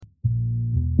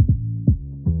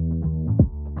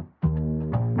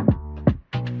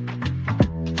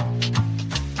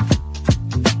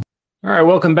All right,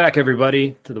 welcome back,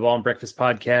 everybody, to the Ball and Breakfast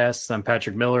Podcast. I'm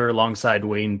Patrick Miller, alongside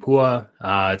Wayne Pua.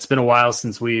 It's been a while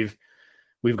since we've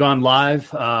gone live.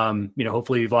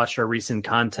 Hopefully you've watched our recent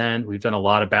content. We've done a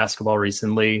lot of basketball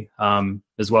recently,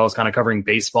 as well as kind of covering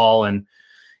baseball and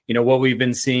what we've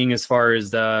been seeing as far as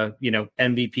the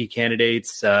MVP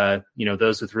candidates.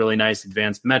 Those with really nice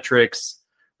advanced metrics.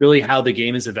 Really, how the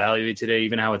game is evaluated today,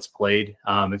 even how it's played.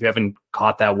 If you haven't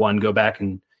caught that one, go back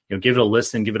and give it a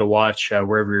listen, give it a watch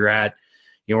wherever you're at.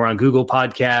 We're on Google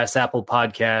Podcasts, Apple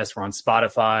Podcasts, we're on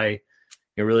Spotify.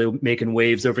 Really making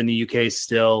waves over in the UK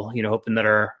still. Hoping that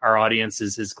our audience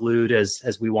is as glued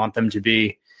as we want them to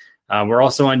be. We're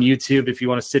also on YouTube if you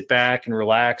want to sit back and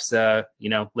relax.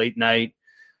 Late night,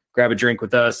 grab a drink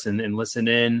with us and listen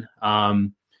in.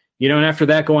 And after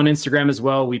that, go on Instagram as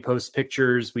well. We post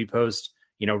pictures, we post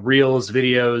reels,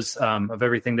 videos of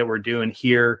everything that we're doing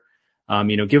here.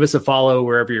 Give us a follow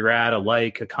wherever you're at, a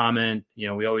like, a comment.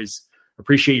 We always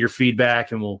appreciate your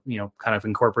feedback, and we'll, kind of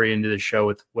incorporate into the show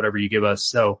with whatever you give us.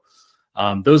 So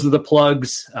those are the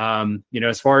plugs.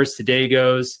 As far as today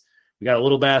goes, we got a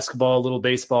little basketball, a little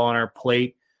baseball on our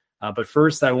plate. But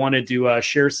first, I wanted to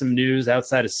share some news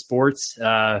outside of sports.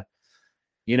 I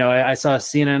saw a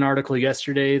CNN article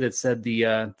yesterday that said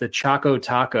the Choco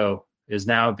Taco is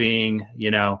now being,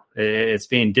 it's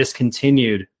being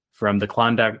discontinued from the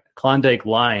Klondike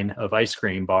line of ice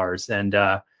cream bars. And,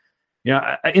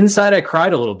 inside I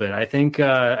cried a little bit. I think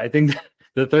the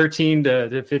 13 to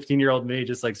 15-year-old me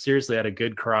just seriously had a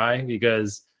good cry,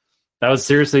 because that was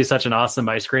seriously such an awesome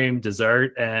ice cream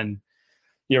dessert and,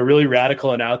 really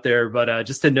radical and out there. But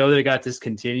just to know that it got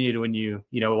discontinued when you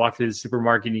walk through the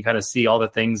supermarket and you kind of see all the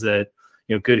things that,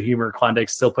 Good Humor Klondike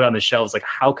still put on the shelves,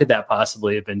 how could that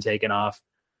possibly have been taken off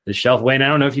the shelf? Wayne, I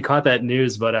don't know if you caught that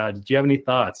news, but did you have any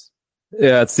thoughts?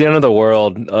 Yeah, it's the end of the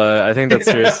world. I think that's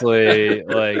seriously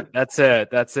that's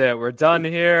it. We're done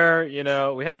here.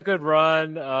 We had a good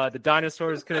run. The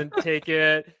dinosaurs couldn't take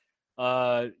it.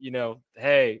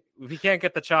 Hey, if we can't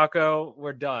get the Choco,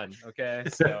 we're done. Okay.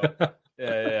 So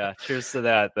yeah. Cheers to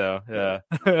that though.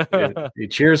 Yeah.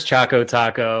 Cheers, Choco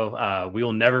Taco. We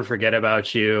will never forget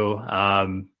about you.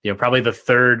 Probably the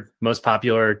third most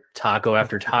popular taco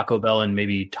after Taco Bell and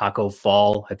maybe Taco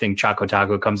Fall. I think Choco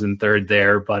Taco comes in third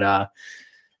there, but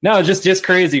no, just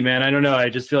crazy, man. I don't know. I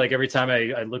just feel like every time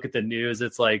I look at the news,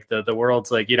 it's like the world's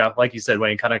like you said,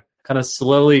 Wayne, kind of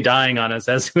slowly dying on us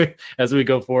as we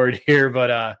go forward here.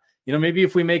 But maybe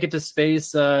if we make it to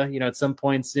space, at some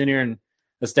point sooner and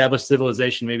establish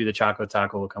civilization, maybe the Choco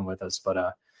Taco will come with us.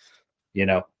 But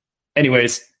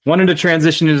anyways, wanted to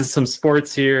transition into some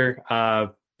sports here.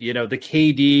 The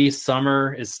KD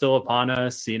summer is still upon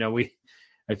us.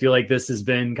 I feel like this has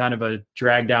been kind of a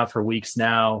dragged out for weeks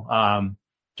now.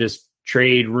 Just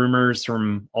trade rumors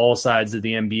from all sides of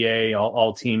the NBA,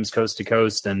 all teams coast to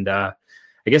coast. And I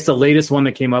guess the latest one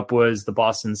that came up was the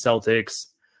Boston Celtics.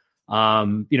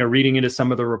 Reading into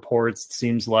some of the reports, it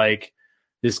seems like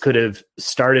this could have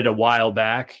started a while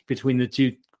back between the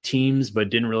two teams,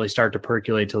 but didn't really start to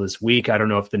percolate till this week. I don't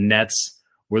know if the Nets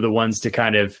were the ones to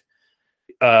kind of,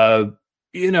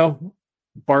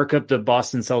 bark up the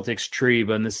Boston Celtics tree,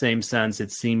 but in the same sense,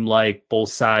 it seemed like both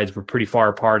sides were pretty far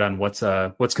apart on what's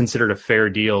considered a fair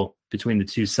deal between the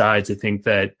two sides. I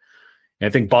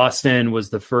think Boston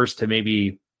was the first to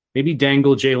maybe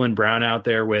dangle Jaylen Brown out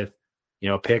there with,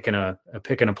 a pick and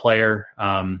a player.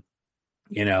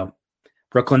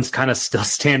 Brooklyn's kind of still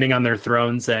standing on their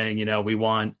throne saying, we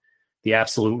want the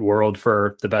absolute world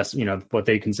for the best, what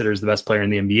they consider is the best player in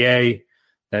the NBA.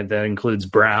 That includes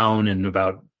Brown and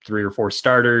about 3 or 4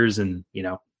 starters and,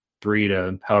 3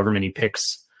 to however many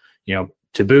picks,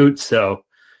 to boot. So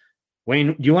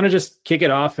Wayne, do you want to just kick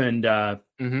it off and,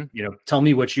 tell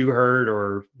me what you heard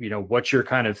or, what you're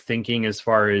kind of thinking as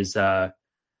far as,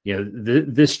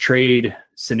 this trade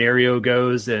scenario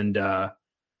goes and,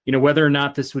 whether or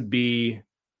not this would be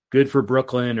good for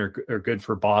Brooklyn or good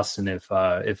for Boston if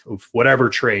whatever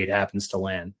trade happens to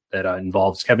land that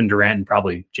involves Kevin Durant and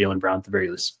probably Jaylen Brown at the very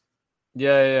least.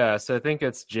 Yeah. So I think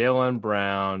it's Jaylen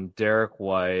Brown, Derek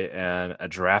White, and a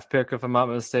draft pick, if I'm not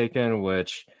mistaken,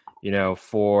 which,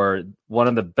 for one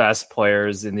of the best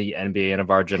players in the NBA and of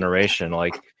our generation,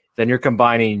 then you're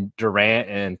combining Durant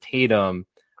and Tatum,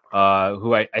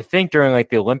 who I think during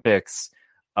the Olympics,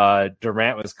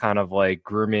 Durant was kind of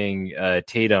grooming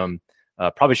Tatum.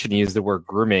 Probably shouldn't use the word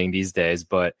grooming these days,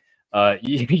 but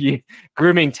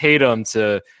grooming Tatum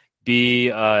to be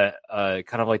kind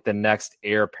of the next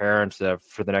heir apparent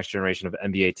for the next generation of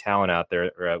NBA talent out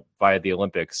there via the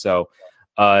Olympics. So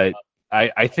I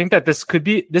think that this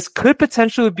could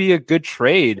potentially be a good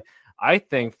trade. I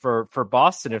think for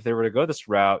Boston if they were to go this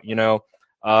route.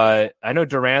 I know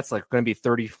Durant's like going to be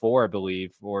 34, I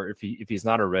believe, or if he's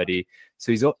not already.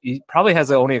 So he probably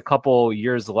has only a couple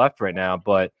years left right now.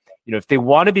 But if they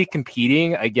want to be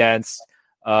competing against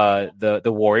the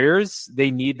Warriors,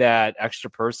 they need that extra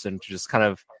person to just kind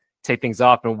of take things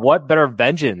off. And what better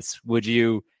vengeance would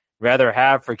you rather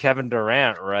have for Kevin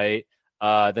Durant, right,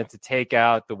 than to take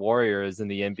out the Warriors in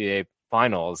the NBA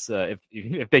Finals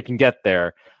if they can get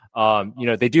there.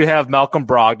 They do have Malcolm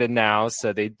Brogdon now,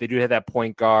 so they do have that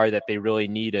point guard that they really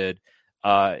needed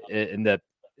in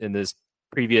this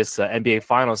previous NBA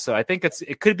Finals. So I think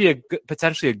it could be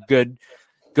potentially a good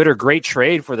or great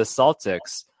trade for the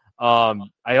Celtics.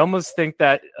 I almost think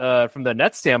that from the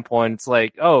Nets standpoint, it's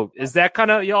like, oh, is that kind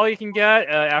of all you can get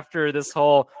after this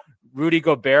whole Rudy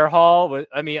Gobert haul?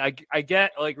 I mean, I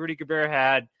get like Rudy Gobert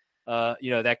had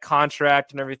that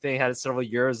contract and everything had several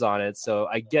years on it. So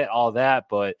I get all that,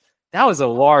 but that was a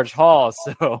large haul.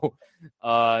 So,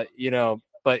 but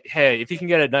hey, if you can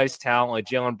get a nice talent like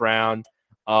Jaylen Brown,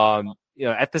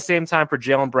 at the same time for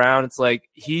Jaylen Brown, it's like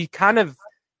he kind of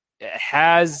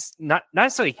has not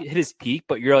necessarily hit his peak,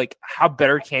 but you're like, how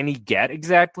better can he get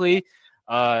exactly?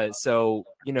 So,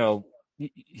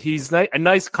 he's a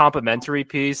nice complementary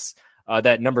piece.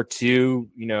 That number two,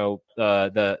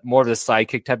 the more of the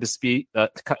sidekick type of speed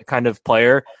kind of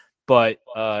player, but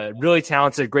really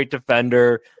talented, great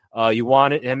defender. You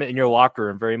want him in your locker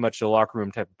room, very much a locker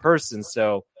room type of person.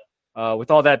 So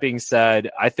with all that being said,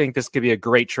 I think this could be a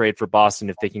great trade for Boston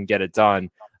if they can get it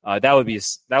done. That would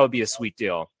be a sweet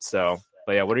deal. So,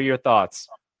 but yeah, what are your thoughts?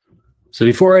 So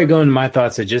before I go into my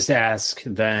thoughts, I just ask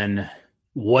then,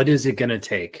 what is it going to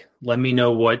take? Let me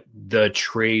know what the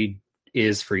trade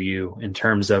is for you in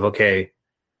terms of, okay,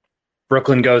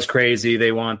 Brooklyn goes crazy.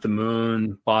 They want the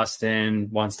moon. Boston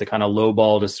wants to kind of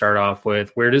lowball to start off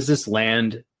with. Where does this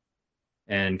land?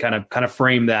 And kind of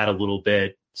frame that a little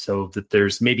bit so that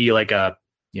there's maybe like a,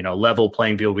 level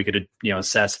playing field. We could,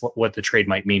 assess what the trade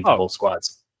might mean for both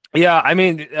squads. Yeah. I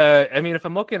mean, if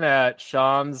I'm looking at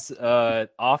Sham's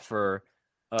offer,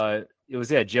 it was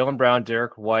Jaylen Brown,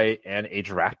 Derek White, and a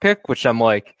draft pick, which I'm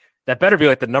like, that better be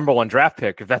like the number one draft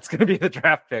pick if that's going to be the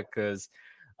draft pick. Because,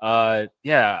 I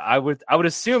would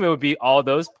assume it would be all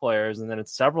those players, and then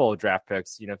it's several draft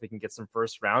picks. If they can get some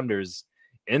first rounders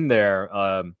in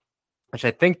there, which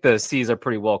I think the C's are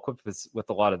pretty well equipped with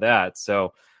a lot of that.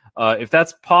 So, if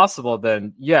that's possible,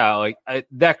 then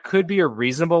that could be a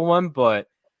reasonable one. But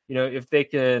if they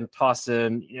can toss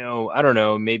in, I don't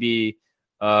know, maybe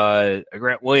a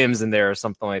Grant Williams in there or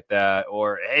something like that,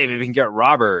 or hey, maybe we can get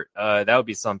Robert. That would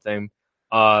be something.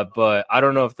 But I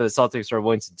don't know if the Celtics are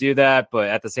willing to do that. But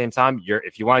at the same time,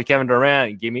 if you want Kevin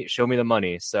Durant, show me the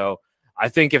money. So I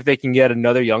think if they can get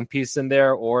another young piece in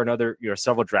there or another,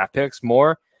 several draft picks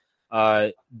more,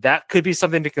 that could be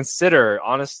something to consider.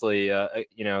 Honestly,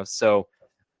 So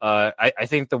I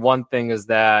think the one thing is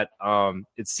that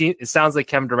it sounds like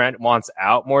Kevin Durant wants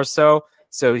out more so.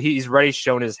 So he's already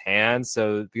shown his hand.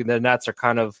 So the Nets are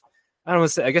kind of, I don't want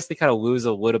to say, I guess they kind of lose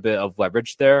a little bit of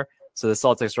leverage there. So the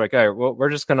Celtics are like, all right, well, we're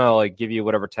just gonna give you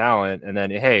whatever talent, and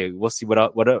then hey, we'll see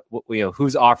what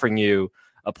who's offering you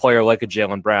a player like a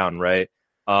Jaylen Brown, right?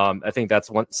 I think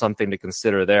that's something to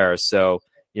consider there. So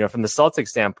from the Celtics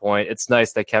standpoint, it's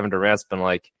nice that Kevin Durant's been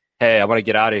like, hey, I want to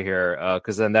get out of here,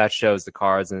 because then that shows the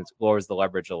cards and it lowers the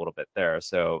leverage a little bit there.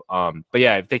 So, but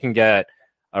yeah, if they can get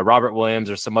Robert Williams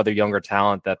or some other younger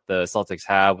talent that the Celtics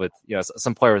have with,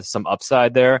 some player with some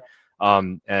upside there,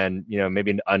 and,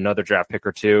 maybe another draft pick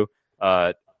or two.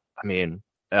 I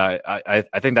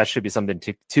think that should be something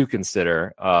to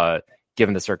consider,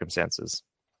 given the circumstances.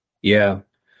 Yeah.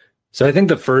 So I think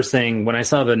the first thing when I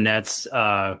saw the Nets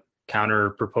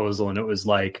counter proposal, and it was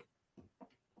like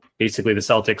basically the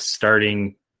Celtics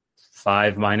starting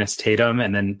 5 minus Tatum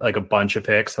and then like a bunch of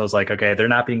picks, I was like, okay, they're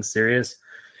not being serious.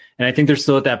 And I think they're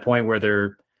still at that point where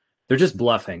they're just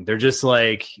bluffing. They're just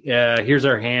like, here's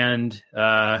our hand.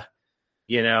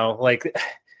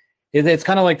 It's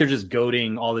kind of like they're just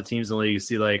goading all the teams in the league. You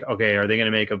see, like, okay, are they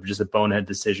going to make just a bonehead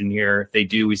decision here? If they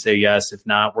do, we say yes. If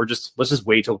not, let's just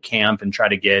wait till camp and try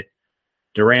to get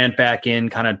Durant back in,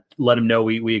 kind of let him know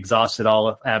we exhausted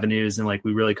all avenues and like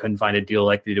we really couldn't find a deal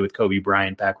like they did with Kobe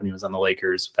Bryant back when he was on the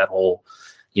Lakers, that whole,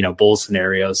 Bulls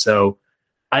scenario. So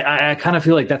I kind of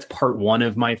feel like that's part one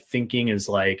of my thinking is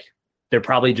like they're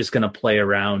probably just going to play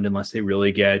around unless they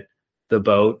really get the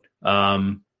boat.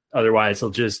 Otherwise,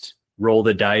 they'll just roll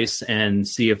the dice and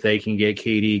see if they can get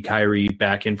KD, Kyrie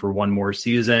back in for one more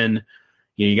season.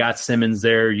 You got Simmons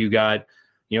there. You got,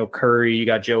 Curry. You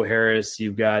got Joe Harris.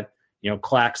 You've got,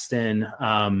 Claxton.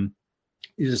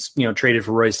 you just, traded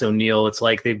for Royce O'Neal. It's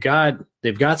like they've got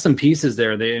some pieces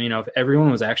there. They, if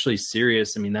everyone was actually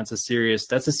serious, I mean, that's a serious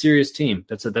team.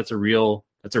 That's a real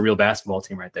basketball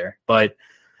team right there. But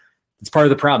it's part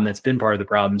of the problem. That's been part of the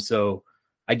problem. So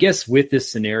I guess with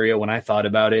this scenario, when I thought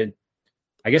about it,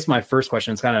 I guess my first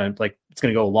question is kind of like, it's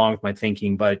going to go along with my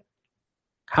thinking, but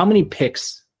how many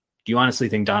picks do you honestly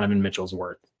think Donovan Mitchell's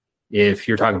worth? If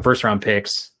you're talking first round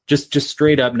picks, just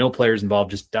straight up, no players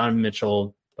involved, just Donovan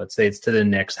Mitchell, let's say it's to the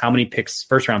Knicks. How many picks,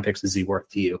 first round picks, is he worth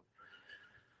to you?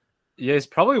 Yeah, he's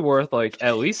probably worth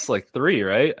at least 3,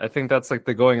 right? I think that's the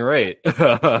going rate.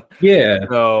 Yeah.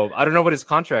 So I don't know what his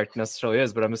contract necessarily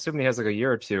is, but I'm assuming he has a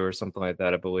year or two or something like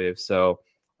that, I believe. So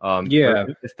yeah,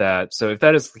 if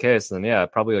that is the case, then yeah,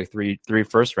 probably three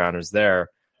first rounders there.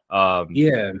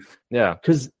 Yeah.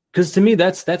 Because to me,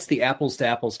 that's the apples to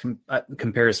apples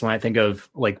comparison. When I think of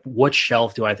what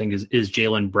shelf do I think is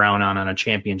Jaylen Brown on a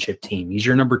championship team? He's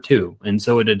your number 2, and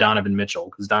so did Donovan Mitchell,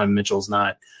 because Donovan Mitchell's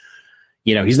not,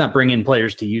 he's not bringing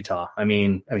players to Utah. I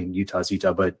mean Utah's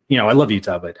Utah, but I love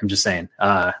Utah, but I'm just saying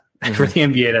for the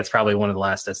NBA, that's probably one of the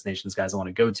last destinations guys I want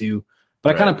to go to. But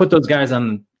right. I kind of put those guys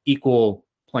on equal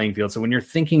playing field. So when you're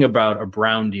thinking about a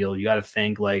Brown deal, you got to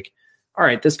think all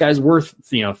right, this guy's worth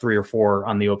 3 or 4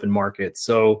 on the open market.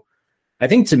 So I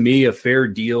think to me, a fair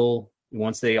deal,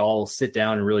 once they all sit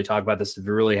down and really talk about this, if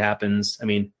it really happens, I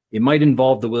mean, it might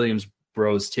involve the Williams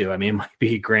bros too. I mean, it might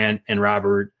be Grant and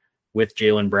Robert with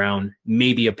Jaylen Brown,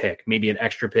 maybe a pick, maybe an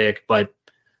extra pick, but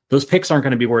those picks aren't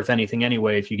going to be worth anything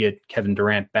anyway if you get Kevin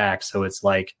Durant back. So it's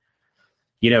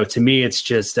to me, it's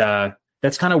just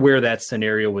that's kind of where that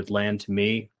scenario would land to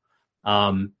me.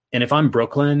 And if I'm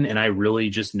Brooklyn and I really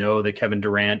just know that Kevin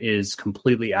Durant is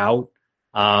completely out,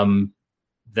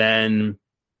 then,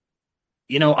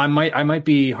 I might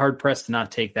be hard pressed to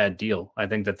not take that deal. I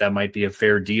think that might be a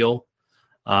fair deal.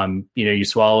 You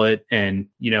swallow it and,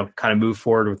 kind of move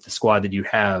forward with the squad that you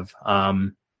have.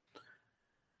 On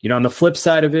the flip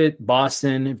side of it,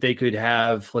 Boston, if they could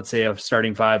have, let's say, a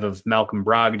starting 5 of Malcolm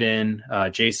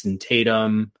Brogdon, Jason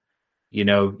Tatum,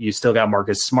 you still got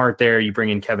Marcus Smart there. You bring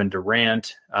in Kevin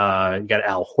Durant. You got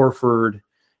Al Horford.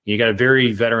 You got a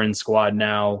very veteran squad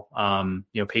now.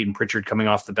 Peyton Pritchard coming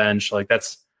off the bench.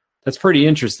 That's pretty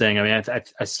interesting. I mean,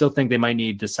 I still think they might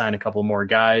need to sign a couple more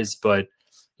guys, but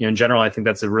in general, I think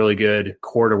that's a really good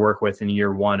core to work with in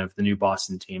year 1 of the new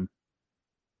Boston team.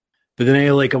 But then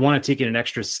I want to take it an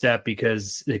extra step,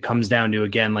 because it comes down to,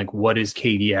 again, what is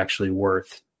KD actually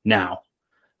worth now?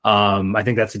 I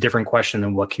think that's a different question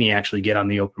than what can he actually get on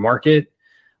the open market,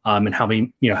 and how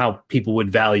many, how people would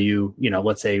value,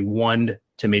 let's say 1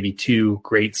 to maybe 2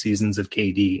 great seasons of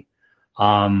KD.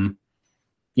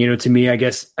 To me, I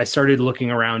guess I started looking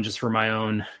around just for my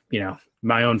own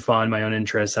fun, my own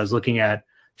interest. I was looking at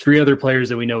 3 other players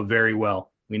that we know very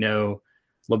well. We know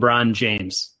LeBron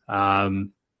James,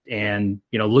 and,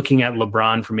 looking at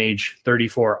LeBron from age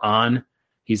 34 on,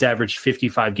 he's averaged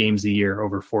 55 games a year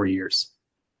over 4 years.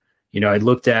 I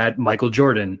looked at Michael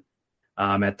Jordan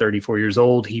at 34 years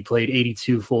old. He played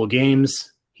 82 full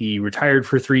games. He retired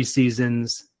for 3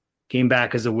 seasons, came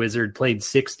back as a Wizard, played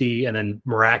 60, and then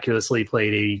miraculously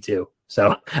played 82.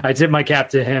 So I tip my cap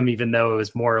to him, even though it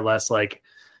was more or less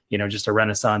just a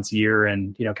renaissance year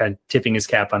and, kind of tipping his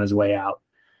cap on his way out.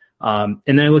 And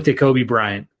then I looked at Kobe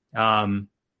Bryant.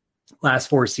 Last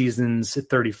 4 seasons at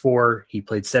 34, he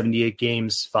played 78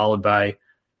 games, followed by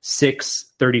 6,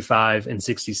 35, and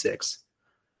 66.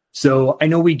 So I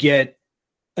know we get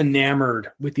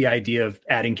enamored with the idea of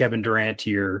adding Kevin Durant to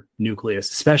your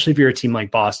nucleus, especially if you're a team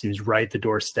like Boston who's right at the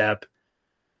doorstep.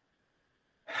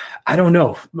 I don't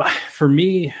know. For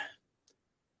me,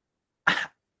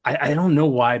 I don't know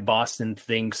why Boston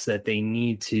thinks that they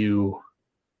need to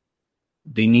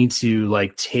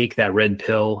take that red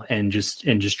pill and just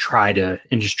try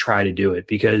to do it,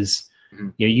 because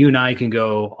you and I can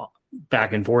go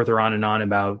back and forth or on and on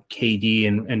about KD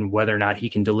and whether or not he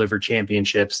can deliver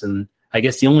championships. And I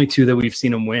guess the only 2 that we've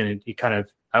seen him win,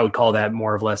 I would call that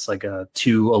more or less like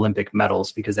 2 Olympic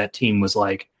medals, because that team was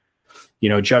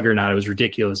juggernaut. It was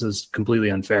ridiculous. It was completely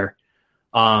unfair.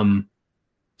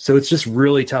 So it's just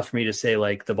really tough for me to say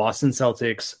the Boston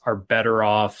Celtics are better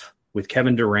off with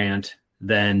Kevin Durant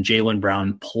than Jaylen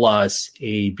Brown plus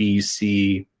A, B,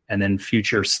 C, and then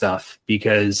future stuff,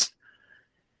 because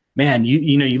man,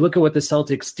 you look at what the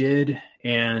Celtics did,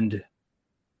 and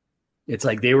it's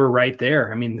they were right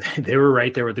there. I mean, they were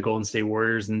right there with the Golden State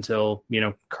Warriors until,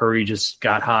 Curry just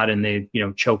got hot and they,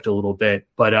 choked a little bit.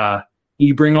 But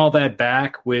you bring all that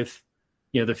back with,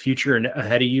 the future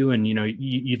ahead of you, and,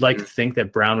 you'd like to think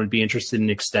that Brown would be interested in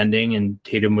extending and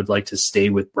Tatum would like to stay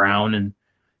with Brown. And,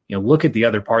 look at the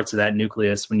other parts of that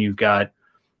nucleus when you've got,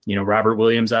 Robert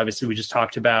Williams, obviously we just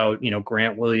talked about,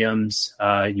 Grant Williams,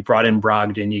 you brought in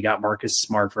Brogdon, you got Marcus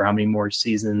Smart for how many more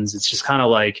seasons. It's just kind of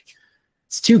like,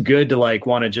 it's too good to like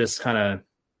want to just kind of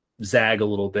zag a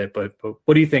little bit. But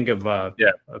what do you think of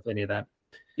any of that?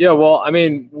 Yeah, well, I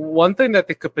mean, one thing that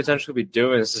they could potentially be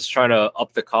doing is just trying to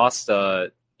up the cost,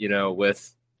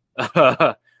 with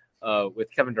with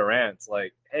Kevin Durant. It's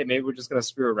like, hey, maybe we're just going to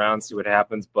screw around, see what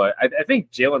happens. But I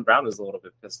think Jaylen Brown is a little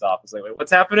bit pissed off. It's like, wait,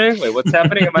 what's happening?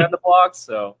 Am I on the block?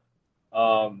 So,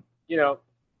 I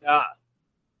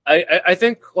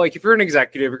think, like, if you're an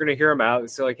executive, you're going to hear him out and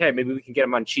say, like, hey, maybe we can get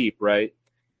him on cheap, right?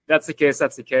 If that's the case,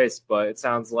 that's the case. But it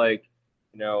sounds like,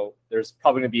 there's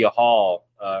probably going to be a haul,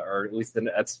 or at least the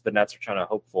Nets are trying to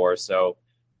hope for. So,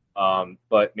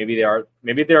 but maybe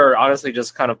they're honestly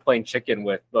just kind of playing chicken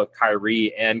with both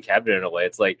Kyrie and Kevin in a way.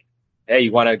 It's like, hey,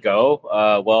 you want to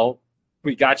go? Well,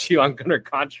 we got you on under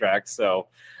contract, so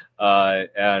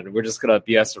and we're just gonna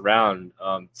BS around.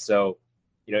 So,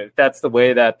 if that's the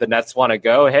way that the Nets want to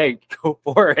go, hey, go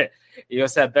for it. You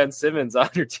also have Ben Simmons on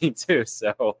your team too,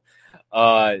 so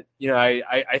I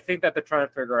think that they're trying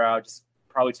to figure out, just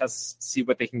probably see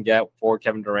what they can get for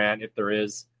Kevin Durant if there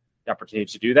is the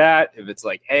opportunity to do that. If it's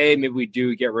like, hey, maybe we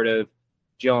do get rid of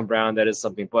Jaylen Brown, that is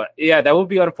something. But yeah, that would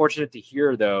be unfortunate to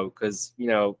hear though, because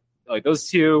like those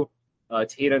two,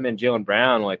 Tatum and Jaylen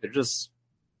Brown, like they're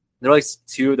like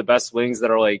two of the best wings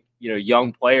that are like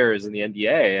young players in the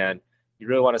NBA, and you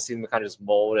really want to see them kind of just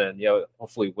mold and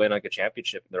hopefully win like a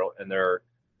championship in their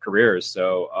careers.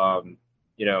 So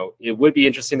it would be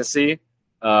interesting to see,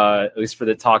 at least for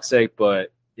the talk's sake.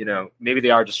 But maybe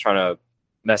they are just trying to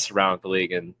mess around with the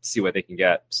league and see what they can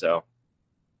get. So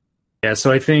yeah,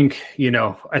 so I think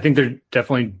they're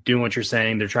definitely doing what you're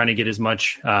saying. They're trying to get as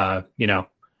much as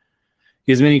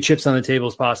many chips on the table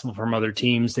as possible from other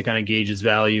teams to kind of gauge his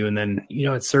value. And then,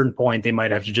 at a certain point, they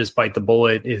might have to just bite the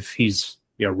bullet if he's,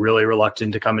 really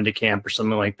reluctant to come into camp or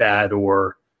something like that.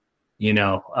 Or,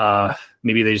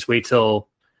 maybe they just wait till,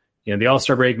 the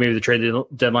All-Star break, maybe the trade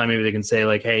deadline, maybe they can say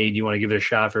like, hey, do you want to give it a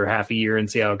shot for half a year and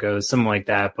see how it goes? Something like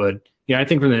that. But, I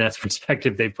think from the Nets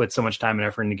perspective, they've put so much time and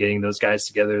effort into getting those guys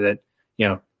together that,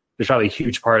 there's probably a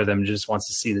huge part of them just wants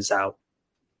to see this out.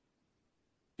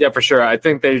 Yeah, for sure. I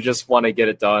think they just want to get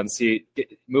it done.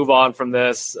 Move on from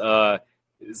this.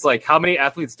 It's like, how many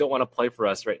athletes don't want to play for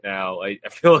us right now? I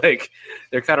feel like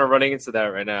they're kind of running into that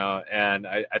right now. And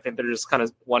I think they're just kind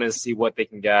of wanting to see what they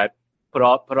can get, put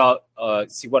out,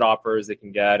 see what offers they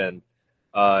can get. And,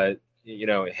 hey,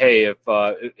 if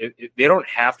they don't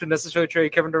have to necessarily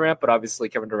trade Kevin Durant, but obviously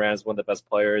Kevin Durant is one of the best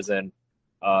players and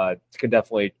can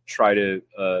definitely try to,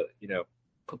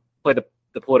 play the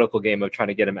political game of trying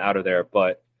to get him out of there.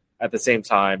 But at the same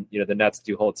time, the Nets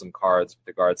do hold some cards with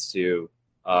regards to,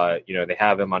 they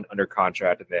have him under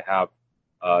contract and they have,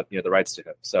 the rights to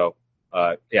him. So,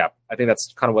 I think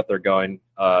that's kind of what they're going.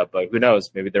 But who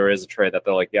knows? Maybe there is a trade that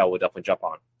they're like, yeah, we'll definitely jump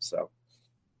on. So,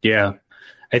 yeah,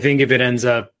 I think if it ends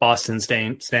up Boston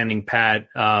standing pat,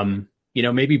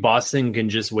 maybe Boston can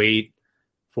just wait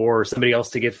for somebody else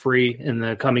to get free in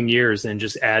the coming years and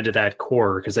just add to that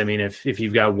core. Because I mean, if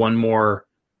you've got one more,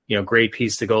 great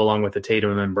piece to go along with the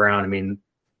Tatum and Brown, I mean,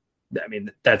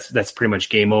 that's pretty much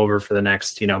game over for the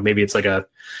next, maybe it's like the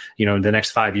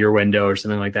next 5-year window or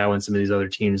something like that when some of these other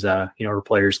teams, or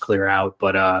players clear out.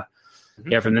 But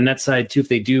from the Nets side too, if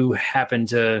they do happen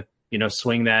to,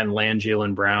 swing that and land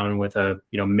Jaylen Brown with a,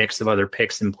 mix of other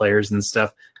picks and players and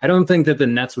stuff, I don't think that the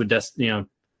Nets would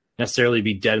necessarily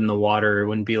be dead in the water. It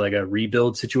wouldn't be like a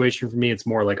rebuild situation for me. It's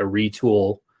more like a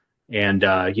retool and,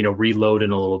 reload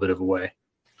in a little bit of a way.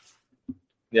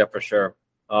 Yeah, for sure.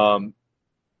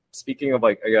 Speaking of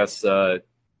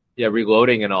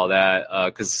reloading and all that,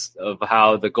 because of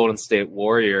how the Golden State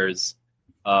Warriors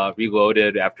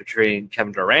reloaded after trading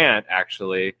Kevin Durant,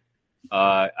 actually.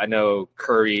 I know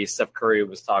Steph Curry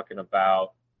was talking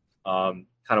about kind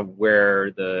of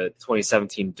where the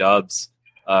 2017 Dubs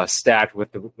stacked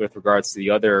with regards to the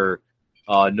other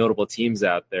notable teams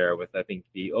out there, with I think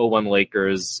the 01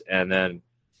 Lakers and then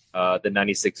the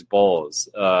 96 Bulls.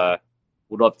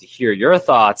 Would love to hear your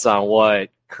thoughts on what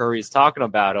Curry's talking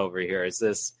about over here. Is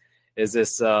this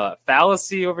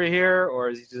fallacy over here,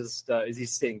 or is he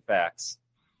stating facts?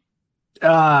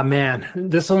 Man,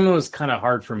 this one was kind of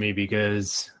hard for me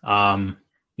because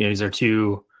these are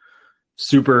two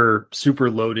super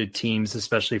loaded teams,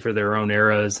 especially for their own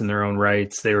eras and their own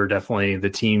rights. They were definitely the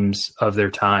teams of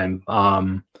their time.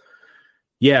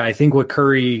 I think what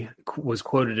Curry was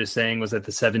quoted as saying was that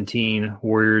the 17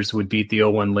 Warriors would beat the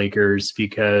 01 Lakers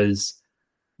because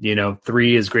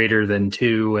 3 is greater than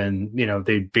 2, and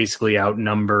they basically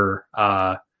outnumber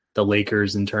the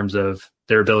Lakers in terms of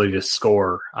their ability to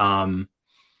score. I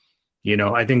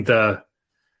think the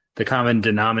common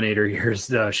denominator here is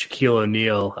Shaquille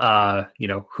O'Neal.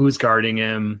 Who's guarding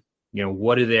him?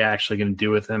 What are they actually going to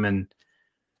do with him? And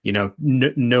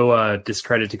no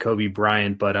discredit to Kobe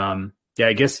Bryant, but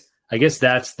I guess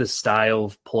that's the style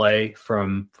of play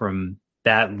from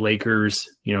that Lakers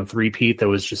three-peat that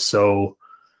was just so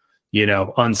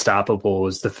unstoppable,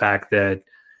 was the fact that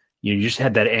you just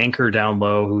had that anchor down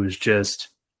low who's just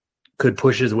could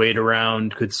push his weight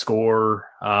around, could score,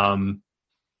 kind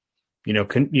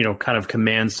of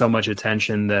command so much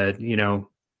attention that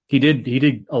he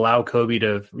did allow Kobe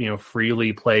to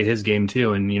freely play his game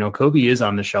too. And Kobe is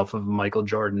on the shelf of Michael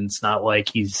Jordan. It's not like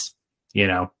he's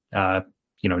not,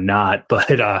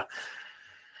 but I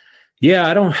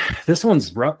don't. This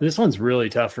one's rough. This one's really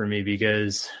tough for me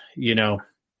because you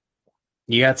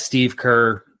got Steve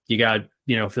Kerr, you got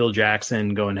Phil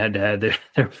Jackson going head to head.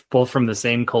 They're both from the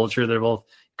same culture. They're both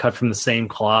cut from the same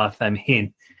cloth. I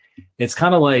mean, it's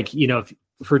kind of like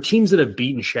for teams that have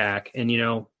beaten Shaq, and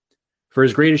for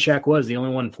as great as Shaq was, he only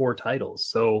won 4 titles.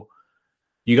 So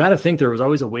you got to think there was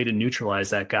always a way to neutralize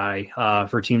that guy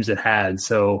for teams that had.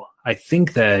 So I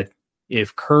think that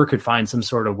if Kerr could find some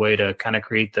sort of way to kind of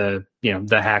create the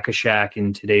hack of Shaq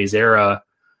in today's era,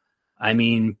 I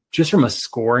mean, just from a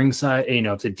scoring side,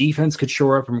 if the defense could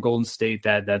shore up from Golden State,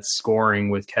 that's scoring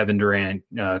with Kevin Durant,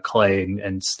 Clay,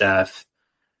 and Steph,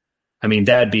 I mean,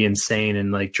 that'd be insane.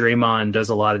 And like Draymond does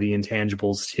a lot of the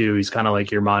intangibles too. He's kind of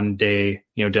like your modern day,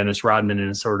 Dennis Rodman in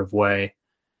a sort of way.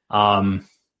 Man,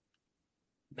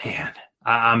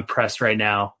 I'm pressed right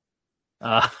now.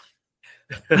 Man,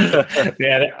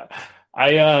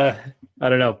 I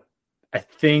don't know. I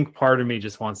think part of me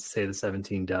just wants to say the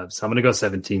 17 Dubs. So I'm going to go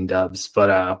 17 Dubs.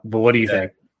 But what do you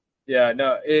think? Yeah,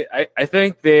 no, I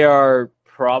think they are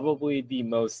probably the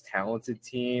most talented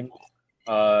team.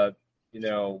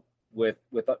 With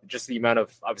just the amount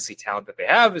of obviously talent that they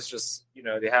have, is just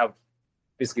they have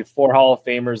basically 4 Hall of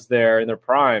Famers there in their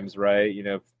primes, right? If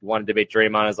you want to debate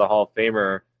Draymond as a Hall of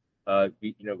Famer,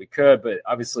 we could, but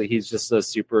obviously he's just a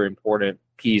super important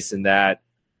piece in that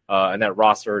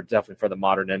roster, definitely for the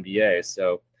modern NBA.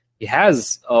 So he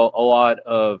has a lot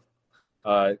of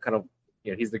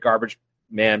he's the garbage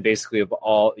man basically of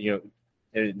all,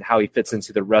 and how he fits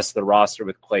into the rest of the roster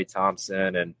with Klay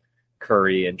Thompson and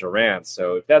Curry and Durant.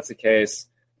 So if that's the case,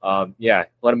 let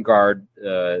him guard,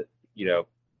 or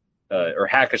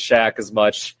hack a Shaq as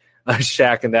much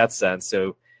Shaq in that sense.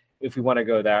 So if we want to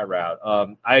go that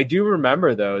route, I do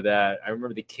remember though that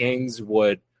the Kings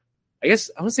would, I guess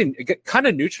I would say, kind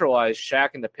of neutralize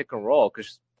Shaq in the pick and roll,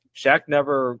 because Shaq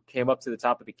never came up to the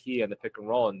top of the key on the pick and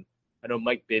roll, and I know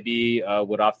Mike Bibby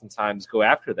would oftentimes go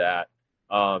after that.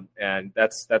 And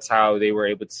that's how they were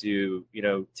able to,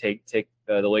 take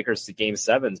the Lakers to Game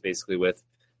 7s, basically, with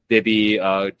Bibby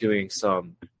doing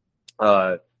some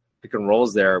pick and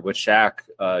rolls there, with Shaq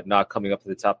not coming up to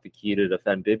the top of the key to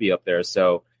defend Bibby up there.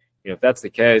 So, if that's the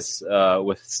case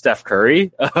with Steph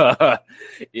Curry, I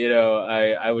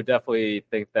would definitely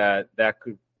think that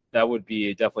would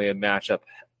be definitely a matchup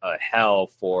hell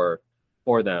for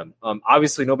them.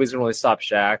 Obviously, nobody's gonna really stop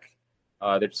Shaq.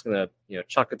 They're just going to,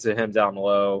 chuck it to him down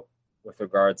low with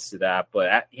regards to that.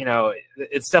 But,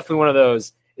 it's definitely one of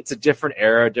those, it's a different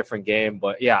era, different game.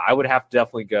 But, yeah, I would have to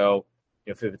definitely go,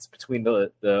 if it's between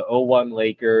the 01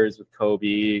 Lakers with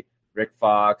Kobe, Rick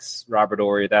Fox, Robert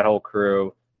Horry, that whole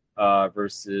crew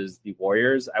versus the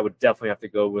Warriors, I would definitely have to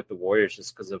go with the Warriors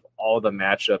just because of all the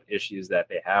matchup issues that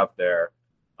they have there.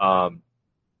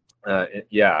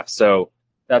 So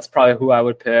that's probably who I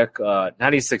would pick.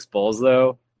 96 Bulls,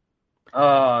 though.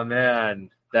 Oh, man.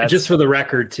 Just for the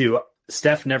record, too,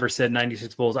 Steph never said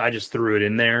 96 Bulls. I just threw it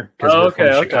in there because we're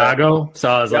from Chicago. So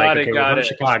I was we're from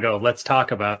Chicago. Let's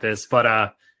talk about this. But,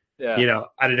 I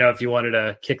don't know if you wanted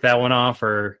to kick that one off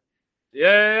or.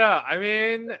 Yeah. I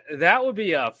mean, that would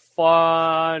be a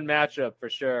fun matchup for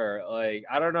sure. Like,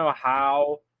 I don't know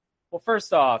how. Well,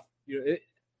 first off,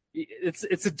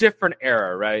 it's a different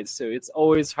era, right? So it's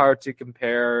always hard to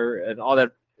compare and all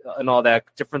that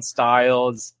different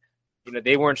styles.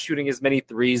 They weren't shooting as many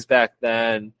threes back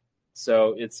then,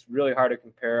 so it's really hard to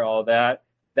compare all that.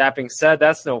 That being said,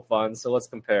 that's no fun, so let's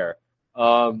compare.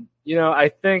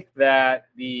 I think that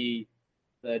the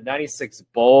 96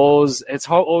 Bulls, it's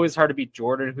always hard to beat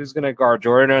Jordan. Who's going to guard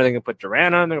Jordan? Are they going to put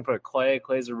Durant on? They're going to put Clay.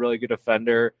 Clay's a really good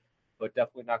defender, but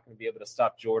definitely not going to be able to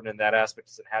stop Jordan in that aspect.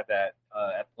 Doesn't have that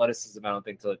athleticism, I don't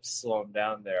think, to slow him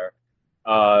down there.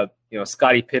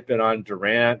 Scottie Pippen on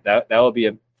Durant, that would be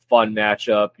a fun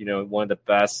matchup. One of the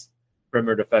best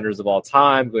perimeter defenders of all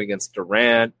time going against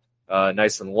Durant.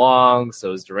 nice and long.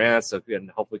 So is Durant, so we can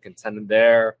hopefully contend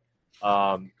there.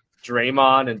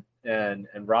 Draymond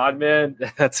and Rodman.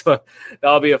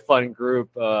 That'll be a fun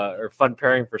group or fun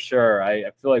pairing for sure.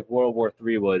 I feel like World War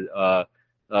III would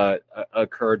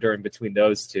occur between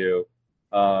those two.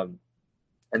 And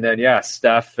then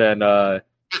Steph and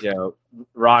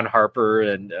Ron Harper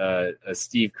and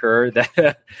Steve Kerr.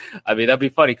 That'd be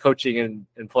funny coaching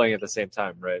and playing at the same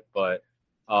time, right? But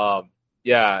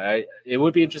it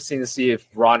would be interesting to see if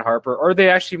Ron Harper, or they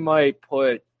actually might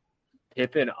put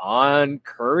Pippen on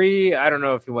Curry. I don't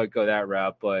know if he might go that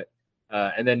route, but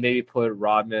and then maybe put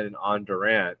Rodman on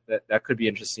Durant. That could be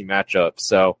an interesting matchup.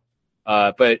 So,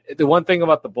 but the one thing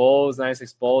about the Bulls,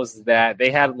 96 Bulls, is that they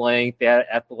had length, they had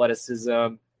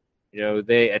athleticism.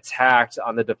 They attacked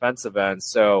on the defensive end.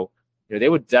 So, they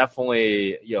would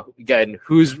definitely, again,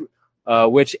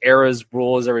 which era's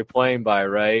rules are we playing by,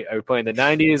 right? Are we playing the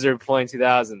 90s or are we playing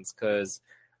 2000s? Because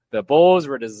the Bulls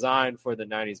were designed for the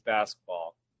 90s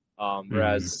basketball.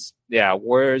 Whereas,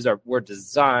 Warriors were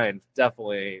designed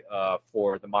definitely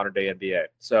for the modern day NBA.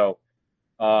 So,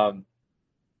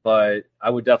 but I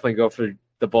would definitely go for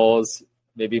the Bulls,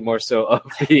 maybe more so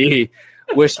of the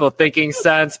wishful thinking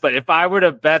sense. But if I were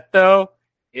to bet, though,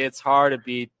 it's hard to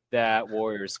beat that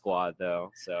Warriors squad,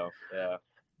 though. So, yeah.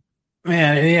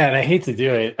 Man, and I hate to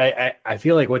do it. I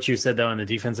feel like what you said though on the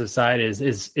defensive side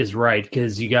is right,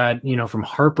 because you got from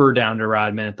Harper down to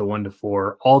Rodman at the 1 to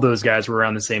 4, all those guys were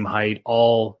around the same height,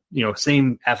 all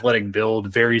same athletic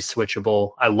build, very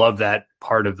switchable. I love that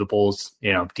part of the Bulls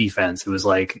defense. It was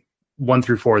like 1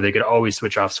 through 4, they could always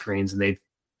switch off screens and they'd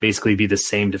basically be the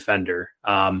same defender.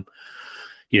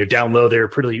 Down low, they were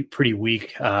pretty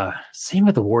weak. Same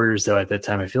with the Warriors, though, at that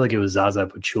time. I feel like it was Zaza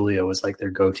Pachulia was like their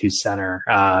go-to center.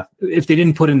 If they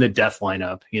didn't put in the death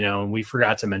lineup, and we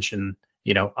forgot to mention,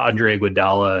 Andre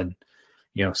Iguodala and,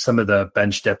 some of the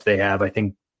bench depth they have, I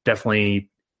think definitely,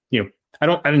 I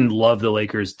didn't love the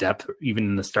Lakers' depth, even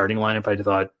in the starting lineup. I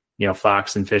thought,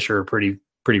 Fox and Fisher are pretty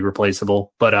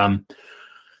replaceable. But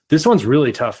this one's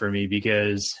really tough for me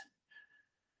because,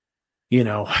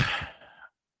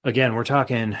 again, we're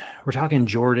talking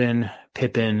Jordan,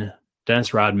 Pippen,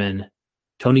 Dennis Rodman,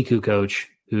 Tony Kukoc,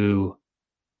 who,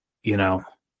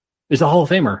 is a Hall of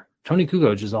Famer. Tony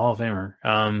Kukoc is a Hall of Famer.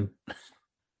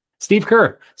 Steve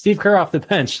Kerr off the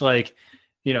bench,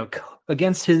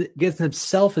 against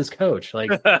himself as coach. Like,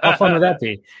 how fun would that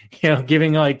be?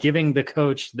 Giving the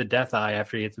coach the death eye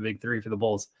after he hits the big three for the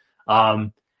Bulls.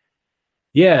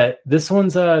 This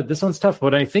one's tough.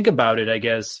 What I think about it, I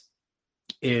guess,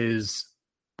 is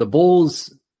the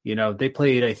Bulls, they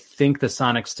played, I think, the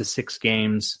Sonics to 6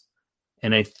 games,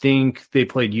 and I think they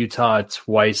played Utah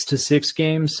twice to 6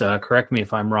 games. Correct me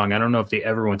if I'm wrong. I don't know if they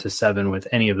ever went to 7 with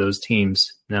any of those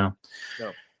teams. No.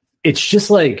 It's just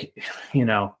like,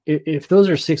 if those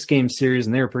are 6-game series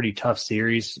and they're a pretty tough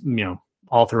series,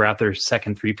 all throughout their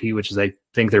second 3P, which is, I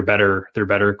think, their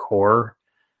better core.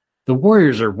 The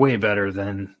Warriors are way better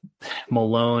than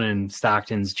Malone and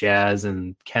Stockton's Jazz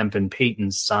and Kemp and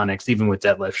Peyton's Sonics, even with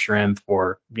Detlef Schrempf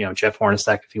or, Jeff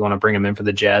Hornacek, if you want to bring him in for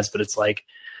the Jazz. But it's like,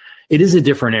 it is a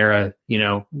different era,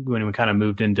 when we kind of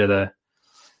moved into the,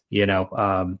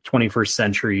 21st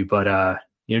century. But,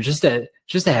 just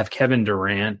to have Kevin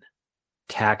Durant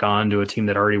tack on to a team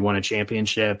that already won a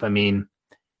championship, I mean,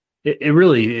 it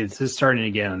really is starting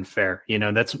to get unfair.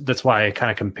 That's why I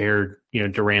kind of compared,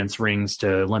 Durant's rings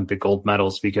to Olympic gold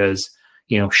medals, because,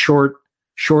 short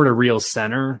a real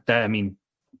center, that, I mean,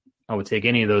 I would take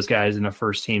any of those guys in a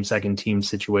first team, second team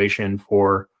situation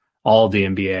for all of the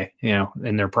NBA,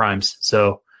 in their primes.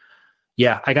 So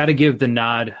I got to give the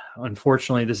nod.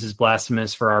 Unfortunately, this is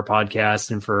blasphemous for our podcast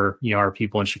and for, our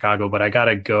people in Chicago, but I got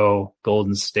to go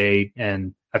Golden State.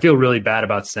 And I feel really bad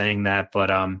about saying that, but,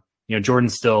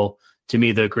 Jordan's still, to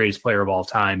me, the greatest player of all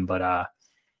time. But, I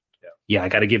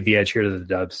got to give the edge here to the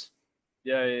Dubs.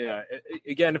 Yeah.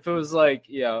 Again, if it was like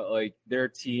their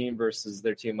team versus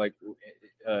their team,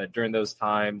 during those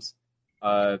times,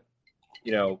 maybe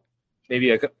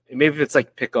if it's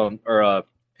like pick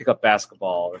up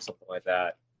basketball or something like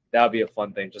that, that would be a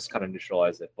fun thing, just kind of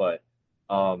neutralize it. But,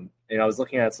 I was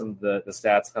looking at some of the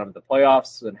stats kind of the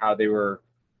playoffs and how they were,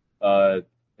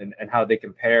 and how they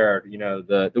compared.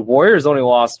 The Warriors only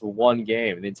lost 1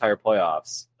 game in the entire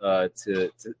playoffs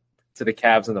to the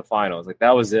Cavs in the finals. Like,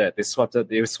 that was it. They swept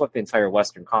the entire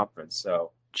Western Conference.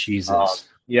 So Jesus.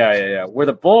 Where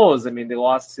the Bulls, I mean, they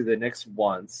lost to the Knicks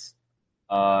once.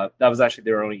 That was actually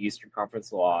their only Eastern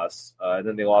Conference loss. And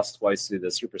then they lost twice to the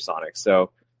Supersonics.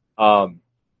 So, and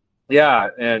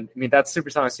I mean, that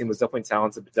Supersonics team was definitely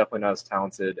talented, but definitely not as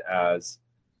talented as,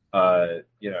 the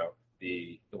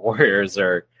Warriors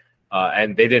are.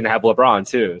 and they didn't have LeBron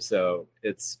too. So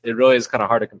it really is kind of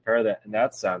hard to compare that in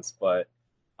that sense. But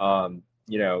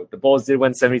the Bulls did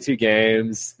win 72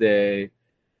 games. They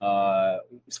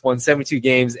won 72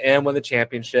 games and won the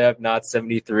championship, not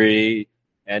 73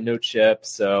 and no chip.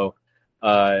 So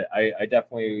I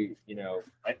definitely,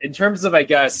 in terms of, I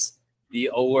guess, the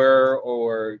allure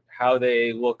or how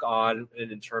they look on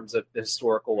in terms of the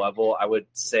historical level, I would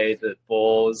say the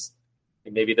Bulls,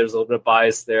 and maybe there's a little bit of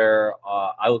bias there.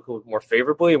 I look a little more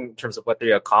favorably in terms of what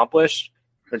they accomplished.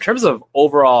 But in terms of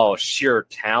overall sheer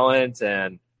talent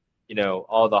and,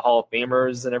 all the Hall of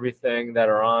Famers and everything that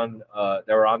were on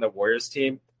the Warriors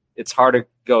team, it's hard to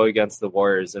go against the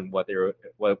Warriors and what they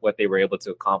were able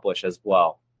to accomplish as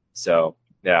well. So,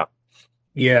 yeah.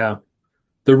 Yeah.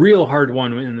 The real hard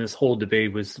one in this whole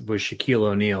debate was Shaquille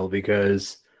O'Neal,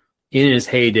 because in his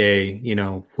heyday,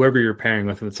 whoever you're pairing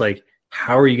with him, it's like,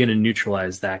 how are you going to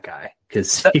neutralize that guy?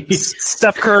 Because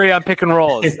Steph Curry on pick and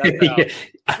rolls.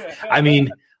 I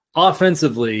mean,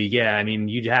 offensively, yeah. I mean,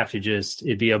 you'd have to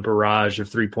it'd be a barrage of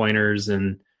 3-pointers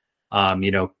and,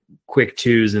 quick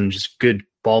twos and just good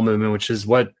ball movement, which is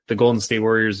what the Golden State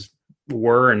Warriors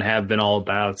were and have been all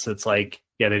about. So it's like,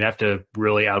 yeah, they'd have to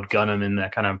really outgun him in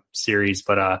that kind of series.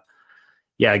 But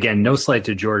yeah, again, no slight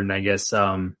to Jordan, I guess.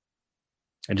 I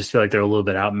just feel like they're a little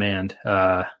bit outmanned.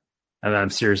 And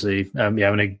I'm seriously, I'm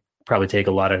going to probably take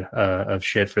a lot of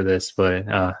shit for this, but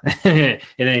in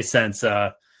any sense,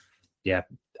 yeah,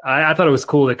 I thought it was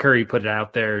cool that Curry put it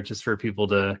out there just for people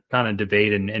to kind of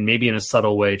debate and maybe in a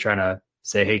subtle way trying to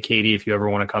say, hey, Katie, if you ever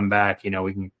want to come back, we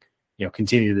can,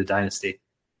 continue the dynasty.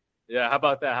 Yeah, how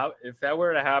about that? If that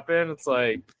were to happen, it's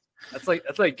like that's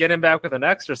like getting back with an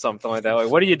X or something like that. Like,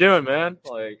 what are you doing, man?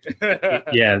 Like,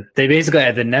 yeah, they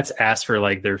basically the Nets asked for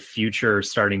like their future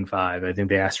starting five. I think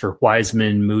they asked for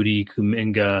Wiseman, Moody,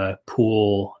 Kuminga,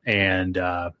 Poole, and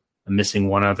I'm missing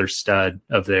one other stud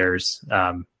of theirs.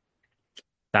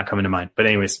 Not coming to mind. But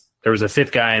anyways, there was a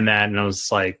fifth guy in that, and I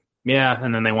was like, yeah.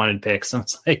 And then they wanted picks. And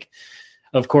it's like,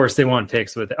 of course they want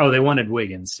picks with. Oh, they wanted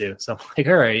Wiggins too. So I'm like,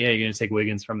 all right, yeah, you're gonna take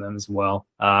Wiggins from them as well.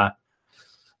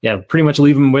 Yeah, pretty much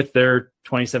leave them with their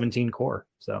 2017 core.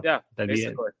 So yeah, that'd be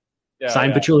it. Yeah,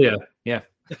 sign Pachulia. Yeah.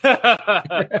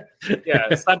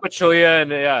 Yeah, sign Pachulia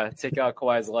and take out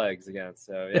Kawhi's legs again.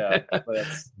 So yeah,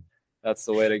 that's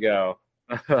the way to go.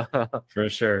 For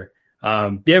sure.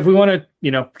 Yeah, if we want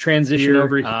to, transition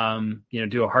over,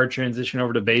 do a hard transition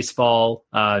over to baseball,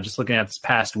 just looking at this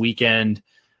past weekend,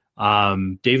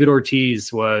 David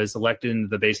Ortiz was elected into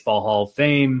the Baseball Hall of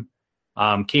Fame.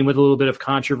 Came with a little bit of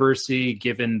controversy,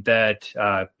 given that,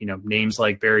 names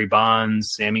like Barry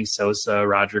Bonds, Sammy Sosa,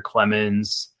 Roger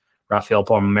Clemens, Rafael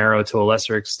Palmeiro to a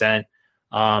lesser extent.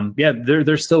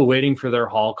 They're still waiting for their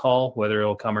Hall call, whether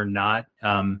it'll come or not.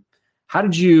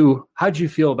 How'd you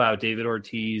feel about David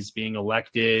Ortiz being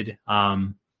elected?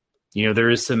 There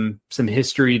is some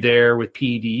history there with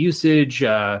PED usage,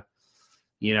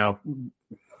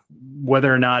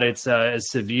 whether or not it's as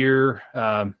severe,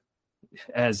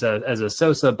 as a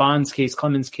Sosa, Bonds case,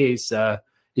 Clemens case,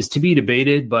 is to be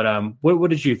debated. But what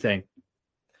did you think?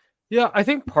 Yeah, I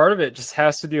think part of it just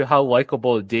has to do how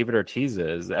likable David Ortiz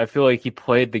is. I feel like he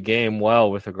played the game well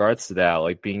with regards to that,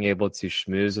 like being able to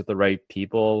schmooze with the right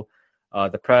people.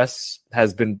 The press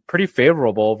has been pretty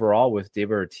favorable overall with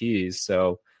David Ortiz.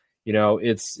 So,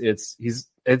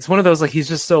 it's one of those, like, he's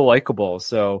just so likable.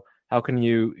 So how can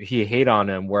he hate on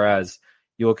him? Whereas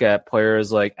you look at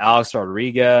players like Alex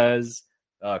Rodriguez,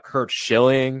 Curt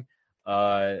Schilling,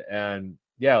 and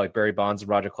like Barry Bonds and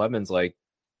Roger Clemens, like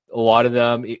a lot of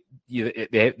them,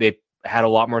 they had a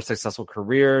lot more successful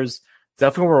careers.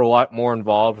 Definitely were a lot more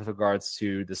involved with regards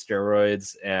to the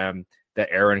steroids and that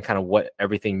era and kind of what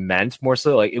everything meant more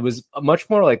so. Like, it was much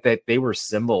more like that they were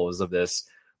symbols of this,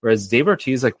 whereas David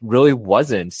Ortiz really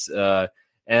wasn't.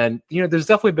 And there's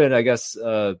definitely been, I guess,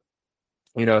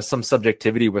 some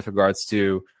subjectivity with regards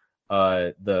to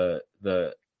the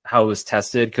how it was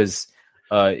tested, because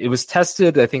it was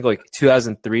tested, I think, like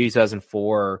 2003,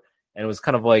 2004, and it was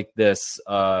kind of like this,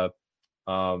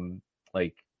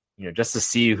 just to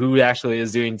see who actually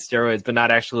is doing steroids, but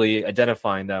not actually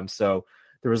identifying them. So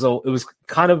it was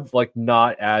kind of like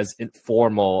not as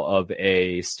informal of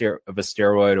a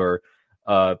steroid or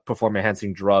performance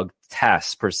enhancing drug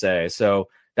test per se. So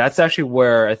that's actually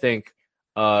where I think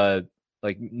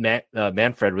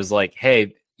Manfred was like,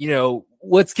 hey,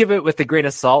 let's give it with a grain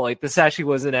of salt. Like, this actually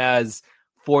wasn't as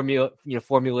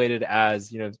formulated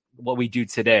as what we do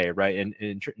today, right?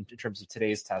 In terms of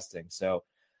today's testing. So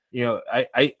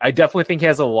I definitely think he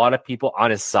has a lot of people on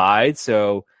his side.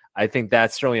 So I think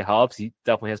that certainly helps. He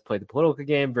definitely has played the political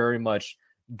game very much,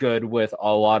 good with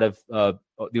a lot of the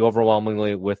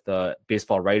overwhelmingly with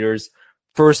baseball writers.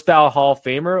 First ballot Hall of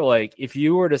Famer. Like if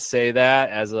you were to say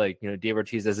that as like, Dave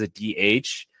Ortiz as a DH,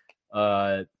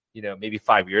 maybe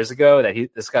 5 years ago that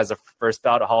this guy's a first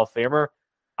ballot Hall of Famer,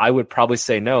 I would probably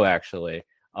say no, actually.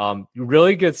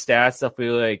 Really good stats.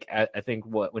 Definitely like, I think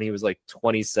when he was like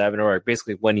 27 or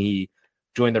basically when he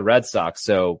joined the Red Sox.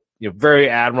 So, very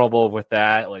admirable with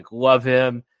that. Like love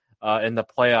him in the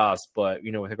playoffs, but,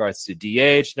 with regards to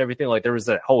DH and everything, like there was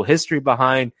a whole history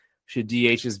behind should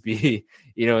DHs be,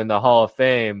 in the Hall of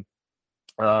Fame.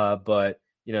 But,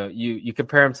 you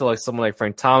compare him to like someone like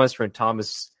Frank Thomas. Frank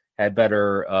Thomas had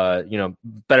better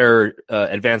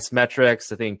advanced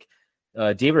metrics. I think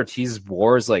David Ortiz's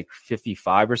WAR is like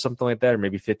 55 or something like that, or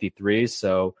maybe 53.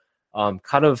 So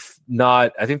kind of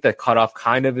not, I think the cutoff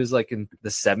kind of is like in the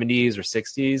 70s or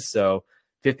 60s. So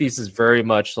 50s is very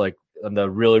much like on the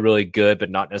really, really good, but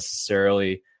not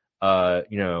necessarily, Hall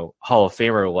of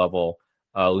Famer level,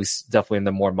 at least definitely in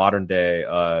the more modern day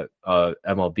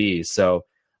MLB. So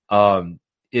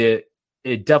it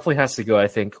definitely has to go, I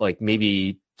think, like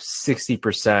maybe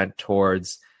 60%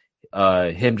 towards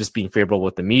him just being favorable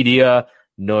with the media,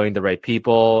 knowing the right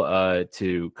people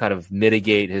to kind of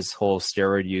mitigate his whole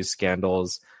steroid use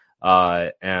scandals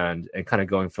and kind of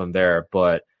going from there.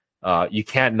 But you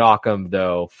can't knock him,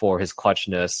 though, for his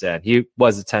clutchness. And he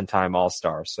was a 10-time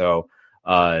All-Star. So,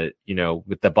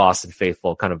 with the Boston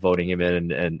faithful kind of voting him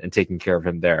in and taking care of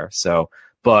him there. So,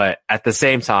 but at the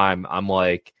same time, I'm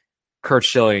like, Curt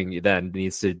Schilling then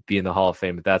needs to be in the Hall of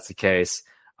Fame if that's the case.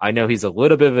 I know he's a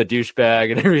little bit of a douchebag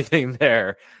and everything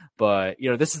there, but,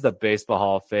 this is the Baseball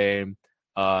Hall of Fame,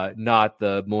 not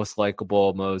the most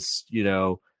likable, most,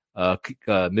 Mr.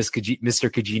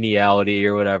 Congeniality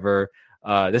or whatever.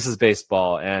 This is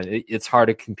baseball, and it's hard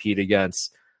to compete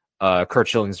against Curt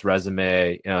Schilling's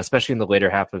resume, especially in the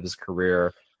later half of his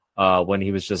career when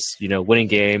he was just, winning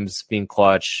games, being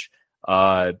clutch.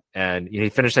 And he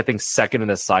finished, I think, second in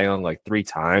the Cy Young like 3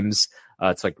 times.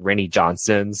 It's like Randy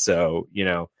Johnson. So,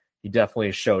 he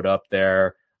definitely showed up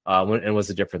there and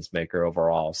was a difference maker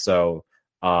overall. So,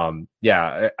 I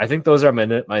think those are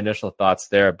my initial thoughts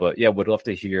there. But yeah, would love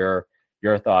to hear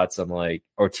your thoughts on like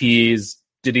Ortiz.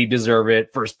 Did he deserve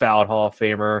it? First ballot Hall of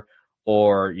Famer,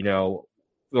 or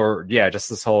just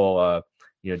this whole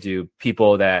do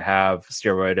people that have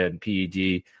steroid and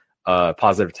PED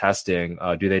positive testing,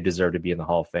 do they deserve to be in the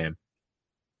Hall of Fame?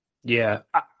 Yeah,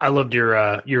 I loved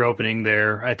your opening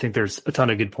there. I think there's a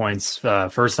ton of good points.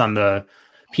 First on the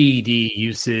PED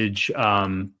usage,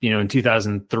 in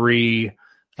 2003,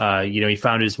 he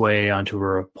found his way onto a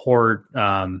report.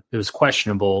 It was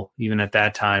questionable even at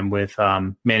that time with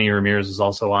Manny Ramirez was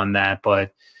also on that.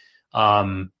 But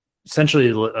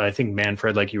essentially, I think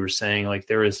Manfred, like you were saying, like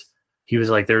there's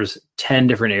 10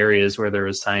 different areas where there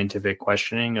was scientific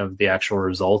questioning of the actual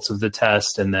results of the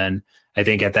test. And then I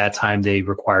think at that time they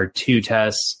required 2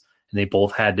 tests and they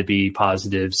both had to be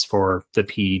positives for the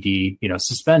PED,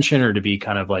 suspension or to be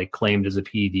kind of like claimed as a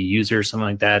PED user or something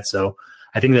like that. So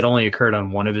I think that only occurred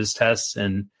on one of his tests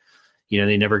and,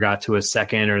 they never got to a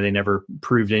second or they never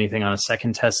proved anything on a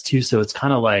second test too. So it's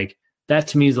kind of like that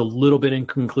to me is a little bit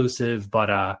inconclusive,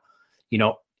 but,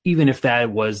 even if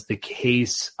that was the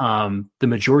case, the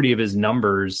majority of his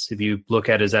numbers, if you look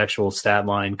at his actual stat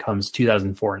line, comes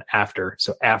 2004 and after.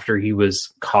 So after he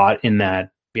was caught in that,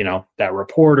 that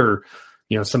report or,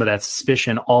 some of that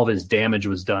suspicion, all of his damage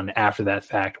was done after that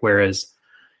fact. Whereas,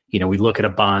 we look at a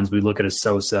Bonds, we look at a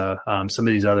Sosa, some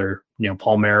of these other,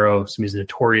 Palmeiro, some of these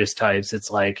notorious types. It's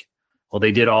like, well,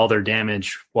 they did all their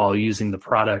damage while using the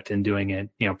product and doing it,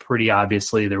 pretty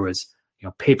obviously. There was,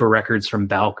 paper records from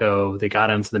Balco. They got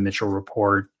onto the Mitchell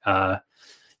report.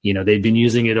 They'd been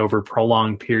using it over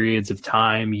prolonged periods of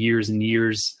time, years and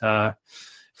years, for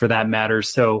that matter.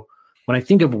 So when I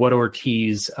think of what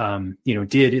Ortiz,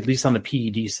 did, at least on the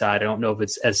PED side, I don't know if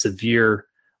it's as severe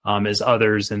as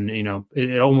others. And,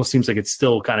 it almost seems like it's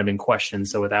still kind of in question.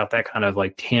 So without that kind of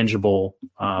like tangible,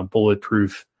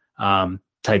 bulletproof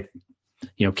type,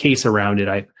 case around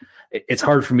it, it's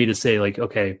hard for me to say like,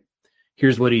 okay,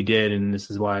 here's what he did, and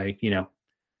this is why,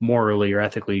 morally or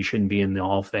ethically he shouldn't be in the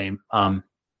Hall of Fame.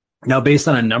 Now, based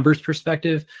on a numbers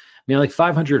perspective, like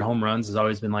 500 home runs has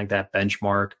always been like that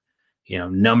benchmark,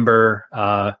 number.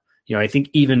 I think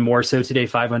even more so today,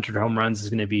 500 home runs is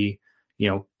going to be,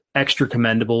 extra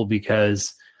commendable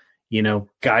because,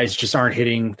 guys just aren't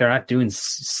hitting. They're not doing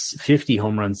 50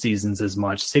 home run seasons as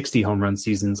much, 60 home run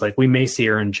seasons. Like we may see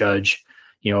Aaron Judge,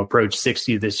 approach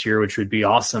 60 this year, which would be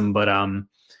awesome. But,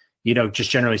 just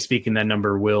generally speaking, that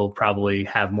number will probably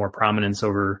have more prominence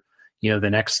over, the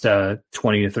next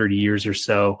 20 to 30 years or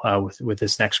so with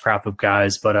this next crop of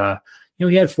guys. But,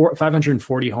 he had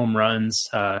 540 home runs,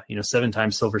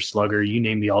 7-time Silver Slugger, you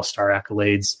name the all-star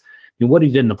accolades. What he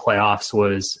did in the playoffs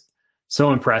was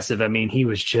so impressive. I mean, he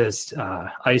was just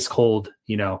ice cold,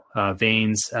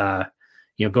 veins,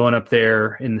 going up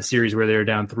there in the series where they were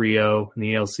down 3-0 in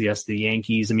the ALCS, the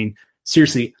Yankees. I mean,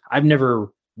 seriously, I've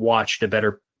never watched a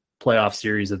better playoff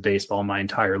series of baseball in my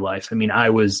entire life. I mean,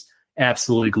 I was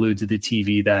absolutely glued to the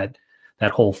TV that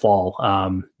whole fall.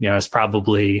 I was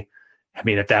probably,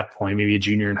 at that point, maybe a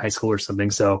junior in high school or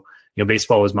something. So,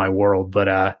 baseball was my world,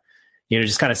 but,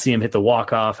 just kind of see him hit the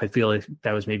walk-off. I feel like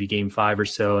that was maybe game 5 or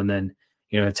so. And then,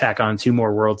 tack on 2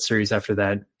 more World Series after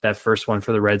that first one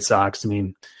for the Red Sox. I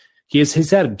mean, he's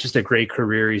had just a great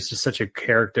career. He's just such a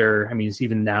character. I mean,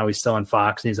 even now he's still on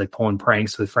Fox and he's like pulling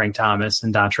pranks with Frank Thomas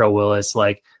and Dontrell Willis.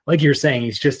 Like you're saying,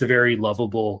 he's just a very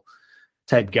lovable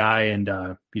type guy. And,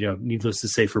 needless to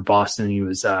say for Boston, he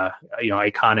was,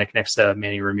 iconic next to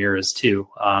Manny Ramirez too.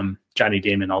 Johnny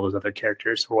Damon, all those other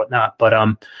characters or whatnot. But,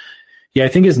 I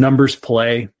think his numbers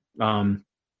play,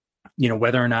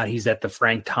 whether or not he's at the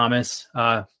Frank Thomas,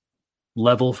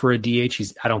 level for a DH,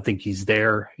 I don't think he's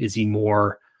there. Is he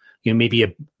more, maybe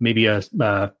a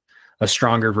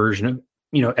stronger version of,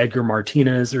 Edgar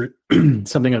Martinez or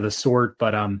something of the sort.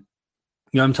 But, I'm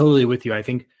totally with you. I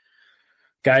think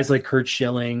guys like Curt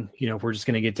Schilling, if we're just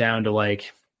going to get down to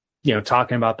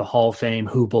talking about the Hall of Fame,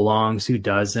 who belongs, who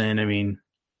doesn't. I mean,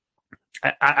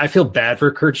 I feel bad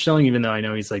for Curt Schilling, even though I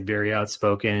know he's very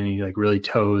outspoken and he really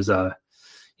toes,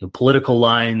 political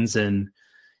lines and,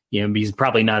 he's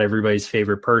probably not everybody's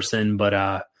favorite person,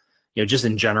 but, just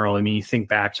in general, I mean, you think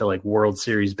back to World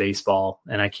Series baseball,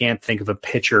 and I can't think of a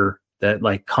pitcher that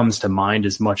comes to mind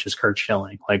as much as Curt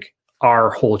Schilling.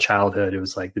 Our whole childhood, it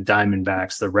was the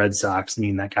Diamondbacks, the Red Sox. I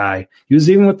mean, that guy, he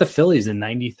was even with the Phillies in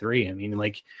 '93. I mean,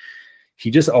 he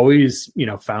just always,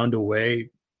 found a way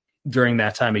during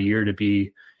that time of year to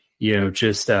be,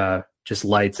 just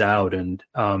lights out. And,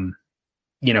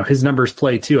 his numbers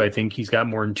play too. I think he's got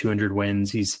more than 200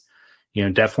 wins. He's,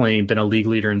 definitely been a league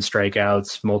leader in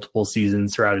strikeouts multiple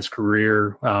seasons throughout his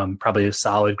career. Probably a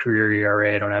solid career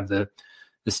ERA. I don't have the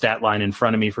stat line in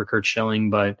front of me for Curt Schilling,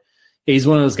 but he's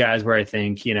one of those guys where I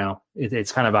think,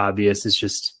 it's kind of obvious. It's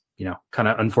just, kind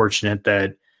of unfortunate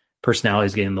that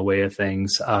personalities get in the way of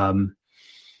things.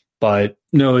 But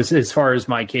no, as far as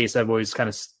my case, I've always kind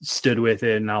of stood with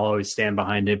it and I'll always stand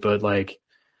behind it. But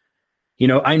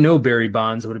I know Barry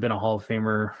Bonds would have been a Hall of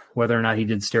Famer, whether or not he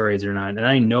did steroids or not. And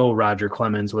I know Roger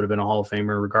Clemens would have been a Hall of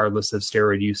Famer, regardless of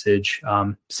steroid usage.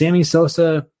 Sammy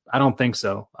Sosa, I don't think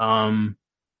so.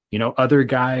 Other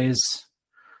guys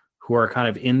who are kind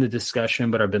of in the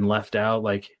discussion, but have been left out,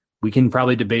 we can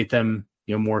probably debate them,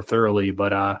 more thoroughly,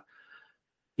 but,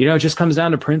 it just comes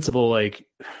down to principle.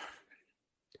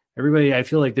 Everybody, I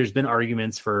feel there's been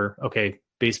arguments for, okay,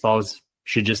 baseballs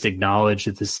should just acknowledge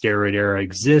that the steroid era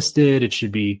existed. It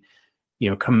should be,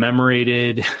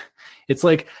 commemorated. It's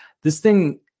this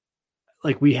thing,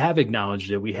 we have acknowledged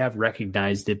it, we have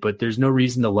recognized it, but there's no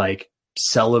reason to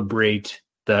celebrate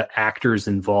the actors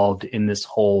involved in this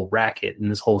whole racket, in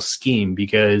this whole scheme,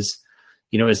 because,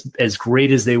 as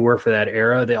great as they were for that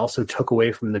era, they also took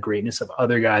away from the greatness of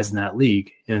other guys in that league.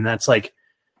 And that's I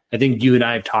think you and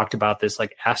I have talked about this,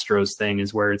 Astros thing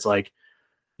is where it's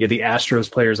the Astros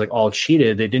players all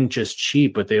cheated. They didn't just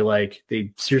cheat, but they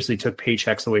seriously took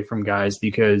paychecks away from guys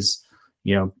because,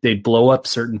 they'd blow up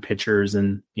certain pitchers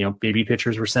and, baby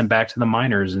pitchers were sent back to the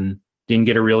minors and didn't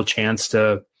get a real chance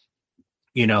to,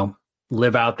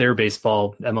 live out their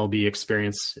baseball MLB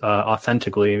experience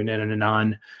authentically and in a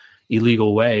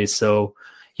non-illegal way. So,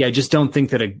 I just don't think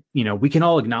that, we can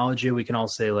all acknowledge it. We can all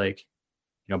say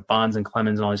Bonds and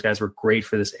Clemens and all these guys were great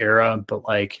for this era, but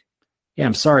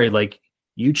I'm sorry,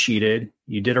 you cheated,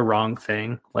 you did a wrong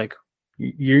thing.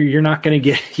 You're not going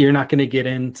to get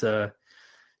into,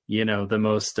 the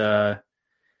most,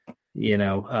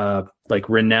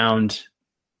 renowned,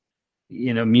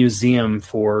 museum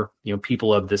for,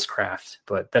 people of this craft.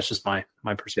 But that's just my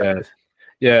perspective.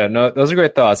 Yeah, no, those are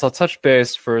great thoughts. I'll touch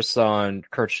base first on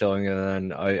Curt Schilling,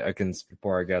 and then I can speak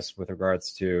more, I guess, with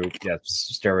regards to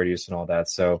steroid use and all that.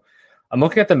 So I'm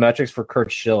looking at the metrics for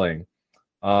Curt Schilling.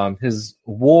 His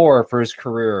WAR for his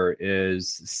career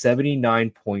is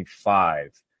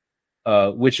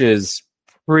 79.5, which is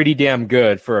pretty damn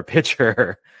good for a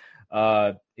pitcher.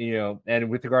 And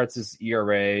with regards to his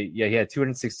ERA, he had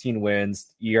 216 wins,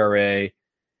 ERA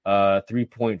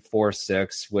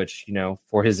 3.46, which,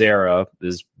 for his era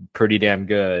is pretty damn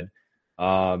good.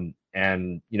 And,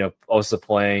 also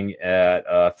playing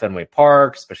at Fenway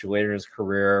Park, especially later in his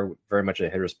career, very much a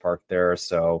hitter's park there.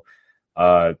 So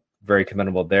Very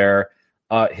commendable there.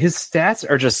 His stats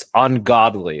are just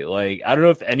ungodly. Like, I don't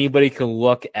know if anybody can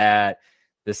look at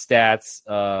the stats,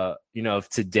 of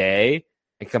today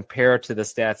and compare it to the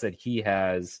stats that he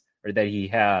has or that he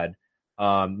had.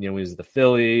 He was the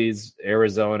Phillies,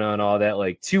 Arizona, and all that.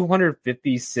 Like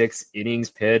 256 innings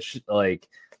pitched, like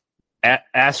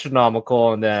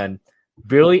astronomical, and then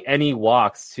barely any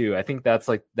walks too. I think that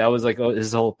was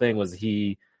his whole thing was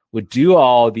he would do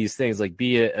all these things, like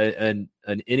be an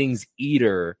innings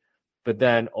eater, but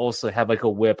then also have like a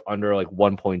whip under like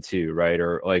 1.2, right?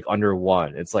 Or like under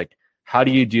 1. It's like, how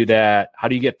do you do that? How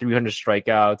do you get 300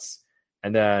 strikeouts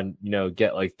and then,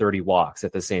 get like 30 walks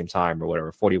at the same time or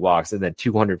whatever, 40 walks and then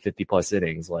 250 plus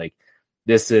innings? Like,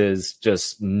 this is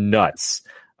just nuts,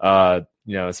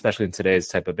 especially in today's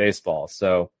type of baseball.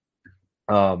 So,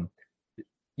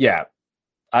 yeah,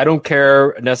 I don't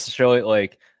care necessarily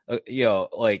like,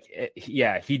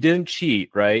 he didn't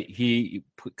cheat, right? He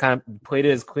kind of played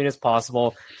it as clean as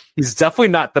possible. He's definitely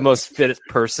not the most fit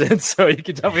person, so you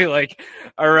can definitely like,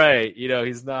 all right,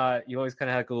 he's not. You always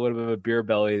kind of have a little bit of a beer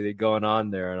belly going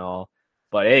on there and all,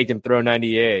 but hey, he can throw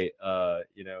 98,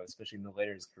 especially in the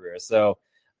later in his career. So,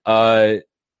 I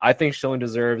think Schilling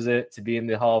deserves it to be in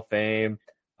the Hall of Fame.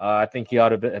 I think he ought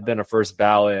to have been a first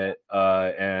ballot,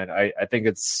 and I think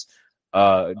it's.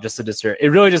 Just a disturb. It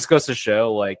really just goes to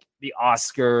show like the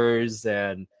Oscars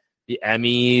and the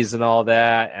Emmys and all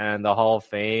that and the Hall of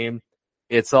Fame.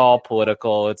 It's all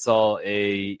political. It's all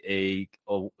a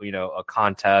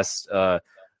contest of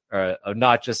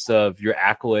not just of your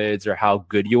accolades or how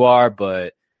good you are,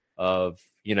 but of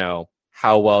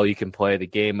how well you can play the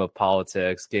game of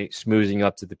politics, schmoozing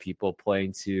up to the people,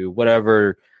 playing to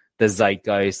whatever the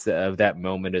zeitgeist of that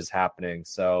moment is happening.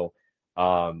 So.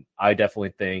 I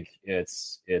definitely think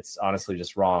it's honestly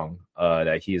just wrong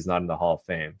that he is not in the Hall of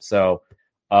Fame. So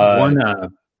one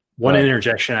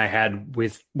interjection I had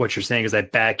with what you're saying is I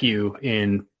back you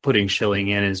in putting Schilling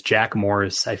in. Is Jack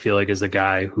Morris, I feel like, is a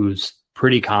guy who's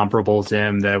pretty comparable to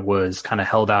him that was kind of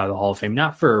held out of the Hall of Fame,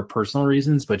 not for personal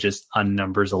reasons, but just on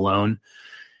numbers alone.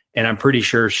 And I'm pretty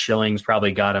sure Schilling's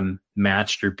probably got him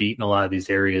matched or beaten a lot of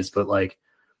these areas, but like,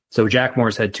 so Jack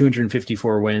Morris had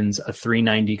 254 wins, a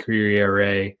 3.90 career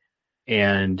ERA,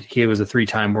 and he was a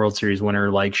 3-time World Series winner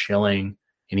like Schilling,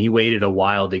 and he waited a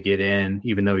while to get in,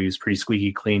 even though he was pretty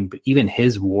squeaky clean. But even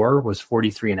his WAR was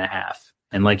 43.5.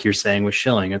 And like you're saying with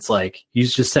Schilling, it's like you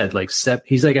just said, like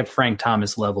he's like at Frank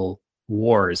Thomas level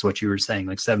WAR is what you were saying,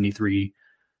 like 73,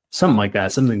 something like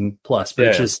that, something plus. But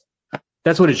It's just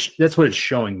that's what it's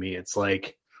showing me. It's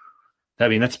like, I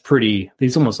mean, that's pretty.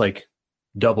 He's almost like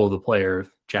double the player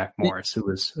of Jack Morris, who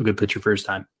was a good pitcher first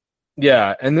time.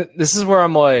 Yeah, and this is where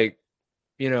I'm like,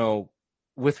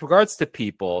 with regards to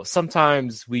people,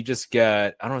 sometimes we just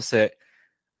get, I don't want to say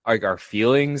like our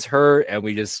feelings hurt, and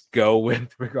we just go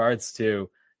with regards to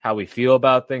how we feel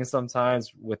about things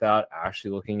sometimes without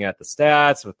actually looking at the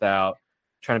stats, without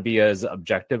trying to be as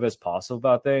objective as possible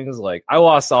about things. Like, I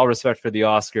lost all respect for the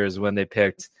Oscars when they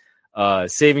picked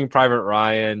Saving Private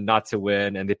Ryan not to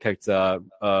win, and they picked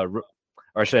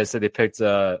or should I say they picked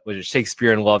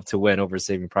Shakespeare in Love to win over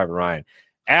Saving Private Ryan.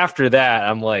 After that,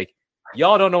 I'm like,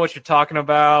 y'all don't know what you're talking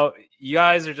about. You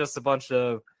guys are just a bunch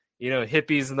of,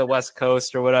 hippies in the West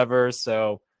Coast or whatever.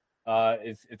 So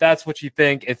if that's what you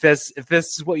think, if this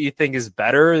is what you think is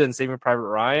better than Saving Private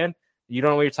Ryan, you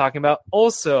don't know what you're talking about.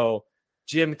 Also,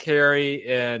 Jim Carrey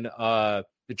in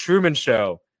The Truman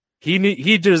Show,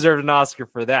 he deserved an Oscar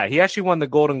for that. He actually won the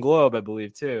Golden Globe, I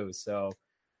believe, too. So.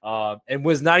 And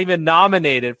was not even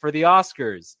nominated for the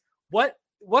Oscars. What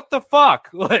the fuck?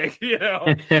 Like,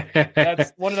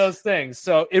 that's one of those things.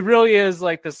 So it really is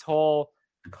like this whole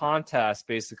contest,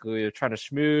 basically, of trying to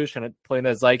schmooze, trying to play in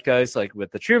that zeitgeist. Like with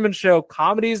the Truman Show,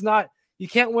 comedy is not, you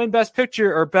can't win Best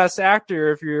Picture or Best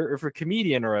Actor if you're a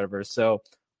comedian or whatever. So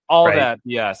all right. That,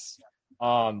 yes.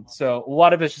 So a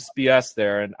lot of it's just BS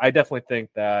there. And I definitely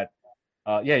think that,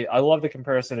 I love the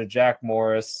comparison to Jack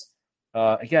Morris.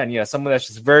 Again, someone that's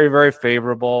just very, very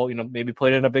favorable, maybe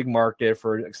played in a big market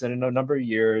for an extended number of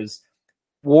years,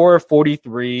 WAR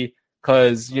 43,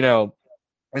 because,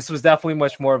 this was definitely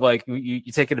much more of like,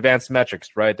 you take advanced metrics,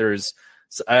 right? There's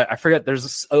a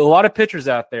lot of pitchers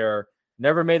out there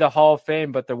never made the Hall of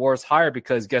Fame, but their WAR is higher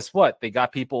because guess what? They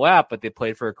got people out, but they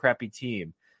played for a crappy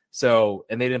team. So,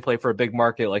 and they didn't play for a big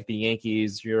market like the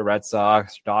Yankees, Red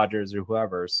Sox, Dodgers, or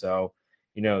whoever. So,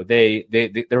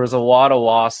 there was a lot of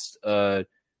lost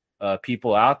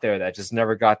people out there that just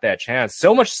never got that chance.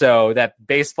 So much so that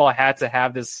baseball had to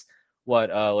have this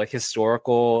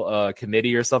historical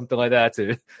committee or something like that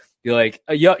to be like,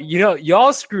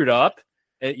 y'all screwed up,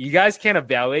 you guys can't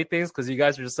evaluate things because you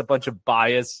guys are just a bunch of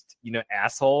biased,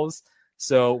 assholes.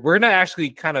 So we're going to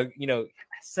actually kind of,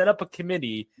 set up a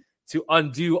committee to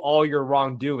undo all your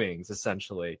wrongdoings,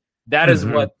 essentially. That is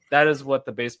what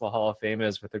the Baseball Hall of Fame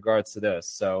is with regards to this.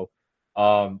 So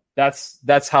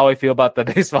that's how I feel about the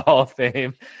Baseball Hall of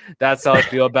Fame. That's how I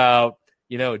feel about,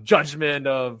 judgment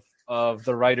of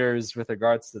the writers with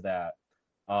regards to that.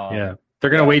 They're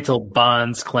going to wait till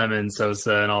Bonds, Clemens,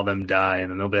 Sosa, and all them die,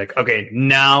 and then they'll be like, okay,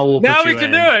 now we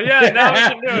can do it. Yeah, now we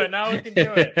can do it. Now we can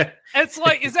do it. It's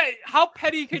like, how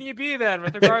petty can you be then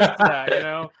with regards to that,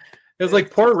 It was like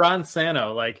poor Ron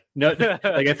Santo. Like, no,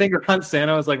 like I think Ron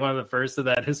Santo was like one of the first of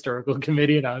that historical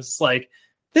committee, and I was just like,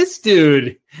 this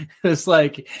dude was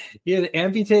like, he had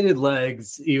amputated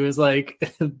legs. He was like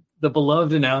the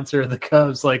beloved announcer of the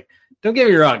Cubs. Like, don't get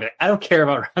me wrong, I don't care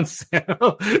about Ron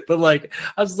Santo, but like,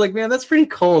 I was like, man, that's pretty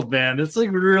cold, man. It's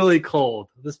like really cold.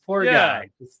 This poor guy.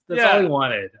 That's all he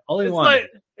wanted.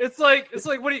 It's like,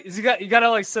 what do you got to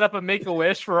like set up a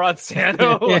Make-A-Wish for Ron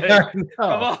Santo? Like,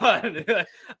 come on.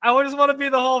 I just want to be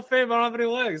the Hall of Fame. I don't have any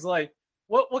legs. Like,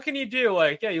 what can you do?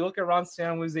 Like, you look at Ron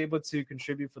Santo, who was able to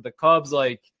contribute for the Cubs.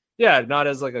 Like, not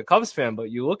as like a Cubs fan,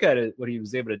 but you look at it, what he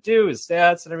was able to do, his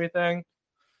stats and everything.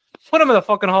 Put him in the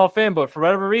fucking Hall of Fame, but for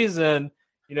whatever reason,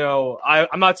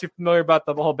 I'm not too familiar about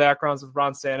the whole backgrounds with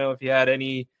Ron Santo. If he had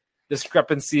any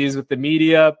discrepancies with the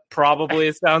media, probably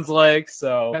it sounds like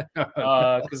so.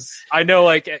 Because I know,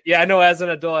 I know as an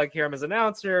adult, I hear him as an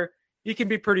announcer. He can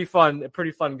be a pretty fun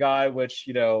guy, which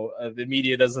the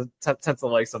media doesn't tend to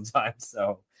like sometimes.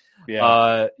 So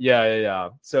So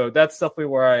that's definitely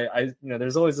where I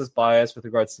there's always this bias with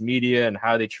regards to media and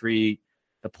how they treat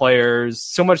the players,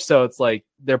 so much so it's like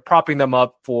they're propping them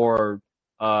up for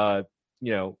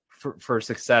for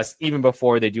success even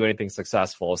before they do anything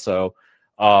successful. So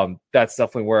that's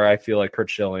definitely where I feel like Curt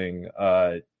Schilling,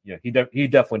 he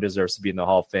definitely deserves to be in the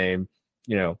Hall of Fame.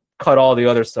 Cut all the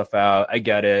other stuff out. I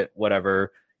get it,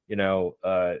 whatever. He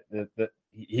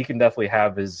can definitely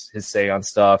have his say on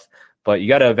stuff, but you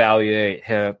got to evaluate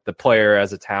the player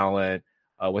as a talent,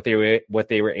 what they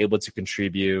were able to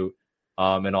contribute.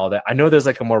 And all that. I know there's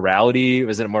like a morality.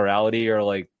 Was it a morality or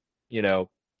like,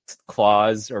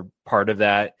 clause or part of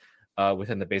that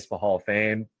within the Baseball Hall of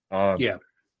Fame?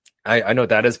 I know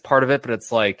that is part of it, but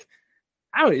it's like,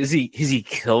 I don't know, has he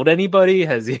killed anybody?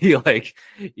 Has he like,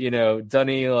 done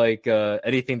any like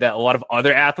anything that a lot of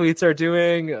other athletes are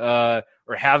doing or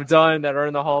have done that are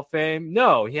in the Hall of Fame?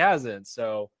 No, he hasn't.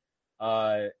 So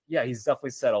he's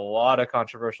definitely said a lot of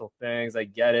controversial things. I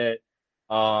get it.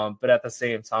 But at the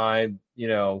same time,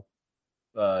 a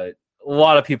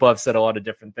lot of people have said a lot of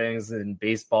different things in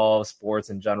baseball, sports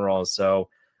in general. So,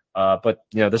 but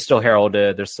they're still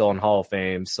heralded, they're still in Hall of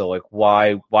Fame. So like,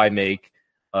 why make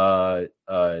Curt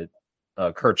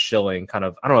Schilling kind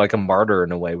of, I don't know, like a martyr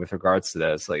in a way with regards to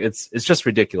this? Like, it's just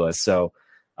ridiculous. So,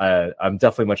 I'm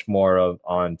definitely much more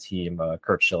on team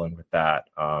Curt Schilling with that.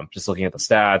 Just looking at the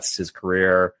stats, his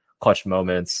career, clutch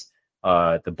moments.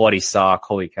 The bloody sock,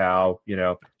 holy cow!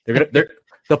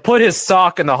 They'll put his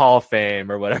sock in the Hall of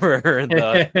Fame or whatever.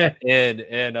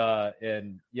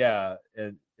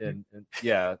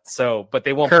 So, but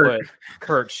they won't put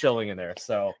Curt Schilling in there.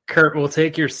 So Curt will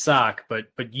take your sock, but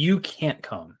you can't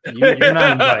come. You're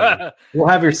not invited. We'll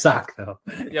have your sock though.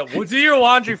 Yeah, we'll do your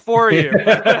laundry for you.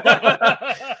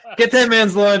 Get that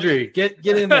man's laundry. Get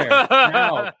in there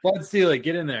now. Bud Selig,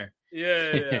 get in there.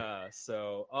 Yeah.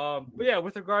 So, but yeah,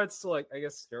 with regards to like, I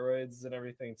guess steroids and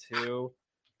everything too,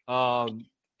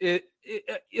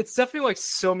 it's definitely like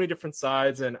so many different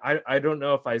sides, and I don't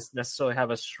know if I necessarily have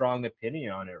a strong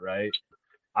opinion on it. Right?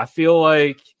 I feel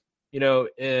like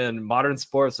in modern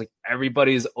sports, like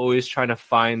everybody's always trying to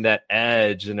find that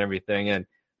edge and everything, and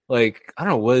like I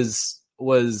don't know, was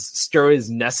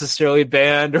steroids necessarily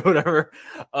banned or whatever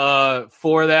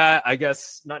for that? I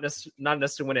guess not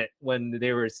necessarily when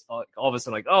they were all of a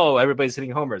sudden like, oh, everybody's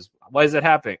hitting homers. Why is that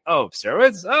happening? Oh,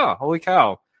 steroids? Oh, holy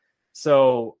cow.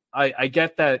 So I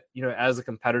get that, as a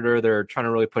competitor, they're trying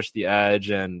to really push the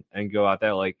edge and go out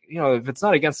there. Like, if it's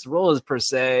not against the rules per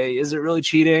se, is it really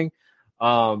cheating?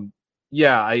 But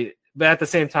at the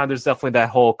same time, there's definitely that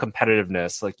whole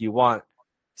competitiveness. Like you want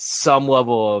some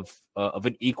level of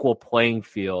an equal playing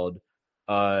field,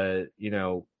 with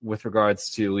regards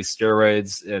to at least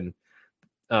steroids. And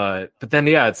but then,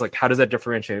 it's like, how does that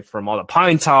differentiate from all the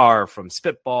pine tar, from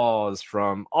spitballs,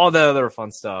 from all the other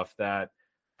fun stuff that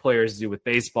players do with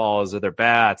baseballs or their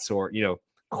bats or,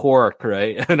 cork,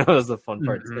 right? I know that's the fun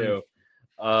part too.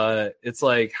 It's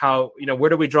like how, where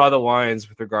do we draw the lines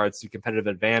with regards to competitive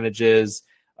advantages?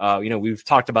 We've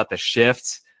talked about the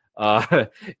shift.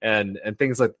 and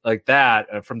things like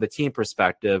that from the team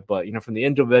perspective. But from the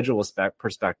individual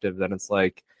perspective, then it's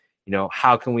like,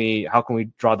 how can we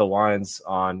draw the lines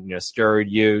on steroid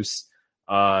use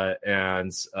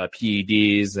and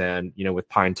PEDs, and with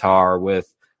pine tar,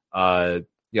 with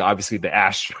obviously the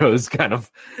Astros kind of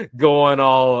going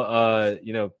all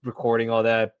recording all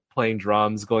that, playing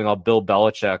drums, going all Bill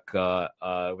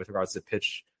Belichick with regards to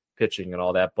pitching and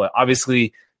all that. But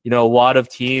obviously, a lot of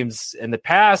teams in the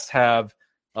past have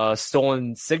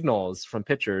stolen signals from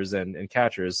pitchers and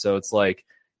catchers. So it's like,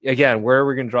 again, where are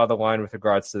we going to draw the line with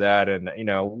regards to that? And,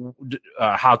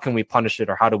 how can we punish it,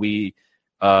 or how do we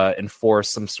enforce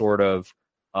some sort of,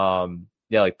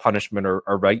 like punishment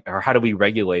or how do we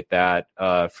regulate that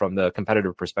from the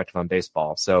competitive perspective on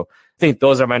baseball? So I think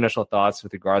those are my initial thoughts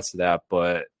with regards to that.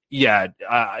 But yeah,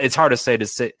 it's hard to say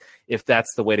if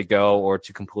that's the way to go, or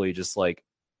to completely just like,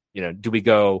 do we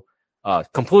go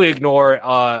completely ignore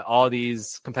all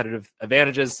these competitive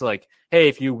advantages? So like, hey,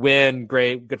 if you win,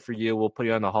 great, good for you, we'll put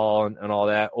you on the hall and all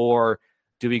that. Or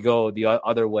do we go the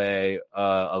other way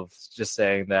of just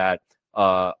saying that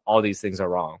all these things are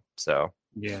wrong? So,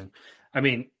 yeah. I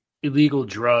mean, illegal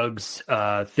drugs,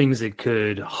 things that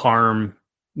could harm,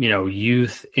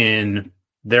 youth in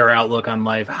their outlook on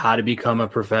life, how to become a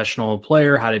professional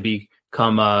player, how to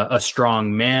become a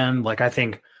strong man. Like, I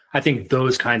think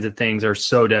those kinds of things are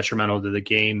so detrimental to the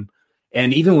game.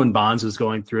 And even when Bonds was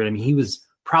going through it, I mean, he was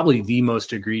probably the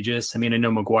most egregious. I mean, I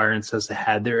know McGuire and Sosa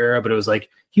had their era, but it was like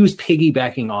he was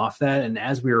piggybacking off that. And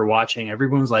as we were watching,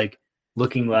 everyone was like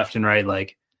looking left and right,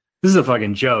 like, this is a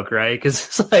fucking joke, right? Because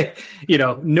it's like,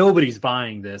 nobody's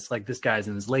buying this. Like, this guy's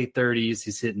in his late 30s.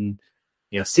 He's hitting,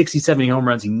 60, 70 home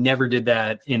runs. He never did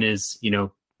that in his,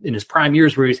 in his prime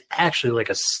years, where he's actually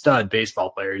like a stud baseball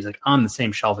player. He's like on the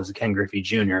same shelf as a Ken Griffey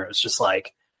Jr. It was just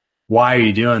like, why are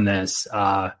you doing this?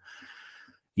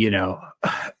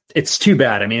 It's too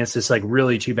bad. I mean, it's just like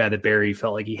really too bad that Barry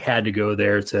felt like he had to go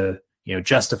there to,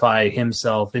 justify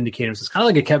himself, indicate himself. It's kind of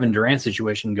like a Kevin Durant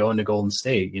situation going to Golden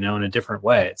State, in a different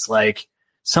way. It's like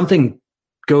something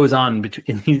goes on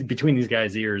between these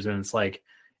guys' ears, and it's like,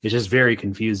 it's just very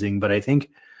confusing. But I think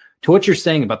to what you're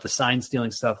saying about the sign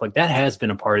stealing stuff, like that has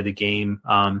been a part of the game.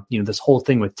 This whole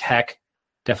thing with tech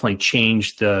definitely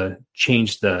changed the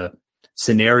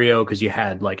scenario, because you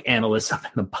had like analysts up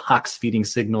in the box feeding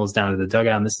signals down to the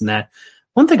dugout and this and that.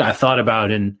 One thing I thought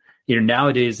about, and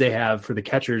nowadays they have, for the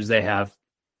catchers, they have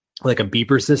like a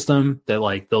beeper system that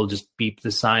like they'll just beep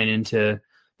the sign into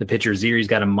the pitcher's ear. He's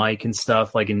got a mic and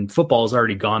stuff. Like in football, is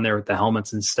already gone there with the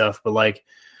helmets and stuff. But like,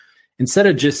 instead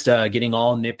of just getting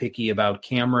all nitpicky about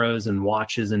cameras and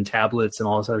watches and tablets and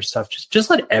all this other stuff, just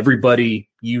let everybody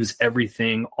use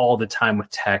everything all the time with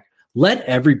tech. Let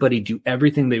everybody do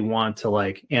everything they want to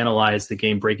like analyze the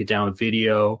game, break it down with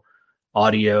video,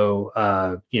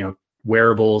 audio,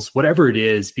 wearables, whatever it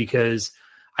is, because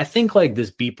I think like this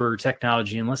beeper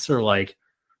technology, unless they're like,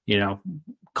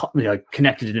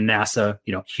 connected to NASA,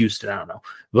 Houston, I don't know,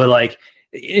 but like,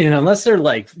 unless they're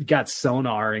like got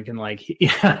sonar and can like,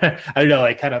 I don't know,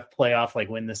 like kind of play off like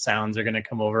when the sounds are going to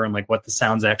come over and like what the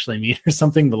sounds actually mean or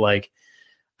something. But like,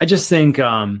 I just think,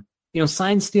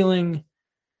 sign stealing,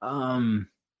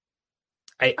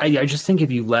 I just think if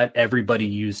you let everybody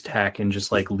use tech and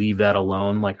just like leave that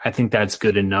alone, like I think that's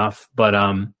good enough. But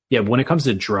when it comes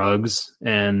to drugs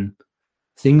and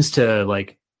things to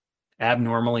like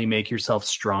abnormally make yourself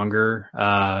stronger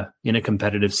in a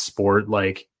competitive sport,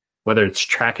 like whether it's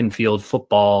track and field,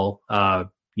 football,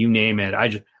 you name it, I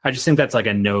just think that's like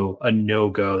a no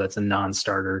go. That's a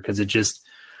non-starter, because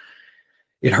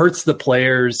it hurts the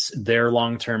players, their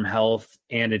long-term health,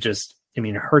 and it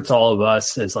hurts all of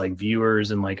us as like viewers,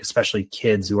 and like especially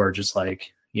kids who are just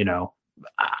like,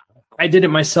 I did it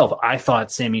myself. I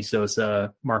thought Sammy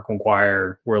Sosa, Mark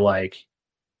McGuire were like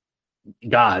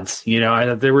gods, I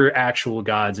thought they were actual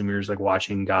gods, and we were just like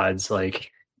watching gods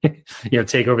like,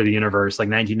 take over the universe. Like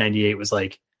 1998 was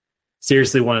like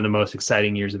seriously one of the most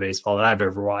exciting years of baseball that I've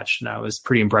ever watched. And I was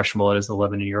pretty impressionable as an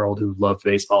 11-year-old who loved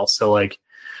baseball. So like,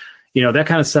 that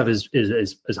kind of stuff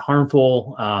is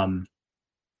harmful. And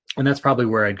that's probably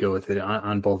where I'd go with it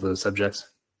on both of those subjects.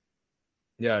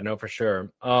 Yeah, no, for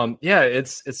sure.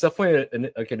 It's definitely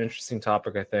an interesting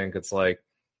topic. I think it's like,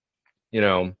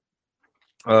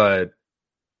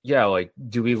 like,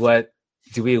 do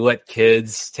we let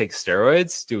kids take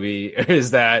steroids?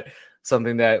 Is that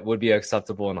something that would be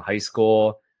acceptable in high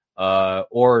school?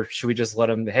 Or should we just let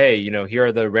them, hey, here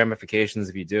are the ramifications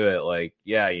if you do it. Like,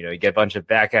 you get a bunch of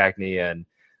back acne, and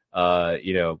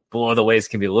below the waist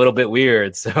can be a little bit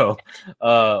weird. So,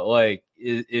 like,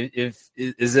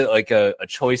 is it like a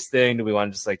choice thing? Do we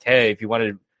want to just like, hey, if you want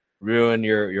to ruin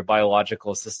your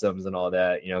biological systems and all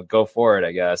that, go for it,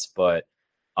 I guess. But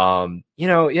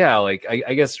yeah, like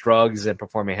I guess drugs and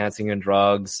performance enhancing and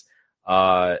drugs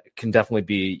can definitely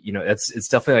be, it's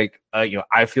definitely like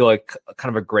I feel like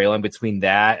kind of a gray line between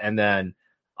that and then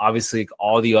obviously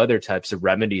all the other types of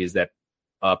remedies that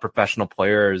professional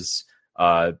players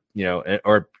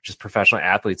or just professional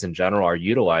athletes in general are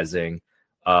utilizing.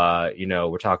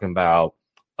 We're talking about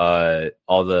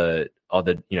all the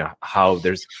how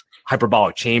there's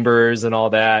hyperbolic chambers and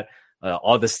all that,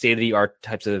 all the state-of-the-art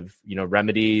types of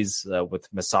remedies with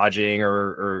massaging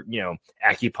or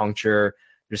acupuncture.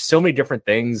 There's so many different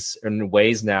things and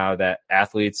ways now that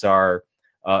athletes are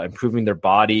improving their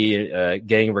body,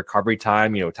 getting recovery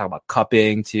time. We're talking about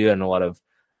cupping too, and a lot of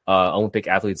Olympic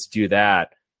athletes do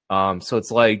that. So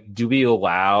it's like, do we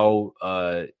allow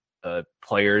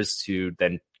players to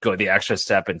then go the extra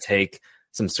step and take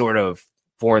some sort of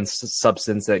foreign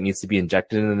substance that needs to be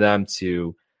injected into them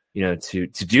to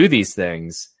do these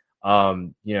things?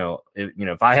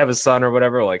 If I have a son or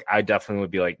whatever, like I definitely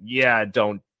would be like, yeah,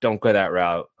 don't go that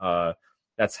route.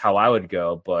 That's how I would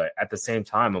go. But at the same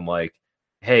time, I'm like,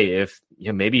 hey, if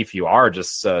maybe if you are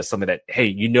just something that,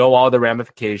 hey, all the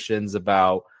ramifications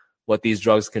about what these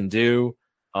drugs can do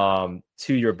to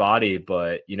your body,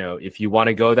 but if you want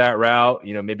to go that route,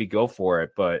 maybe go for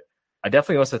it. But I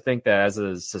definitely also think that as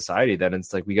a society, then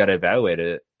it's like we got to evaluate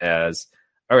it as,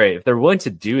 all right, if they're willing to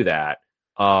do that,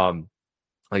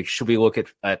 like should we look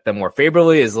at them more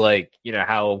favorably? Is like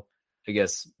how I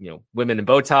guess women in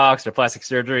Botox or plastic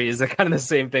surgery, is it kind of the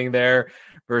same thing there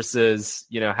versus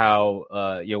how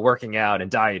working out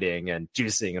and dieting and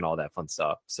juicing and all that fun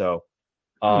stuff. So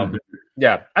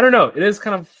yeah, I don't know. It is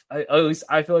kind of, at least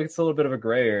I feel like it's a little bit of a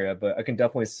gray area, but I can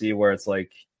definitely see where it's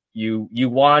like you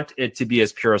want it to be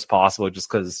as pure as possible, just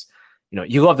because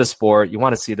you love the sport, you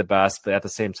want to see the best, but at the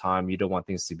same time you don't want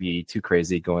things to be too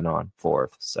crazy going on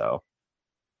forth. So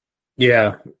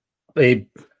yeah,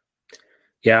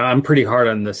 I'm pretty hard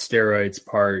on the steroids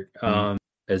part,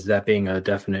 as that being a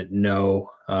definite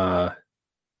no.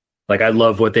 Like I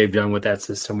love what they've done with that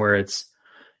system where it's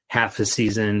half a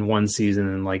season, 1 season,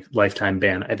 and like lifetime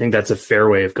ban. I think that's a fair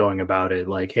way of going about it.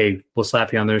 Like, hey, we'll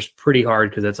slap you on there pretty hard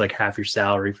because that's like half your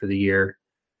salary for the year.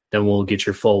 Then we'll get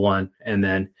your full one. And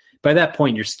then by that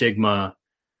point, your stigma,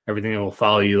 everything that will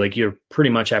follow you, like you're pretty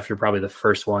much after probably the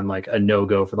first one, like a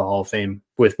no-go for the Hall of Fame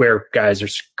with where guys are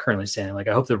currently standing. Like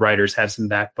I hope the writers have some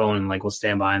backbone and like we'll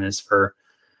stand behind this for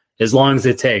as long as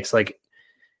it takes. Like,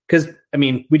 because I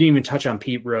mean, we didn't even touch on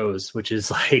Pete Rose, which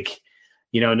is like,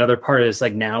 another part is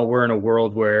like now we're in a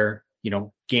world where,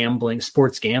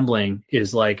 sports gambling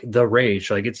is like the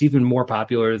rage. Like it's even more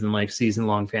popular than like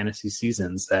season-long fantasy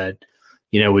seasons that,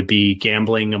 would be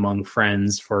gambling among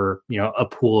friends for, a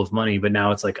pool of money. But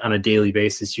now it's like on a daily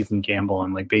basis, you can gamble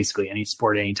on like basically any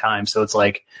sport anytime. So it's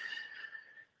like,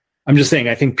 I'm just saying,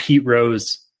 I think Pete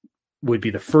Rose would be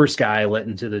the first guy I let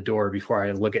into the door before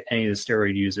I look at any of the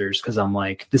steroid users. Cause I'm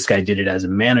like, this guy did it as a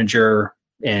manager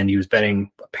and he was betting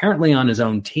apparently on his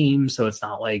own team. So it's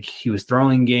not like he was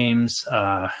throwing games.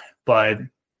 But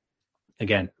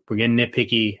again, we're getting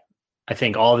nitpicky. I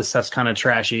think all this stuff's kind of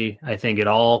trashy. I think it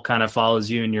all kind of follows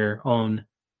you in your own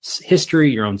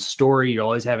history, your own story. You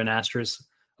always have an asterisk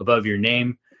above your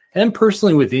name. And then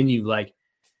personally within you, like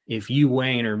if you,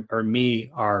 Wayne or me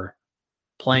are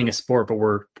playing a sport, but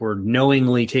we're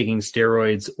knowingly taking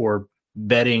steroids or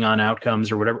betting on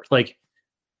outcomes or whatever, like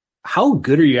how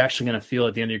good are you actually going to feel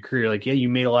at the end of your career? Like, yeah, you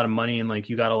made a lot of money and like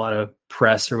you got a lot of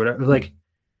press or whatever. Like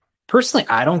personally,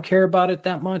 I don't care about it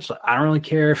that much. Like, I don't really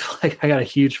care if like I got a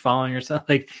huge following or something.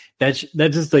 Like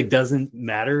that just like doesn't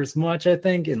matter as much, I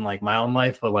think, in like my own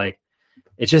life. But like,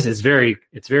 it's very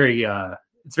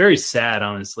sad,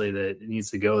 honestly, that it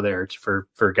needs to go there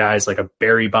for guys like a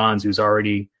Barry Bonds, who's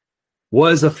already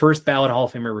was a first ballot Hall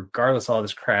of Famer, regardless of all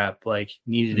this crap, like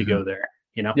needed to go there.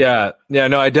 Yeah,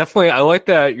 no, I like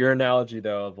that your analogy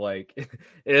though of like it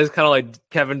is kind of like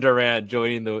Kevin Durant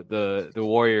joining the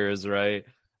Warriors, right?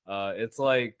 It's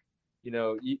like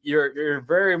you're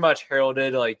very much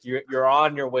heralded, like you're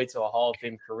on your way to a Hall of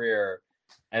Fame career,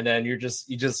 and then you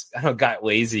just I don't know, got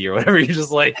lazy or whatever. You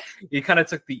just like you kind of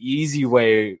took the easy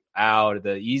way out,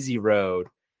 the easy road,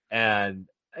 and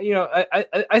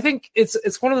I think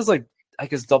it's one of those like I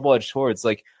guess double-edged swords.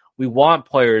 Like we want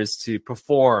players to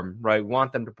perform, right? We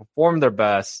want them to perform their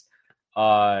best,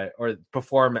 or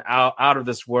perform out of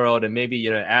this world. And maybe,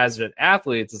 as an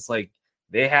athlete, it's like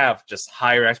they have just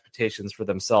higher expectations for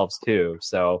themselves too.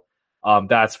 So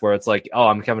that's where it's like, oh,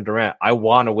 I'm Kevin Durant. I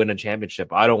want to win a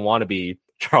championship. I don't want to be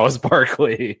Charles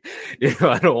Barkley.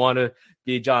 I don't want to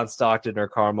be John Stockton or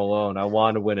Karl Malone. I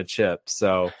want to win a chip.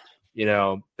 So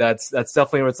that's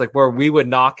definitely where it's like where we would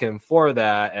knock him for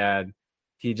that, and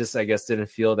he just, I guess, didn't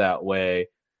feel that way,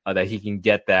 that he can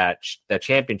get that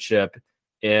championship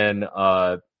in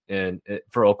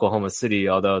for Oklahoma City.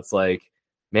 Although it's like,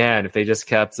 man, if they just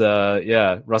kept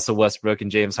Russell Westbrook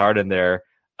and James Harden there,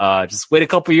 just wait a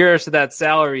couple years for that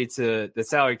salary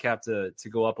cap to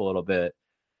go up a little bit.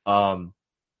 I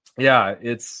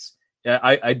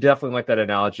definitely like that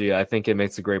analogy. I think it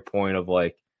makes a great point of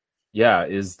like,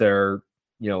 is there,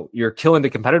 you're killing the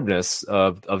competitiveness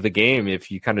of the game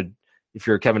if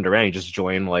you're Kevin Durant, you just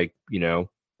join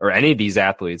or any of these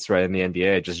athletes, right, in the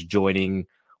NBA, just joining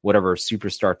whatever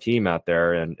superstar team out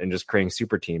there and just creating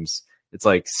super teams. It's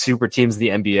like super teams in the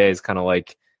NBA is kind of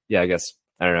like, I guess,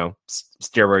 I don't know,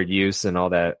 steroid use and all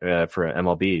that for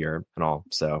MLB and all.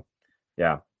 So,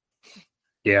 yeah.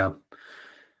 Yeah.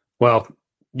 Well,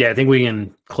 I think we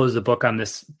can close the book on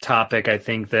this topic. I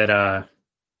think that,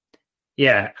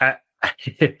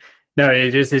 no,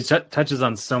 it touches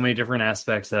on so many different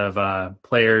aspects of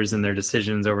players and their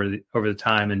decisions over the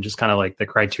time, and just kind of like the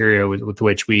criteria with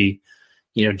which we,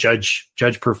 judge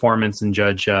performance and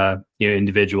judge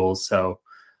individuals. So,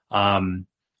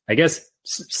 I guess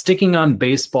sticking on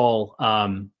baseball,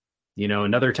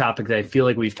 another topic that I feel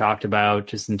like we've talked about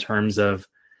just in terms of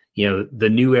the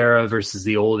new era versus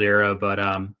the old era, but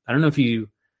I don't know if you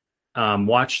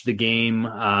watched the game.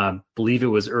 Believe it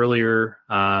was earlier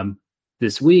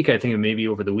this week. I think it may be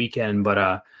over the weekend,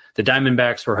 but the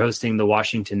Diamondbacks were hosting the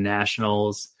Washington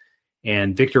Nationals,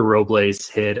 and Victor Robles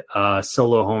hit a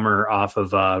solo homer off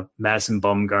of Madison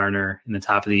Bumgarner in the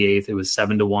top of the eighth. It was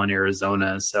 7-1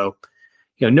 Arizona. So,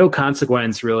 no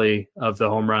consequence really of the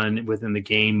home run within the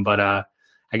game, but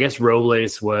I guess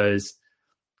Robles was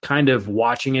kind of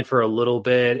watching it for a little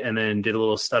bit and then did a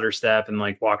little stutter step and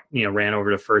ran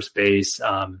over to first base.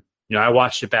 I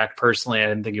watched it back personally. I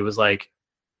didn't think it was like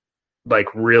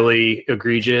really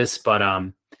egregious, but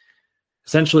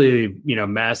essentially,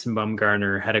 Madison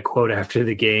Bumgarner had a quote after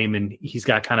the game, and he's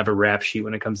got kind of a rap sheet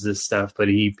when it comes to this stuff, but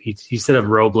he said of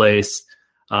Robles,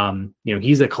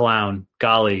 he's a clown.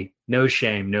 Golly, no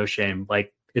shame.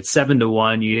 Like, it's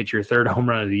 7-1. You hit your third home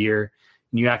run of the year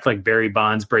and you act like Barry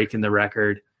Bonds breaking the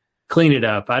record. Clean it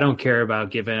up. I don't care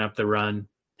about giving up the run.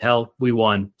 Hell, we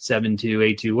won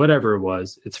 7-2, 8-2, whatever it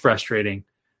was. It's frustrating.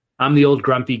 I'm the old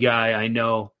grumpy guy, I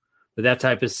know, but that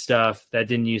type of stuff, that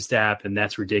didn't used to happen.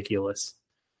 That's ridiculous.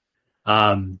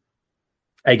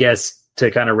 I guess to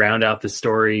kind of round out the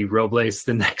story, Robles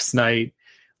the next night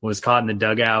was caught in the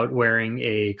dugout wearing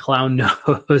a clown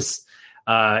nose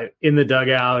in the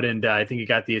dugout, and I think it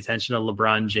got the attention of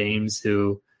LeBron James,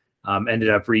 who ended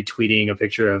up retweeting a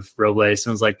picture of Robles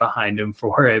and was like behind him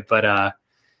for it. But,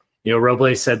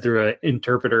 Robles said through an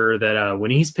interpreter that when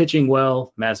he's pitching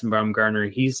well, Madison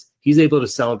Bumgarner, he's able to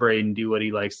celebrate and do what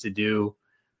he likes to do.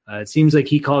 It seems like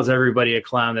he calls everybody a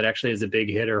clown that actually has a big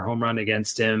hit or home run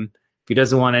against him. If he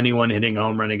doesn't want anyone hitting a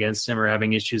home run against him or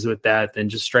having issues with that, then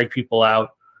just strike people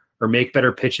out or make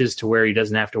better pitches to where he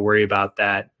doesn't have to worry about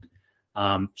that.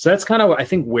 So that's kind of, I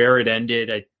think, where it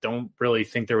ended. I don't really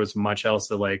think there was much else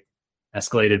that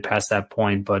escalated past that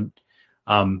point, but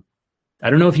I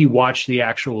don't know if you watched the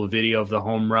actual video of the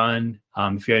home run,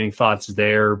 if you had any thoughts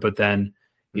there, but then,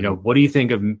 what do you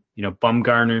think of,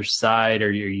 Bumgarner's side?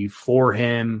 Are you for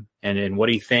him and what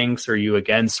he thinks? Are you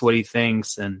against what he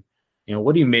thinks? And,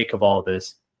 what do you make of all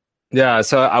this? Yeah,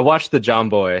 so I watched the John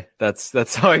Boy. That's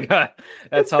how I got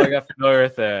familiar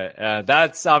with it.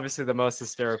 That's obviously the most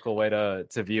hysterical way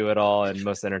to view it all and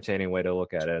most entertaining way to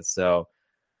look at it. So,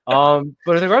 but in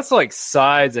regards to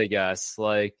sides, I guess,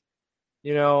 I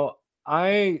don't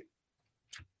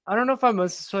know if I'm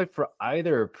necessarily for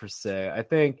either per se. I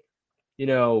think,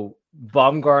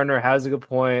 Bumgarner has a good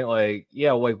point. Why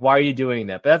are you doing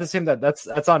that? But at the same time,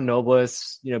 that's on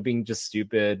Nobles, being just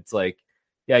stupid. It's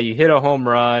you hit a home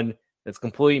run. That's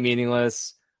completely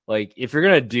meaningless. If you're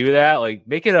gonna do that,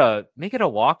 make it a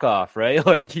walk off, right?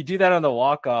 You do that on the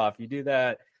walk off. You do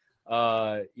that,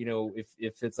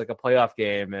 if it's a playoff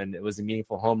game and it was a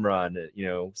meaningful home run,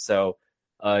 So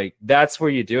that's where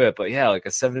you do it. But yeah, a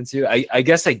 7-2. I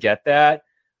guess I get that,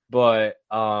 but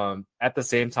at the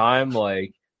same time,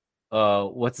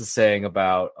 what's the saying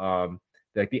about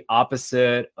the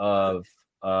opposite of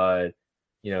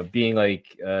being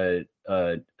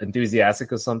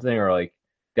enthusiastic or something, or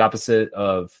the opposite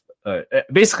of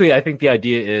basically, I think the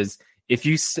idea is if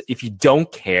you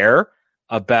don't care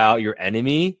about your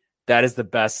enemy, that is the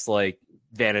best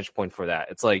vantage point for that.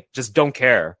 It's just don't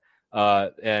care.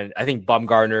 And I think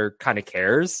Bumgarner kind of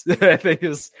cares. I think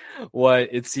is what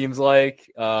it seems like.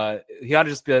 He ought to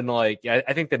just been I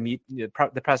think the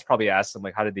press probably asked him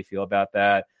how did they feel about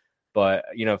that. But,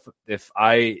 if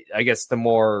I guess the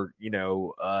more,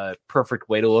 perfect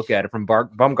way to look at it from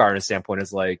Bumgarner's standpoint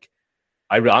is like,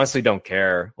 I honestly don't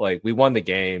care. Like, we won the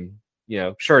game,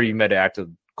 sure, you might have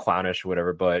acted clownish or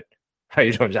whatever, but I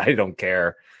don't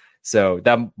care. So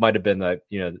that might have been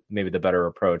maybe the better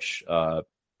approach from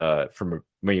a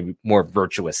maybe more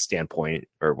virtuous standpoint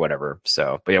or whatever.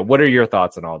 So, but yeah, what are your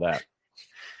thoughts on all that?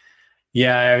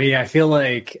 Yeah, I mean, I feel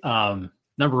like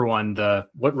number one,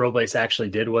 what Robles actually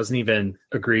did wasn't even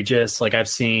egregious. Like I've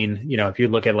seen, if you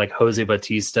look at like Jose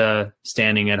Bautista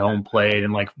standing at home plate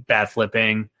and like bat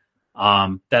flipping,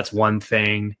 that's one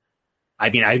thing. I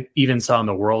mean, I even saw in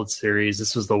the World Series,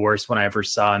 this was the worst one I ever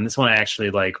saw. And this one I actually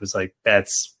was like,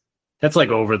 that's like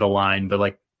over the line. But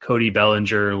like Cody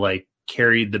Bellinger, like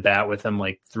carried the bat with him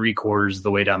like 3/4 of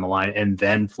the way down the line and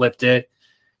then flipped it.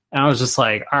 And I was just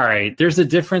like, all right, there's a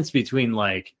difference between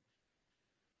like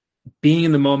being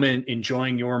in the moment,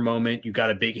 enjoying your moment. You got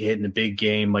a big hit in a big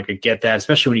game. Like I get that,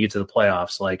 especially when you get to the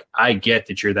playoffs. Like I get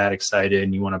that you're that excited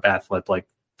and you want to bat flip, like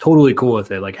totally cool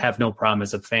with it. Like have no problem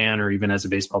as a fan or even as a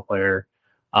baseball player,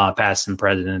 past and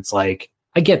present. It's like,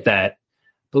 I get that.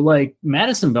 But like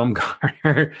Madison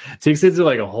Bumgarner takes it to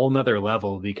like a whole nother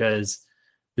level because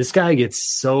this guy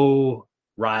gets so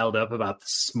riled up about the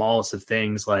smallest of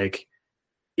things. Like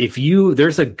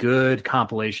there's a good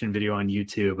compilation video on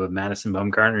YouTube of Madison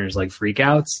Bumgarner's like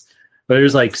freakouts, but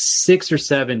there's like 6 or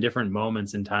 7 different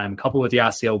moments in time, a couple with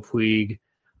Yasiel Puig,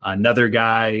 another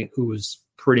guy who was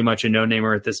pretty much a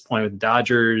no-namer at this point with the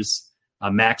Dodgers,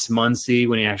 Max Muncy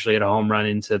when he actually had a home run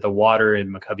into the water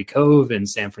in McCovey Cove in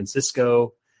San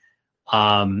Francisco.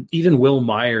 Even Will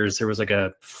Myers, there was like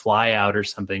a fly out or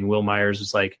something. Will Myers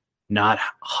was like not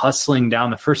hustling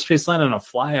down the first base line on a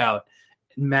fly out.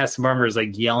 And Madison Bumgarner is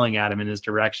like yelling at him in his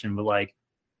direction. But like,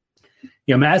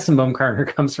 Madison Bumgarner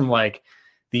comes from like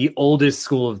the oldest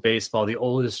school of baseball, the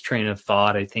oldest train of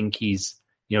thought. I think he's,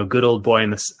 good old boy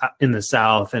in the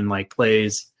South and like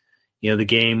plays, the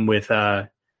game with, kind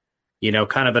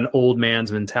of an old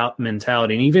man's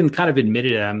mentality, and even kind of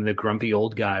admitted I'm the grumpy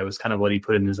old guy was kind of what he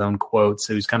put in his own quote.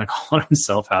 So he's kind of calling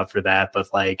himself out for that. But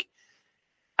like,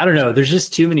 I don't know, there's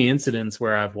just too many incidents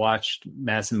where I've watched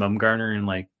Madison Bumgarner and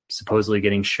like supposedly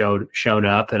getting shown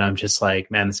up. And I'm just like,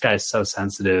 man, this guy is so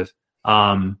sensitive.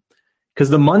 Cause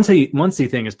the Muncy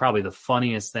thing is probably the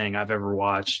funniest thing I've ever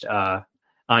watched,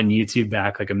 on YouTube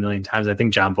back like a million times. I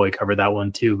think John Boy covered that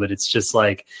one too, but it's just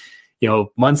like,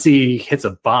 Muncy hits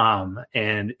a bomb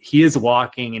and he is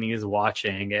walking and he is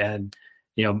watching and,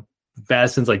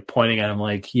 Madison's like pointing at him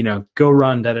like, go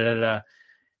run, da, da, da, da.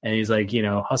 And he's like,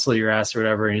 hustle your ass or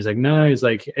whatever. And he's like, no, he's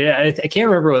like, yeah, I can't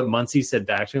remember what Muncy said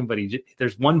back to him, but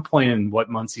there's one point in what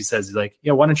Muncy says. He's like,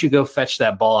 why don't you go fetch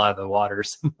that ball out of the water or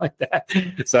something like that.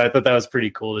 So I thought that was pretty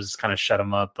cool to just kind of shut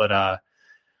him up. But,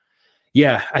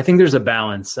 yeah, I think there's a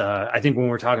balance. I think when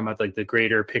we're talking about like the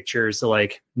greater picture, so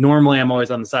like normally I'm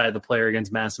always on the side of the player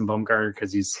against Madison Bumgarner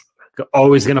because he's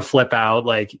always going to flip out.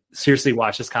 Like seriously,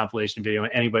 watch this compilation video.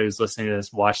 And anybody who's listening to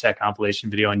this, watch that compilation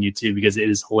video on YouTube because it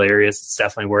is hilarious. It's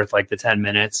definitely worth like the 10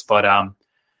 minutes. But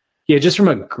yeah, just from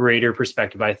a greater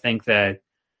perspective, I think that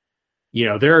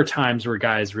there are times where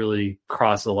guys really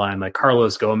cross the line. Like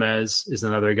Carlos Gomez is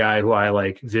another guy who I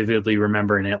like vividly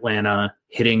remember in Atlanta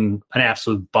hitting an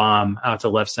absolute bomb out to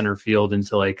left center field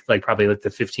into like probably like the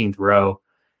 15th row.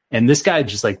 And this guy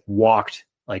just like walked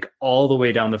like all the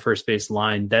way down the first base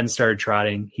line, then started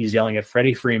trotting. He's yelling at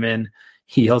Freddie Freeman.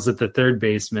 He yells at the third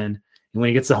baseman. And when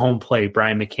he gets to home plate,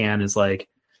 Brian McCann is like,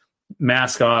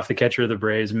 mask off, the catcher of the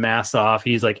Braves, mask off.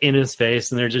 He's like in his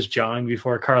face and they're just jawing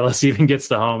before Carlos even gets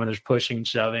to home and there's pushing and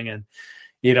shoving. And,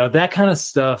 that kind of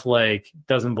stuff like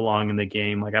doesn't belong in the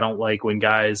game. Like I don't like when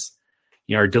guys,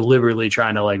 are deliberately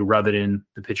trying to like rub it in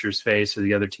the pitcher's face or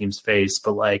the other team's face.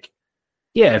 But like,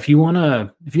 yeah, if you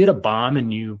hit a bomb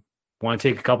and you want to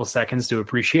take a couple seconds to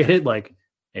appreciate it, like,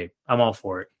 hey, I'm all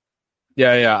for it.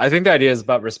 Yeah. I think the idea is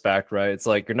about respect, right? It's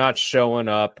like you're not showing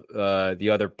up the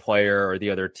other player or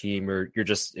the other team, or you're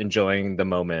just enjoying the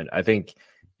moment. I think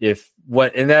and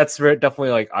that's definitely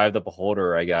like eye of the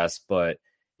beholder, I guess. But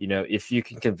if you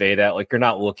can convey that, like you're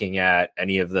not looking at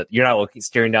you're not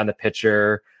staring down the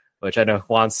pitcher, which I know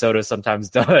Juan Soto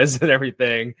sometimes does and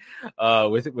everything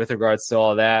with regards to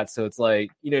all that. So it's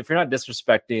like, if you're not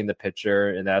disrespecting the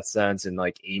pitcher in that sense and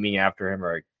like aiming after him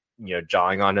or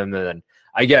jawing on him, then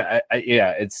I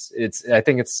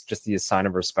think it's just the sign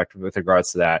of respect with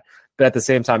regards to that. But at the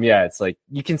same time, yeah, it's like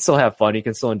you can still have fun, you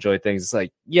can still enjoy things. It's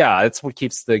like, yeah, it's what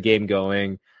keeps the game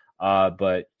going.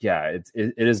 But yeah,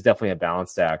 it is definitely a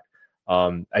balanced act.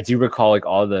 I do recall like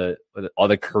all the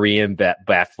Korean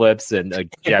bat flips and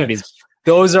Japanese.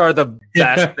 Those are the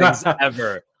best things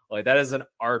ever. Like that is an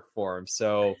art form.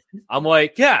 So I'm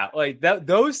like, yeah, like that.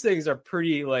 Those things are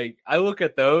pretty. Like I look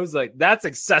at those, like that's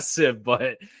excessive,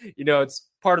 but it's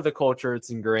part of the culture. It's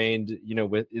ingrained.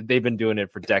 They've been doing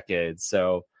it for decades.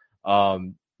 So,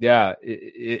 yeah,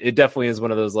 it definitely is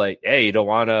one of those like, hey, you don't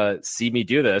want to see me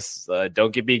do this.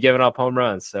 Don't get me giving up home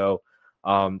runs. So,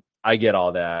 I get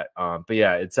all that. But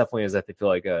yeah, it definitely is. I feel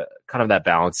like a kind of that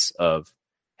balance of,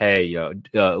 hey,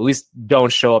 at least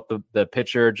don't show up the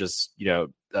pitcher. Just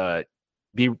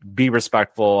be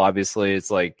respectful. Obviously,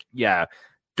 it's like, yeah,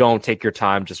 don't take your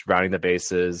time just rounding the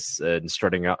bases and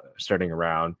starting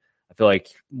around. I feel like,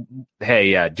 hey,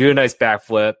 yeah, do a nice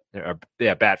backflip or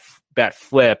bat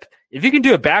flip. If you can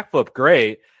do a backflip,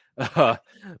 great.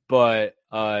 But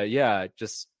yeah,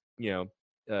 just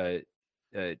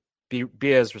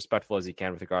be as respectful as you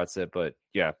can with regards to it. But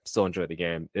yeah, still enjoy the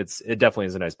game. It definitely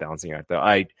is a nice balancing act, though.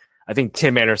 I think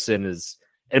Tim Anderson is,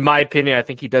 in my opinion, I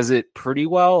think he does it pretty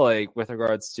well, like with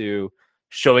regards to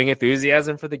showing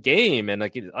enthusiasm for the game and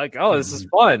like oh, this is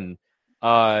fun.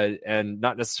 And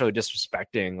not necessarily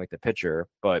disrespecting like the pitcher,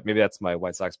 but maybe that's my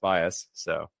White Sox bias.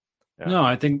 So yeah.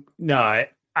 No,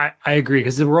 I agree,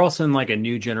 because we're also in like a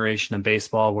new generation of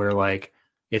baseball where like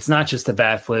it's not just the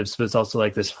bat flips, but it's also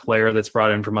like this flair that's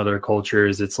brought in from other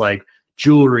cultures. It's like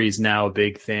jewelry is now a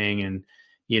big thing, and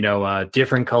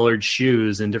different colored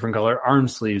shoes and different colored arm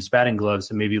sleeves, batting gloves,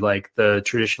 and maybe like the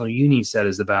traditional uni set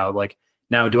is about. Like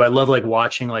now, do I love like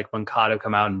watching like Moncada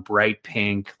come out in bright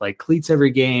pink like cleats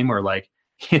every game, or like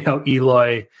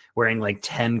Eloy wearing like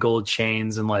 10 gold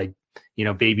chains and like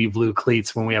baby blue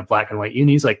cleats when we have black and white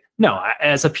unis? Like, no,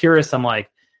 as a purist, I'm like,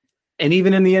 and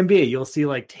even in the NBA, you'll see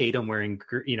like Tatum wearing,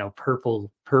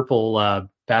 purple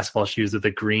basketball shoes with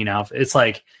a green outfit. It's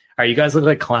like, all right, you guys look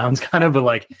like clowns kind of, but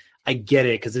like, I get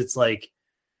it. Cause it's like,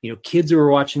 kids who are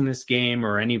watching this game,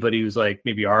 or anybody who's like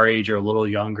maybe our age or a little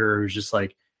younger, who's just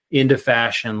like into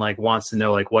fashion, like wants to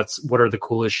know like what are the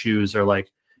coolest shoes, or like,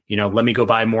 let me go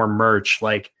buy more merch.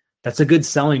 Like that's a good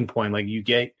selling point. Like you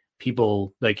get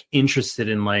people like interested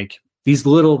in like these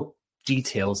little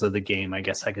details of the game, I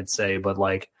guess I could say. But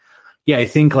like, yeah, I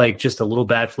think like just a little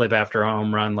bat flip after a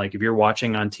home run, like if you're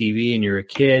watching on TV and you're a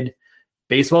kid,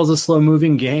 baseball is a slow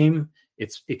moving game.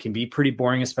 It can be pretty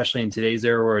boring, especially in today's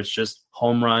era where it's just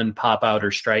home run, pop out, or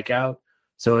strikeout.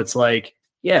 So it's like,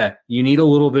 yeah, you need a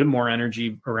little bit more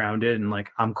energy around it. And like,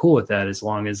 I'm cool with that as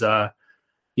long as,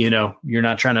 you're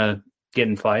not trying to get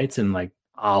in fights. And like,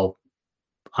 I'll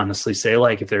honestly say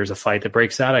like, if there's a fight that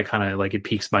breaks out, I kind of like, it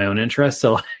piques my own interest.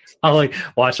 So like, I'll like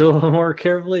watch it a little more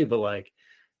carefully, but like,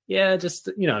 yeah, just,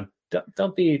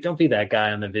 don't be that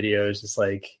guy on the videos, just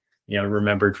like,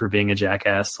 remembered for being a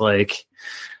jackass. Like,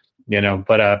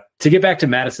 but to get back to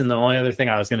Madison, the only other thing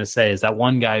I was going to say is that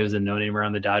one guy who's a no-name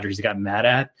around the Dodgers he got mad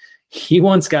at. He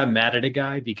once got mad at a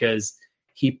guy because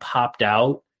he popped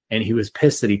out and he was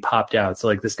pissed that he popped out. So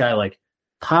like this guy like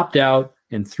popped out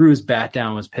and threw his bat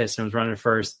down, was pissed and was running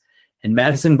first. And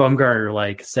Madison Bumgarner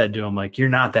like said to him, like, you're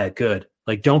not that good.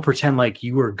 Like, don't pretend like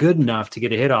you were good enough to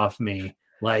get a hit off me.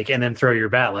 Like, and then throw your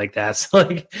bat like that. So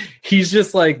like, he's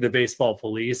just like the baseball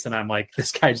police. And I'm like,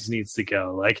 this guy just needs to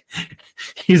go. Like,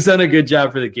 he's done a good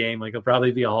job for the game. Like, he'll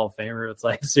probably be a Hall of Famer. It's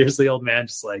like, seriously, old man,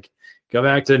 just like go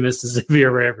back to Mississippi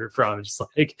or wherever you're from. Just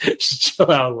like, just chill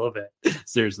out a little bit.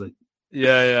 Seriously.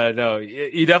 Yeah, no,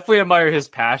 you definitely admire his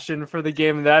passion for the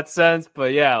game in that sense.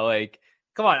 But yeah, like,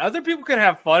 come on, other people can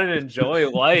have fun and enjoy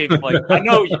life. Like, I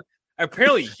know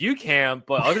apparently you can,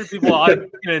 but other people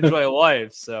can enjoy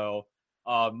life. So,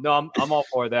 no, I'm all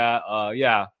for that.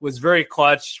 Yeah, was very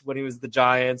clutch when he was the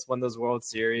Giants, won those World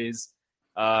Series.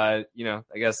 I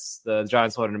guess the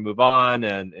Giants wanted to move on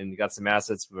and got some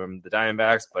assets from the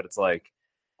Diamondbacks, but it's like,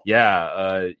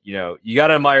 yeah, you got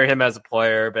to admire him as a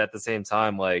player, but at the same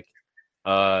time, like,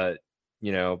 hey,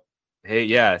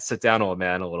 yeah, sit down, old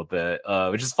man, a little bit,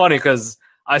 which is funny because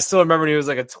I still remember when he was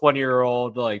like a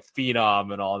 20-year-old like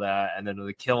phenom and all that, and then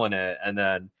like killing it, and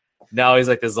then now he's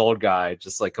like this old guy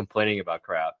just like complaining about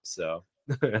crap. So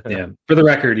yeah, for the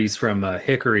record, he's from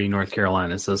Hickory, North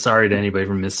Carolina. So sorry to anybody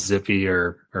from Mississippi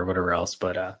or whatever else,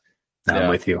 but I'm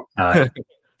with you.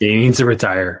 He needs to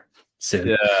retire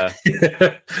soon.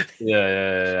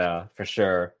 Yeah, for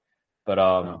sure.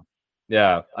 But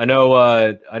yeah, I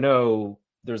know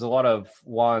there's a lot of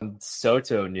Juan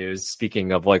Soto news.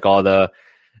 Speaking of like all the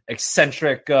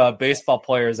eccentric baseball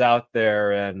players out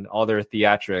there and all their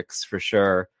theatrics, for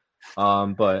sure.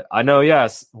 But I know,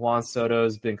 yes, Juan Soto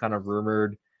has been kind of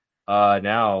rumored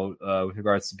now with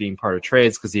regards to being part of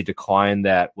trades because he declined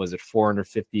that, was it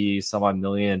 $450 some odd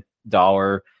million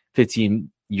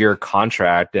 15-year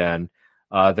contract, and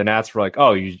the Nats were like,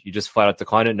 oh, you just flat out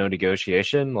declined it, no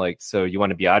negotiation, like, so you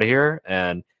want to be out of here?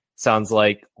 And sounds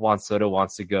like Juan Soto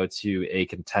wants to go to a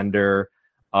contender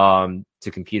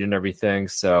to compete and everything.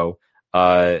 So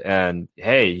and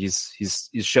hey, he's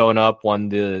showing up, won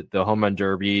the home run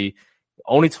derby.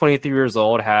 Only 23 years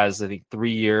old, has I think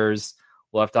 3 years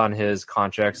left on his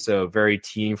contract, so very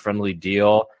team friendly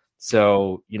deal.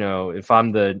 So, if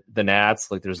I'm the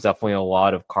Nats, like there's definitely a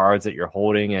lot of cards that you're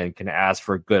holding and can ask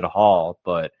for a good haul.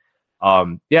 But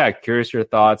curious your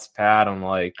thoughts, Pat, on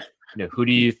like, who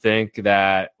do you think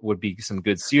that would be some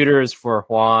good suitors for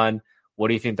Juan? What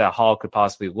do you think that haul could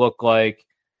possibly look like?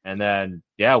 And then,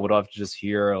 would love to just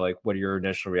hear like what your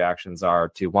initial reactions are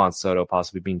to Juan Soto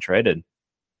possibly being traded.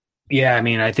 Yeah, I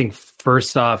mean, I think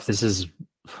first off, this is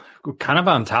kind of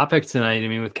on topic tonight. I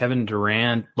mean, with Kevin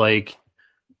Durant, like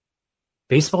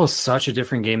baseball is such a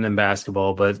different game than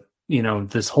basketball, but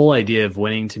this whole idea of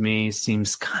winning to me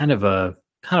seems kind of a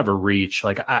reach.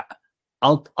 Like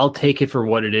I'll take it for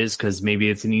what it is, because maybe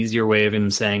it's an easier way of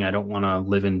him saying I don't want to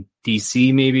live in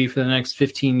DC maybe for the next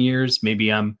 15 years.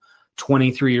 Maybe I'm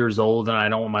 23 years old and I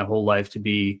don't want my whole life to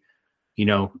be,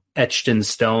 etched in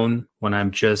stone when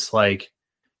I'm just like,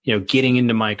 getting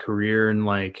into my career and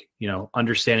like,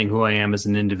 understanding who I am as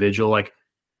an individual. Like,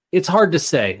 it's hard to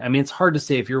say. I mean, it's hard to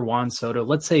say if you're Juan Soto.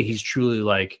 Let's say he's truly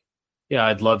like, yeah,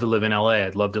 I'd love to live in LA.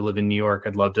 I'd love to live in New York.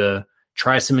 I'd love to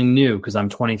try something new because I'm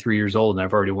 23 years old and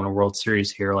I've already won a World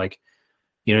Series here. Like,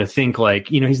 think like,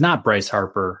 he's not Bryce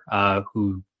Harper,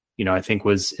 who, I think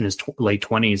was in his late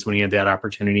 20s when he had that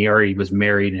opportunity, or he was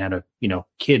married and had a,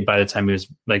 kid by the time he was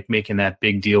like making that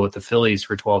big deal with the Phillies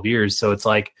for 12 years. So it's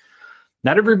like,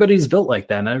 not everybody's built like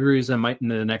that. Not everybody's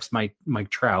the next Mike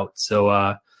Trout.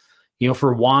 So,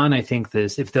 for Juan, I think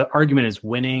if the argument is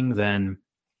winning, then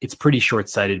it's pretty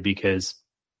short-sighted, because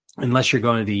unless you're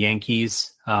going to the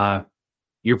Yankees,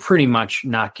 you're pretty much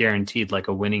not guaranteed like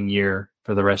a winning year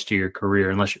for the rest of your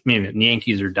career, unless maybe the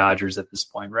Yankees or Dodgers at this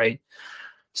point, right?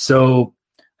 So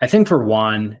I think for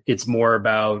Juan, it's more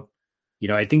about,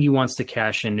 I think he wants to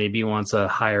cash in. Maybe he wants a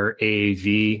higher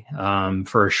AAV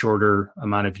for a shorter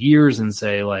amount of years and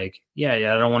say like, yeah,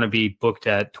 I don't want to be booked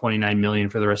at $29 million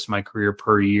for the rest of my career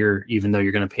per year, even though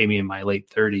you're going to pay me in my late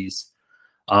 30s.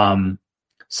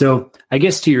 So I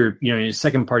guess to your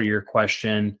second part of your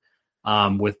question,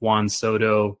 with Juan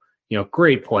Soto,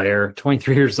 great player,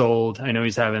 23 years old. I know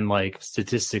he's having like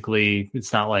statistically,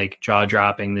 it's not like jaw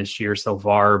dropping this year so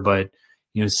far, but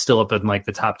still up in like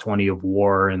the top 20 of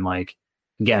WAR. And like,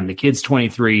 again, the kid's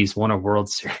 23. He's won a World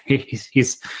Series.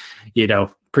 He's,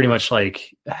 pretty much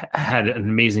like had an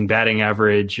amazing batting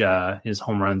average. His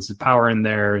home runs, his power in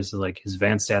there is like his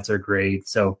advanced stats are great.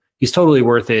 So he's totally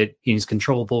worth it. He's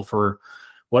controllable for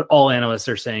what all analysts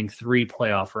are saying, 3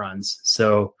 playoff runs.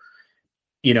 So,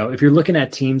 if you're looking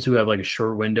at teams who have like a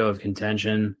short window of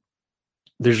contention,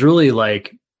 there's really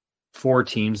like 4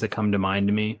 teams that come to mind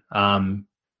to me.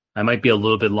 I might be a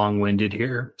little bit long-winded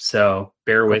here, so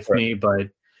bear with me. But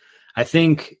I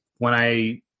think when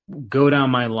I go down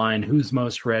my line, who's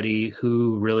most ready,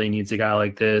 who really needs a guy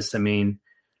like this? I mean,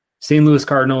 St. Louis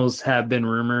Cardinals have been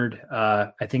rumored.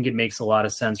 I think it makes a lot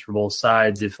of sense for both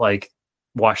sides if like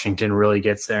Washington really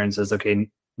gets there and says, okay,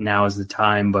 now is the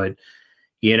time. But,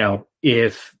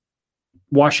 if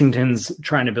Washington's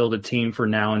trying to build a team for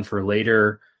now and for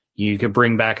later, you could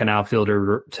bring back an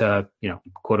outfielder to,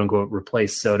 quote unquote,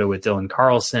 replace Soto with Dylan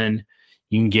Carlson.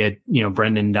 You can get,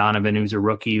 Brendan Donovan, who's a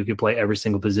rookie who could play every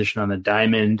single position on the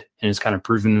diamond and has kind of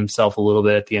proven himself a little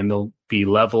bit at the MLB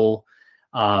level.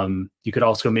 You could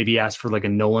also maybe ask for like a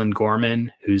Nolan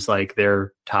Gorman, who's like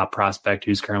their top prospect,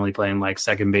 who's currently playing like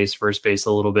second base, first base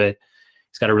a little bit.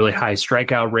 He's got a really high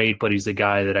strikeout rate, but he's a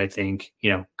guy that I think,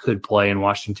 could play in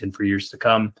Washington for years to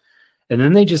come. And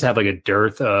then they just have like a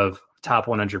dearth of top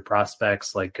 100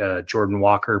 prospects, like Jordan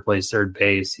Walker plays third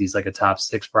base. He's like a top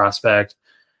 6 prospect.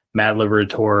 Matt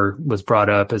Liberatore was brought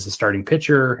up as a starting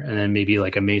pitcher, and then maybe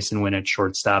like a Mason Winn at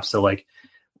shortstop. So like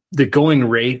the going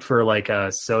rate for like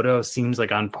a Soto seems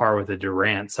like on par with a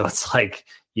Durant. So it's like,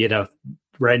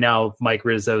 right now, Mike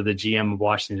Rizzo, the GM of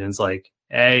Washington's like,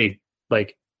 hey,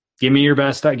 like, give me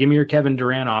your Kevin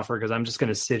Durant offer, because I'm just going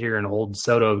to sit here and hold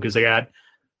Soto because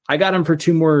I got him for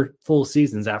 2 more full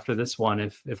seasons after this one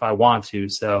if I want to.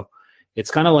 So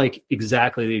it's kind of like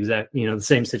the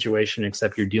same situation,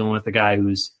 except you're dealing with a guy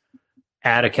who's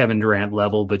at a Kevin Durant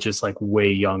level, but just like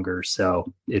way younger.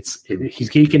 So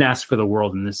he can ask for the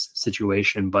world in this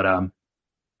situation. But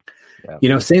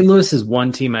St. Louis is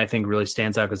one team I think really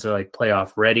stands out because they're like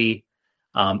playoff ready.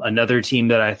 Another team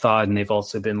that I thought, and they've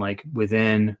also been like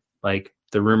within like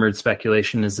the rumored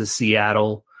speculation, is the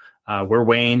Seattle, where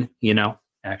Wayne,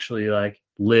 actually like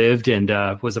lived and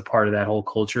was a part of that whole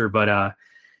culture. But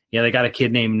Yeah, they got a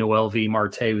kid named Noel V.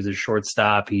 Marte, who's a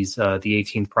shortstop. He's the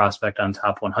 18th prospect on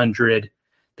top 100.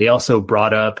 They also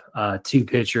brought up two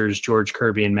pitchers, George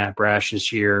Kirby and Matt Brash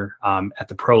this year at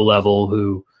the pro level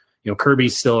who,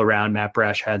 Kirby's still around. Matt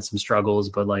Brash had some struggles,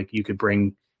 but like you could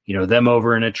bring, them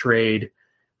over in a trade.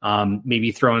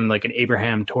 Maybe throw in like an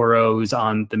Abraham Toro who's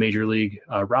on the major league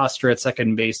roster at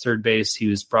second base, third base. He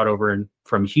was brought over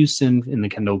from Houston in the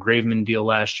Kendall Graveman deal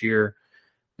last year.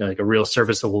 Like a real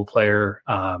serviceable player.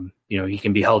 He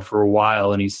can be held for a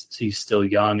while and he's still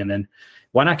young. And then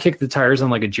why not kick the tires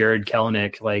on like a Jared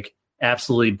Kelenic, like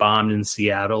absolutely bombed in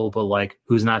Seattle, but like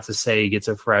who's not to say he gets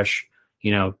a fresh,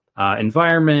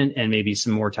 environment and maybe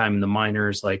some more time in the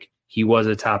minors. Like he was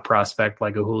a top prospect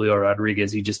like a Julio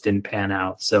Rodriguez. He just didn't pan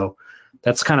out. So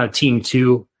that's kind of team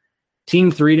 2.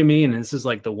 Team 3 to me, and this is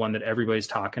like the one that everybody's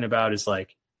talking about, is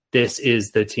like this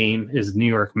is the team, is New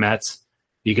York Mets,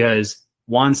 because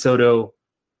Juan Soto,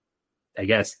 I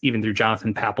guess, even through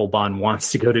Jonathan Papelbon,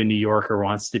 wants to go to New York or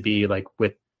wants to be like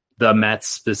with the Mets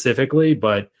specifically,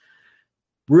 but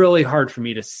really hard for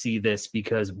me to see this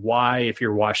because why, if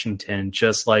you're Washington,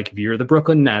 just like if you're the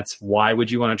Brooklyn Nets, why would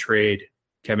you want to trade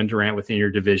Kevin Durant within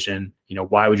your division?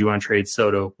 Why would you want to trade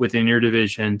Soto within your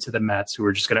division to the Mets, who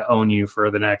are just going to own you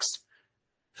for the next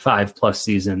 5+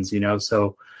 seasons,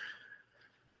 So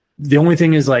the only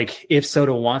thing is, like, if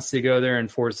Soto wants to go there and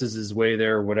forces his way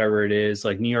there, or whatever it is,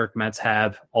 like New York Mets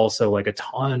have also like a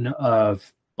ton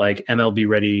of like MLB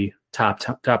ready top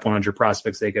 100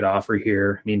 prospects they could offer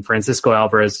here. I mean, Francisco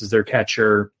Alvarez is their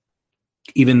catcher,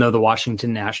 even though the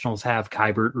Washington Nationals have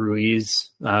Kybert Ruiz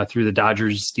through the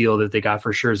Dodgers deal that they got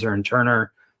for Scherzer and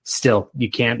Turner. Still, you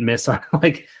can't miss on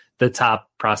like the top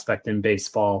prospect in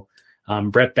baseball.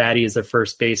 Brett Baty is their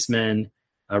first baseman.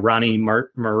 Ronnie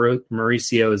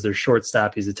Mauricio is their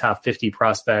shortstop. He's a top 50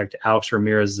 prospect. Alex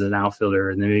Ramirez is an outfielder.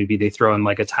 And then maybe they throw in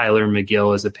like a Tyler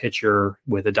McGill as a pitcher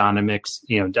with a Dominic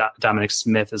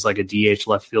Smith as like a DH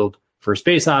left field first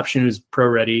base option who's pro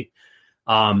ready.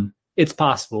 It's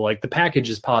possible. Like the package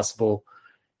is possible.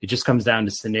 It just comes down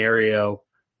to scenario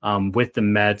with the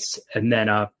Mets. And then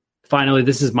finally,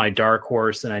 this is my dark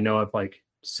horse. And I know I'm like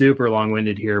super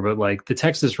long-winded here, but like the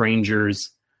Texas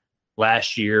Rangers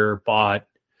last year bought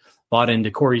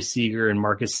into Corey Seager and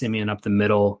Marcus Semien up the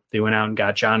middle. They went out and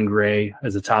got John Gray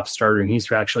as a top starter, and he's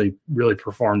actually really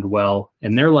performed well.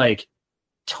 And they're like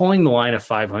towing the line of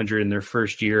 500 in their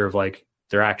first year of like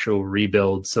their actual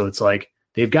rebuild. So it's like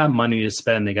they've got money to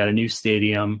spend. They got a new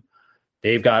stadium.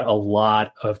 They've got a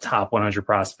lot of top 100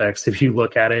 prospects. If you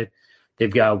look at it,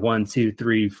 they've got 1, 2,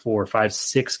 3, 4, 5,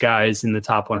 6 guys in the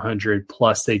top 100.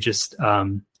 Plus they just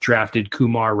drafted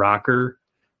Kumar Rocker,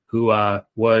 who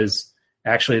was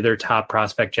actually their top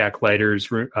prospect, Jack Leiter's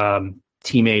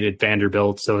teammate at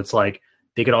Vanderbilt. So it's like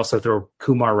they could also throw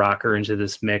Kumar Rocker into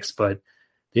this mix, but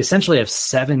they essentially have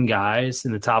 7 guys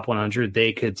in the top 100.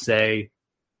 They could say,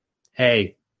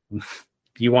 hey,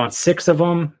 you want 6 of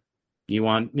them? You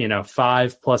want,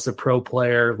 5 plus a pro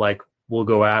player? Like, we'll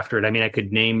go after it. I mean, I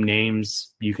could name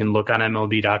names. You can look on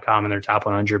MLB.com and their top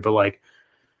 100, but like,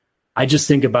 I just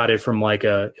think about it from like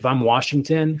if I'm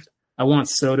Washington, I want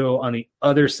Soto on the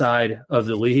other side of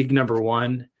the league, number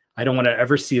one. I don't want to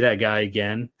ever see that guy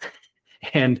again.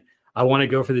 And I want to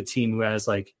go for the team who has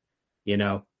like,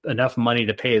 enough money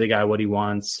to pay the guy what he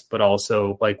wants, but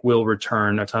also like will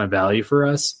return a ton of value for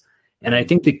us. And I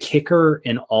think the kicker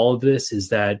in all of this is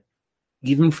that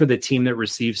even for the team that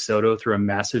receives Soto through a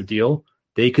massive deal,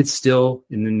 they could still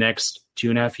in the next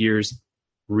 2.5 years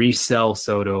resell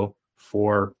Soto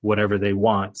for whatever they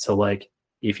want. So like,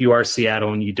 if you are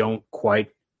Seattle and you don't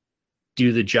quite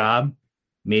do the job,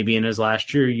 maybe in his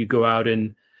last year, you go out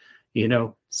and,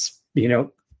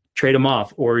 trade him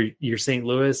off, or you're St.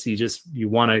 Louis, you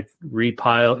want to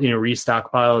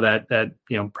restockpile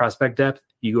that prospect depth.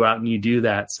 You go out and you do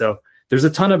that. So there's a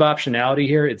ton of optionality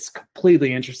here. It's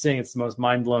completely interesting. It's the most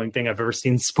mind-blowing thing I've ever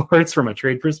seen in sports from a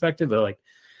trade perspective, but like,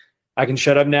 I can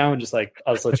shut up now and just like,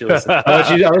 I'll just let you listen. I'll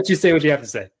let you say what you have to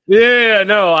say. Yeah,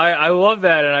 no, I love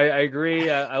that. And I agree.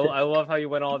 I love how you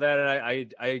went all that.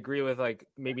 And I agree with like,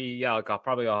 maybe, like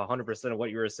probably 100% of what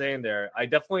you were saying there. I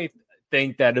definitely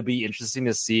think that it'd be interesting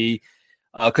to see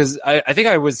because I think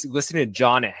I was listening to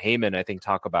John Heyman, I think,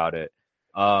 talk about it,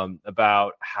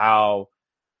 about how,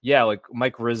 like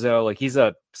Mike Rizzo, like he's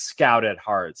a scout at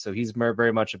heart. So he's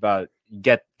very much about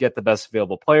get the best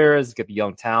available players, get the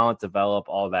young talent, develop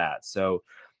all that. So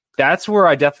that's where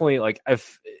I definitely like,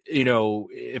 if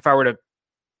I were to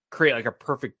create like a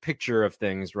perfect picture of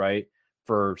things, right,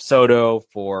 for Soto,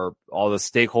 for all the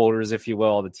stakeholders, if you will,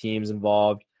 all the teams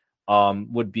involved,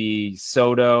 would be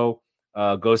Soto,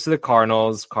 goes to the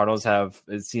Cardinals. Cardinals have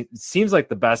it seems like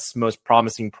the best, most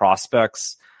promising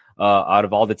prospects out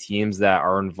of all the teams that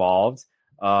are involved.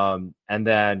 And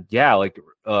then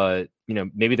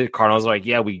maybe the Cardinals are like,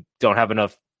 yeah, we don't have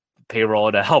enough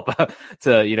payroll to help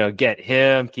to get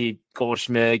him, keep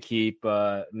Goldschmidt, keep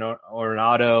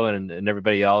Arenado and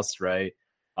everybody else, right?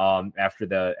 After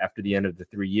the end of the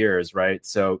 3 years, right?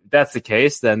 So if that's the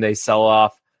case, then they sell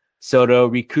off Soto,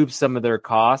 recoup some of their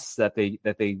costs that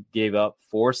they gave up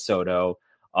for Soto,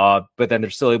 but then they're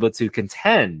still able to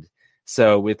contend.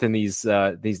 So within these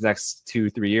next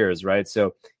 2-3 years, right?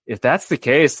 So if that's the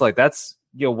case, like that's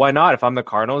why not? If I'm the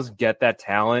Cardinals, get that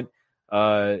talent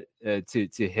to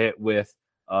hit with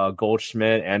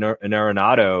Goldschmidt and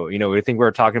Arenado. I think we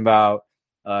were talking about.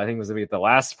 I think it was maybe the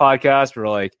last podcast. We're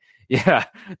like, yeah,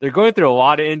 they're going through a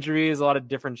lot of injuries, a lot of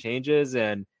different changes,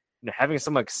 and having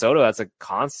someone like Soto, that's a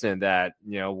constant that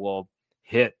will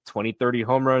hit 20-30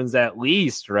 home runs at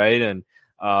least, right? And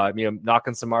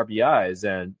knocking some RBIs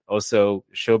and also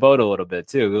showboat a little bit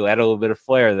too. We'll add a little bit of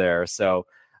flair there. So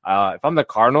if I'm the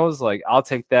Cardinals, like I'll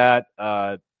take that.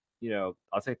 I'll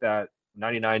take that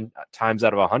 99 times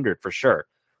out of 100 for sure.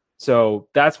 So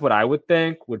that's what I would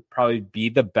think would probably be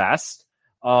the best.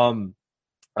 But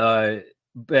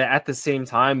at the same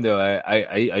time, though,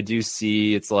 I do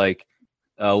see it's like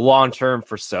long term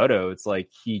for Soto. It's like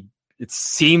it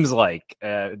seems like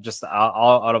just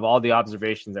out of all the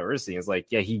observations that we're seeing, it's like,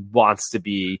 yeah, he wants to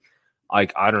be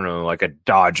like, I don't know, like a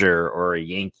Dodger or a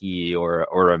Yankee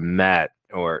or a Met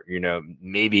or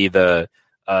maybe the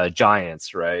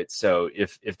Giants, right? So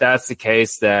if that's the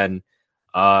case, then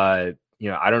I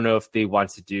don't know if they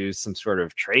want to do some sort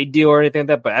of trade deal or anything like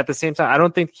that. But at the same time, I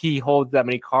don't think he holds that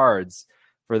many cards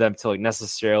for them to like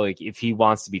necessarily, if he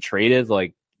wants to be traded,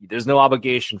 like there's no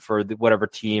obligation for whatever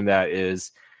team that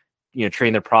is,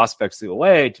 trading their prospects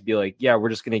away to be like, yeah, we're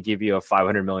just going to give you a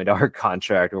 $500 million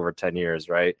contract over 10 years.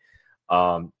 Right.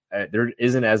 There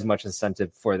isn't as much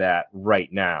incentive for that right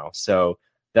now. So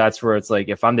that's where it's like,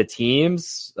 if I'm the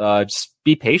teams, just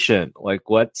be patient, like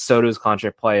let Soto's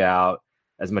contract play out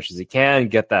as much as he can,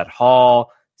 get that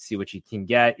haul, see what you can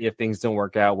get if things don't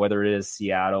work out, whether it is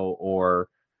Seattle or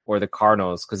the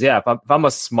Cardinals. Because if I'm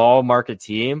a small market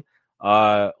team,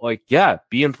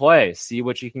 be in play, see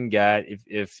what you can get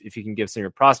if you can give some of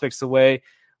your prospects away.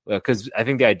 Because I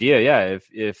think the idea,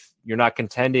 if you're not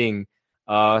contending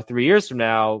 3 years from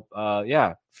now,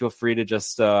 feel free to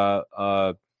just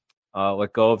let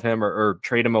go of him or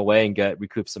trade him away and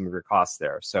recoup some of your costs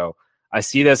there. So I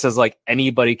see this as like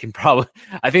anybody can probably.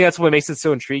 I think that's what makes it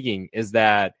so intriguing is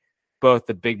that both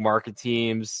the big market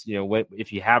teams,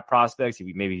 if you have prospects,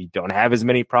 maybe you don't have as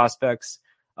many prospects,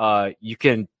 you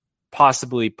can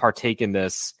possibly partake in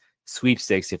this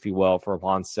sweepstakes, if you will, for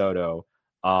Juan Soto.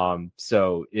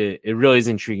 So it really is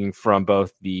intriguing from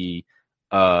both the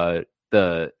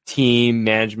team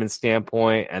management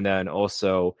standpoint, and then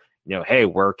also, hey,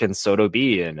 where can Soto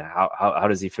be, and how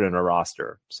does he fit in a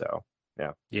roster? So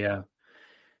yeah.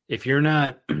 If you're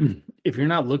not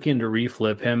looking to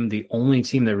reflip him, the only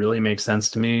team that really makes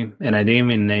sense to me, and I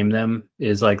didn't even name them,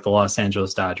 is like the Los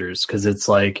Angeles Dodgers, because it's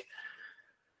like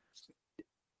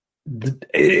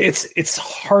it's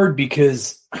hard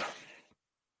because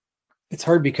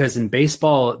in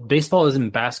baseball isn't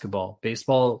basketball.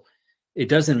 Baseball, it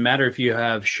doesn't matter if you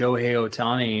have Shohei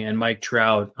Ohtani and Mike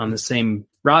Trout on the same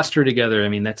roster together. I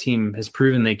mean, that team has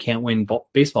proven they can't win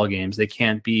baseball games. They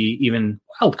can't be even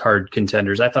wild card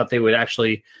contenders. I thought they would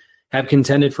actually have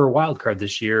contended for a wild card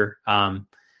this year. And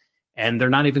they're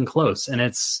not even close. And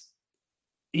it's,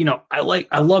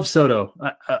 I love Soto.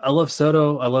 I love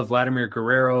Soto. I love Vladimir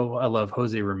Guerrero. I love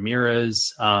Jose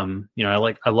Ramirez. I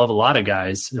love a lot of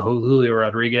guys. Julio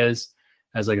Rodriguez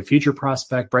as like a future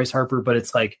prospect, Bryce Harper, but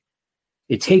it's like,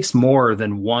 it takes more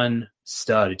than one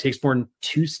stud. It takes more than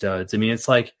two studs. I mean, it's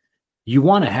like you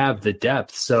want to have the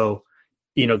depth. So,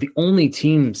 the only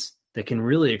teams that can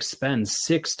really expend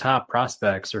 6 top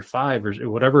prospects or 5 or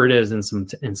whatever it is in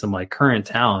some like current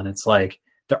talent, it's like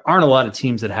there aren't a lot of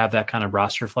teams that have that kind of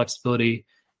roster flexibility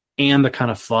and the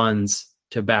kind of funds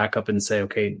to back up and say,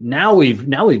 okay, now we've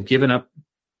given up,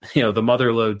 the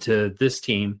mother load to this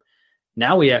team.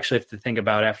 Now we actually have to think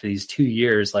about, after these 2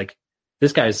 years, like,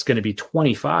 this guy's going to be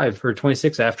 25 or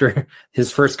 26 after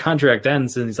his first contract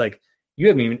ends. And he's like, you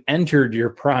haven't even entered your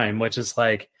prime, which is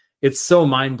like, it's so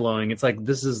mind blowing. It's like,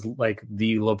 this is like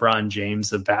the LeBron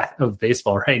James of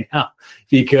baseball right now,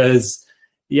 because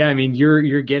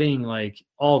you're getting like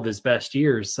all of his best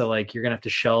years. So like, you're going to have to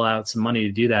shell out some money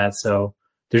to do that. So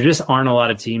there just aren't a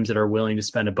lot of teams that are willing to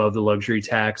spend above the luxury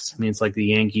tax. I mean, it's like the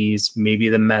Yankees, maybe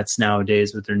the Mets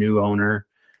nowadays with their new owner,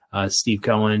 Steve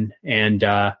Cohen. And,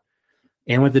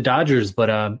 and with the Dodgers.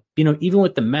 But even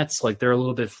with the Mets, like they're a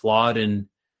little bit flawed, and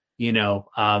you know,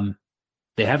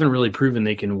 they haven't really proven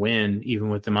they can win, even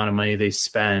with the amount of money they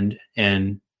spend.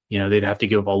 And they'd have to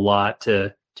give up a lot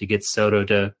to get Soto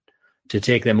to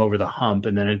take them over the hump.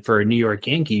 And then for New York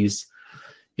Yankees,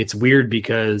 it's weird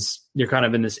because you're kind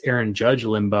of in this Aaron Judge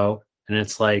limbo, and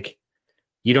it's like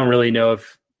you don't really know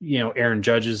if Aaron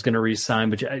Judge is going to re-sign,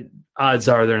 but odds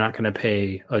are they're not going to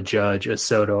pay a Judge, a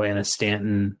Soto, and a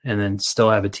Stanton, and then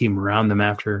still have a team around them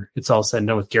after it's all said and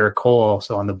done with Garrett Cole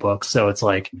also on the books. So it's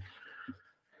like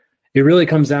it really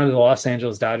comes down to the Los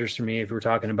Angeles Dodgers for me. If we're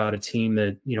talking about a team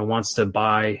that wants to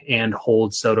buy and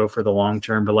hold Soto for the long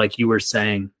term, but like you were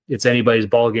saying, it's anybody's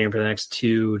ball game for the next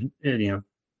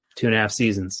 2.5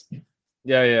 seasons.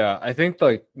 Yeah. I think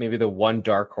like maybe the one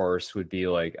dark horse would be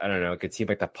like, I don't know, like a team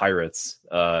like the Pirates.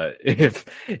 If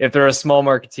they're a small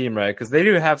market team, right? Because they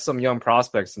do have some young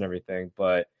prospects and everything,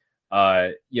 but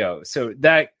so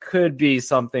that could be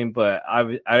something, but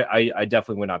I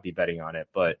definitely would not be betting on it.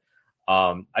 But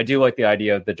I do like the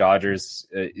idea of the Dodgers.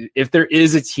 If there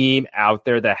is a team out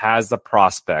there that has the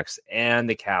prospects and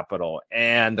the capital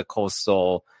and the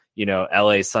coastal,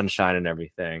 LA sunshine and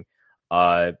everything,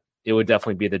 it would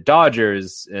definitely be the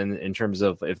Dodgers in terms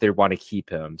of if they want to keep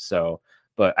him. So,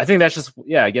 but I think that's just,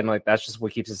 that's just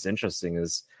what keeps us interesting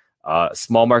is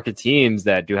small market teams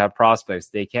that do have prospects.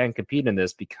 They can compete in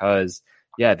this because,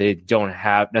 they don't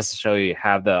necessarily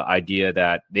have the idea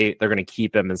that they're going to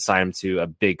keep him and sign him to a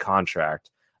big contract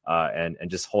and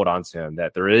just hold on to him,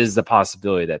 that there is the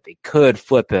possibility that they could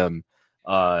flip him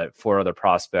for other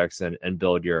prospects and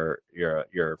build your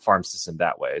farm system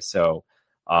that way. So,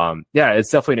 it's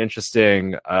definitely an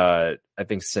interesting, I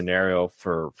think, scenario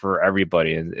for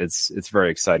everybody, and it's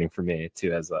very exciting for me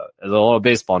too as a little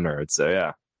baseball nerd.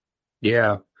 So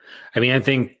yeah. I mean, I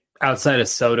think outside of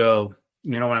Soto,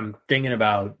 what I'm thinking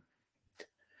about,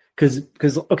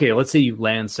 because okay, let's say you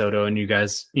land Soto and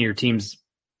your team's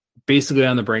basically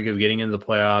on the brink of getting into the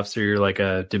playoffs, or you're like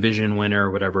a division winner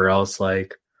or whatever else,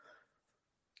 like.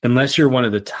 Unless you're one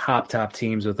of the top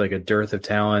teams with like a dearth of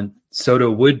talent, Soto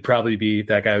would probably be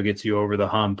that guy who gets you over the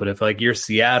hump. But if like you're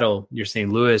Seattle, you're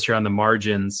St. Louis, you're on the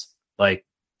margins, like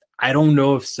I don't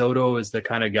know if Soto is the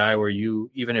kind of guy where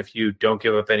even if you don't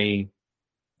give up any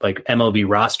like MLB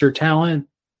roster talent,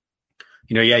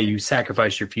 you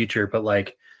sacrifice your future, but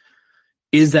like,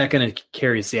 is that going to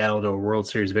carry Seattle to a World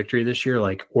Series victory this year,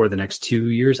 like, or the next 2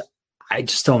 years? I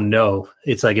just don't know.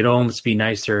 It's like, it'd almost be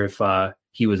nicer if,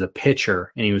 he was a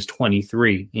pitcher and he was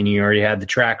 23 and he already had the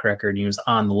track record and he was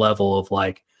on the level of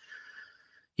like,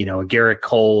 a Garrett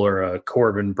Cole or a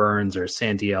Corbin Burns or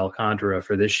Santi Alcantara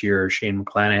for this year, or Shane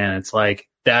McClanahan. It's like,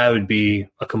 that would be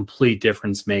a complete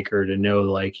difference maker to know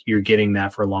like you're getting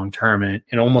that for long term. And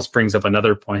it almost brings up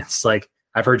another point. It's like,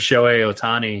 I've heard Shohei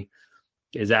Ohtani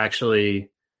is actually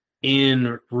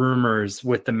in rumors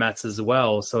with the Mets as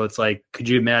well. So it's like, could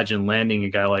you imagine landing a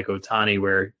guy like Ohtani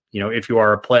where, if you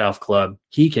are a playoff club,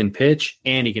 he can pitch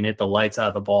and he can hit the lights out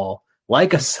of the ball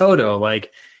like a Soto.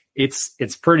 Like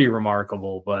it's pretty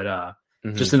remarkable, but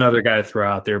just another guy to throw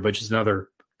out there. But just another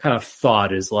kind of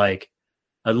thought is like,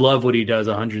 I love what he does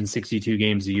 162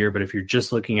 games a year. But if you're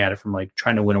just looking at it from like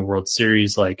trying to win a World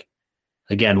Series, like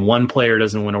again, one player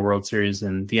doesn't win a World Series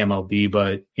in the MLB,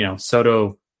 but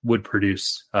Soto would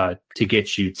produce to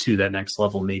get you to that next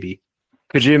level maybe.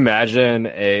 Could you imagine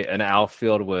an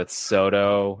outfield with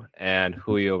Soto and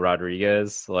Julio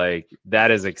Rodriguez? Like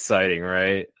that is exciting,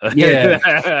 right?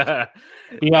 Yeah,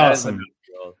 awesome.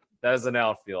 That is an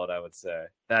outfield, I would say.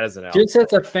 That is an outfield. Just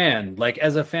as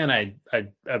a fan,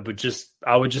 I would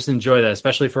just enjoy that,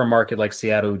 especially for a market like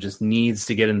Seattle who just needs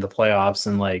to get into the playoffs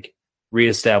and like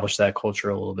reestablish that culture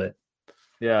a little bit.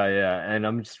 Yeah. And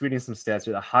I'm just reading some stats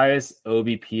here. The highest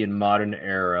OBP in modern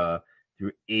era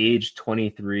through age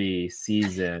 23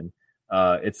 season.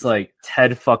 It's like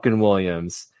Ted fucking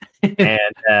Williams and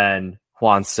then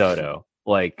Juan Soto.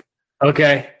 Like,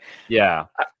 okay. Yeah.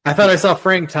 I thought I saw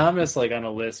Frank Thomas like on a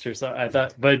list or something. I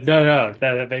thought, but no,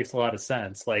 that makes a lot of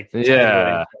sense. Like,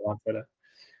 yeah.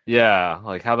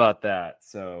 Like, how about that?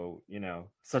 So,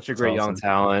 such a great young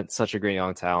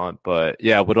talent, but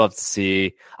yeah, would love to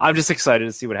see. I'm just excited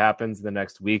to see what happens in the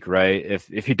next week, right?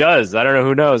 If he does, I don't know,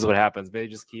 who knows what happens. Maybe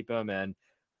just keep him, and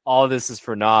all this is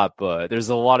for naught, but there's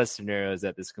a lot of scenarios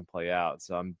that this can play out.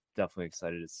 So I'm definitely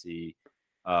excited to see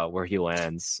where he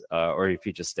lands, or if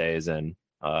he just stays and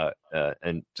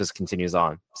just continues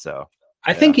on. So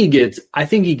I think he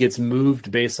gets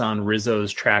moved based on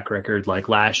Rizzo's track record. Like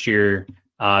last year,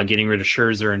 getting rid of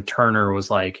Scherzer and Turner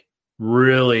was like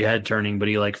really head turning, but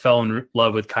he like fell in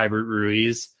love with Keibert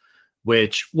Ruiz,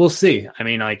 which we'll see. I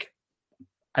mean, like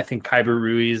I think Kyber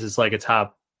Ruiz is like a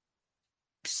top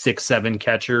 6-7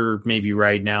 catcher maybe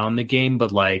right now in the game,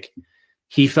 but like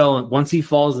once he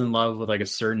falls in love with like a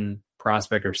certain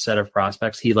prospect or set of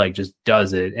prospects, he like just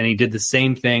does it. And he did the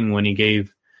same thing when he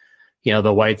gave,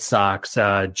 the White Sox,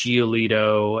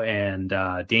 Giolito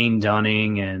and Dane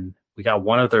Dunning, and we got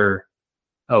one other,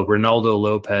 Ronaldo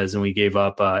Lopez, and we gave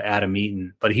up Adam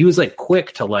Eaton. But he was like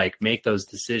quick to like make those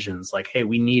decisions, like, hey,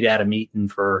 we need Adam Eaton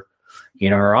for,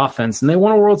 our offense, and they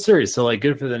won a World Series, so like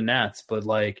good for the Nats. But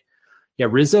like, yeah,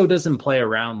 Rizzo doesn't play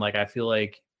around. Like, I feel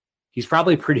like he's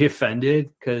probably pretty offended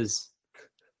because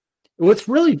what's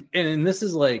really, and this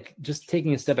is like just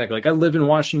taking a step back. Like, I live in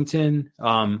Washington.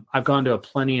 I've gone to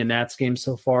plenty of Nats games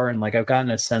so far, and like I've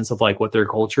gotten a sense of like what their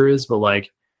culture is. But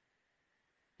like,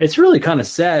 it's really kind of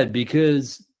sad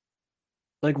because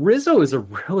like Rizzo is a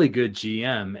really good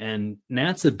GM, and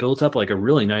Nats have built up like a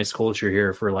really nice culture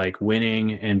here for like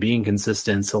winning and being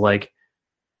consistent. So like,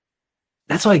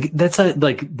 that's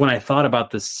like when I thought about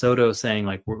this Soto saying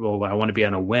like, well, I want to be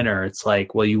on a winner. It's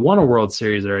like, well, you won a World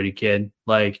Series already, kid.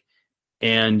 Like,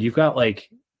 and you've got like,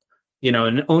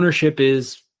 and ownership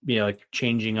is, like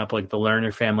changing up. Like the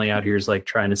Lerner family out here is like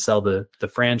trying to sell the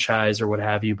franchise or what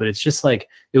have you. But it's just like,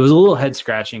 it was a little head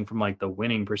scratching from like the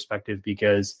winning perspective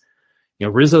because,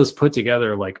 Rizzo's put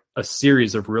together like a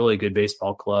series of really good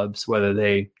baseball clubs, whether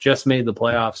they just made the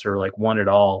playoffs or like won it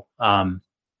all.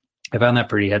 I found that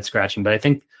pretty head scratching, but I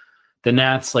think the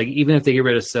Nats, like, even if they get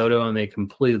rid of Soto and they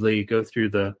completely go through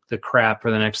the crap for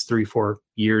the next 3-4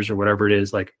 years or whatever it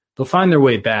is, like they'll find their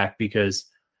way back because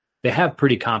they have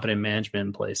pretty competent management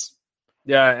in place.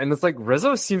 Yeah, and it's like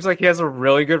Rizzo seems like he has a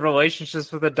really good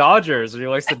relationship with the Dodgers, and he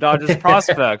likes the Dodgers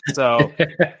prospect. So,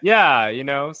 yeah,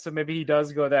 so maybe he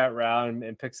does go that route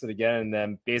and picks it again. And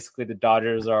then basically the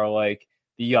Dodgers are like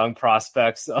the young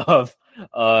prospects of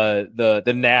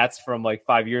the Nats from like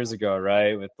 5 years ago,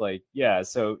 right? With like, yeah,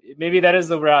 so maybe that is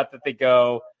the route that they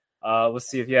go. We'll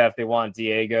see if they want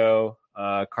Diego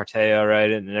Cartaya, right,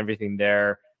 and everything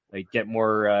there. Like get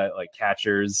more like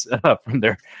catchers from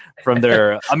their.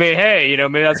 I mean, hey,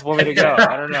 maybe that's one way to go.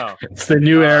 I don't know. It's the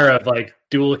new era of like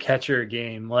dual catcher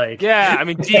game. Like, yeah, I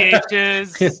mean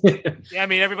DHs. Yeah, I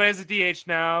mean everybody has a DH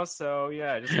now, so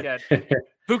yeah, just get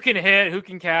who can hit, who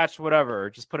can catch, whatever.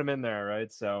 Just put them in there,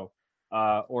 right? So,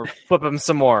 or flip them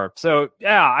some more. So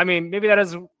yeah, I mean maybe that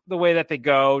is the way that they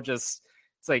go. Just.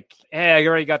 It's like, hey, I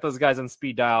already got those guys on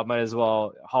speed dial. Might as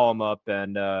well haul them up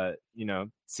and,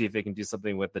 see if they can do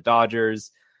something with the Dodgers.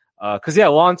 Because,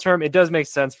 long term, it does make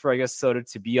sense for, I guess, Soto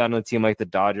to be on a team like the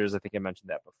Dodgers. I think I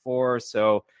mentioned that before.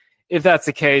 So if that's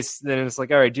the case, then it's like,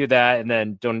 all right, do that. And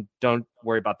then don't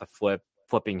worry about the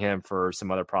flipping him for some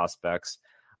other prospects.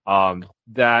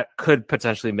 That could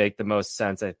potentially make the most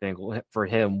sense, I think, for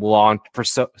him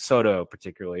Soto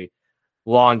particularly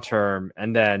long term.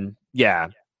 And then,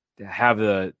 have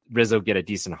the Rizzo get a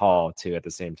decent haul too at the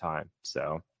same time.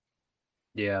 So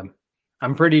yeah,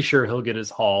 I'm pretty sure he'll get his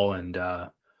haul, and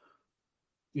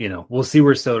we'll see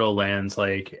where Soto lands.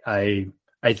 Like I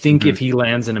think if he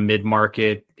lands in a mid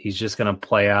market, he's just going to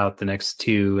play out the next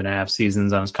 2.5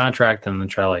 seasons on his contract and then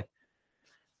try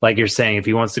like you're saying, if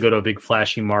he wants to go to a big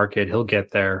flashy market, he'll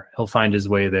get there. He'll find his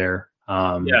way there.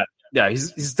 Yeah,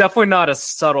 he's definitely not a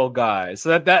subtle guy.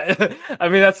 So that I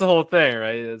mean that's the whole thing,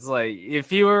 right? It's like if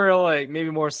he were like maybe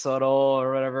more subtle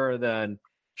or whatever, then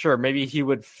sure, maybe he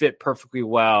would fit perfectly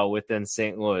well within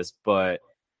St. Louis. But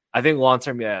I think long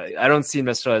term, I don't see him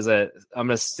necessarily as I'm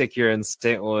gonna stick here in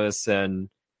St. Louis and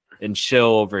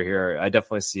chill over here. I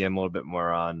definitely see him a little bit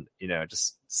more on,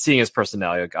 just seeing his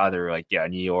personality, like either like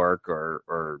New York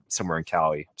or somewhere in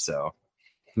Cali. So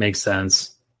makes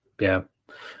sense. Yeah.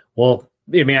 Well,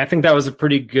 I mean, I think that was a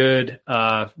pretty good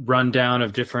rundown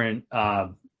of different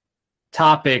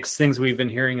topics, things we've been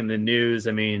hearing in the news.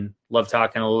 I mean, love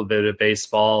talking a little bit of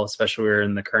baseball, especially we're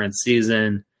in the current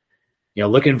season.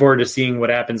 Looking forward to seeing what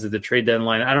happens at the trade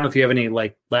deadline. I don't know if you have any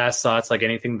like last thoughts, like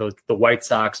anything the White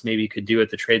Sox maybe could do at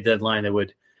the trade deadline that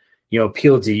would,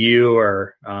 appeal to you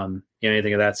or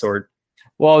anything of that sort.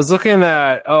 Well, I was looking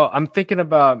at. I'm thinking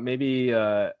about maybe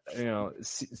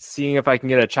seeing if I can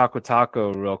get a Choco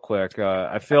Taco real quick.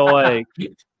 I feel like,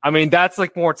 I mean, that's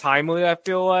like more timely. I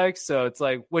feel like so. It's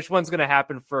like which one's gonna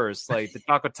happen first? Like the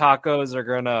Choco Tacos are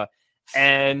gonna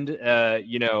end,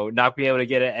 not being able to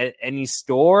get it at any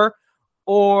store,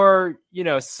 or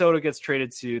Soto gets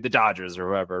traded to the Dodgers or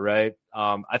whoever, right?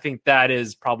 I think that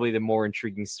is probably the more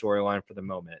intriguing storyline for the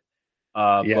moment.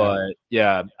 But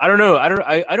yeah, I don't know.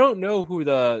 I don't know who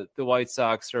the White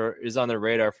Sox is on the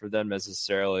radar for them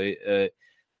necessarily. It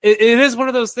is one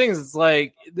of those things. It's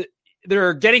like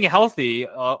they're getting healthy,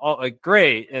 like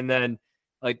great, and then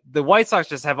like the White Sox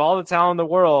just have all the talent in the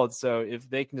world. So if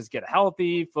they can just get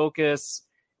healthy, focus,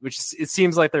 which it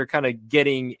seems like they're kind of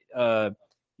getting,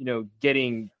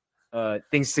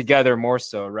 things together more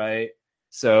so, right?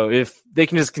 So if they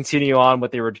can just continue on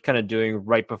what they were kind of doing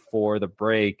right before the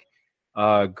break,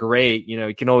 great.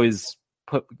 You can always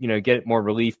get more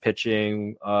relief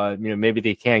pitching. Maybe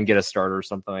they can get a starter or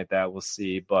something like that. We'll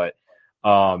see. But,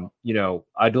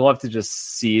 I'd love to just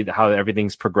see how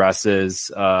everything's progresses.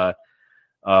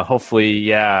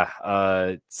 Hopefully,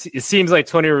 it seems like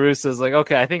Tony La Russa is like,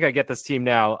 okay, I think I get this team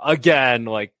now again,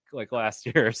 like last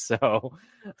year. So,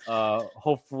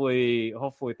 hopefully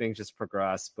things just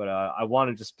progress. But I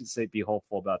want to just be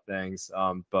hopeful about things.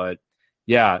 But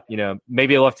yeah,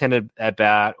 maybe a left-handed at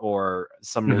bat or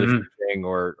some relief pitching,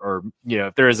 or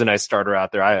if there is a nice starter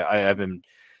out there. I haven't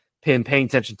been paying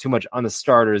attention too much on the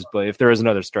starters, but if there is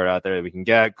another starter out there that we can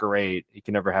get, great. You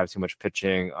can never have too much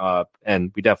pitching,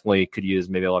 and we definitely could use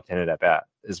maybe a left-handed at bat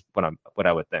is what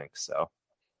I would think. So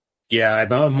yeah,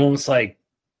 I'm almost like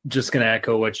just gonna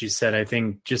echo what you said. I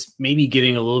think just maybe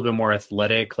getting a little bit more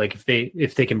athletic. Like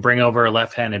if they can bring over a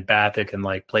left-handed bat that can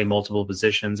like play multiple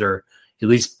positions, or at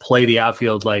least play the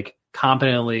outfield like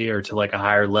competently or to like a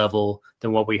higher level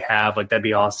than what we have, like that'd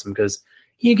be awesome. Because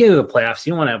you get to the playoffs,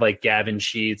 you don't want to have like Gavin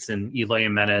Sheets and Eloy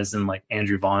Jimenez and like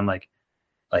Andrew Vaughn like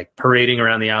parading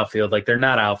around the outfield. Like they're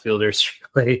not outfielders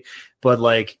really, but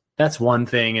like that's one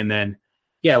thing. And then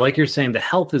yeah, like you're saying, the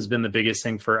health has been the biggest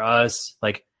thing for us.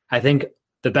 Like I think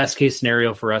the best case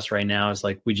scenario for us right now is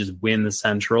like we just win the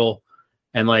Central,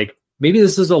 and like maybe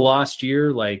this is a lost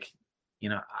year. Like,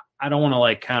 I don't want to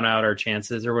like count out our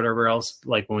chances or whatever else,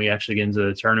 like when we actually get into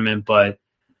the tournament. But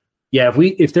yeah,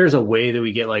 if there's a way that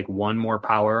we get like one more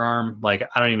power arm, like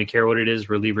I don't even care what it is,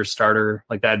 reliever, starter,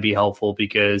 like that'd be helpful.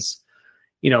 Because,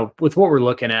 with what we're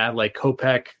looking at, like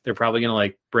Kopech, they're probably going to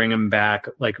like bring him back,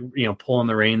 like, pulling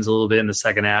the reins a little bit in the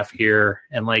second half here.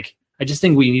 And like, I just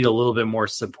think we need a little bit more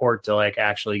support to like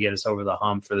actually get us over the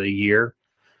hump for the year.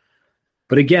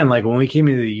 But again, like when we came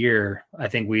into the year, I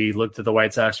think we looked at the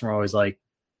White Sox and we're always like,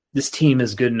 this team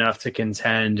is good enough to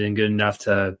contend and good enough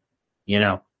to,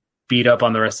 beat up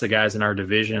on the rest of the guys in our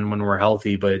division when we're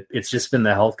healthy. But it's just been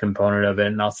the health component of it,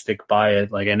 and I'll stick by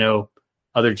it. Like I know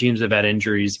other teams have had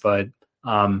injuries, but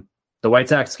the White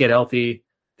Sox get healthy,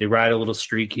 they ride a little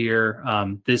streak here.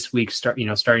 This week,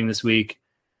 starting this week,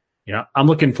 I'm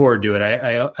looking forward to it.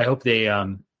 I hope they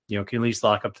can at least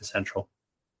lock up the Central.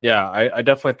 Yeah, I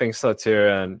definitely think so too.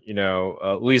 And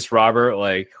at least Robert,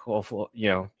 like, I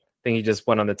think he just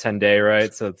went on the 10-day,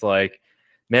 right? So it's like,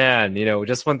 man,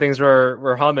 just when things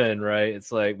were humming, right?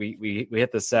 It's like we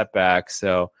hit the setback.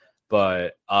 So,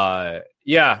 but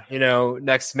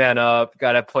next man up,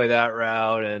 got to play that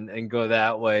route and go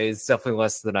that way. It's definitely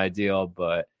less than ideal.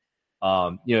 But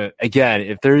again,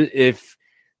 if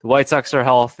the White Sox are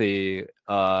healthy,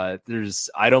 I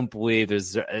don't believe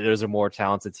there's a more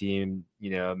talented team,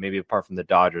 maybe apart from the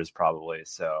Dodgers probably.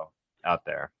 So out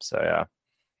there. So yeah.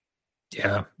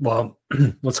 Yeah. Well,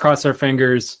 let's cross our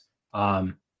fingers.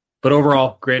 But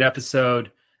overall, great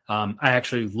episode. I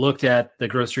actually looked at the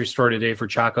grocery store today for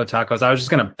Choco Tacos. I was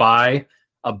just going to buy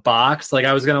a box. Like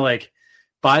I was going to like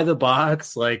buy the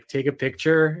box, like take a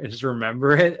picture and just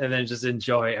remember it and then just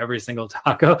enjoy every single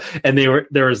taco. And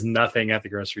there was nothing at the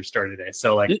grocery store today.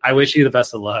 So like, I wish you the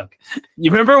best of luck.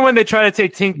 You remember when they tried to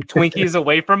take Twinkies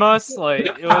away from us? Like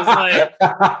it was like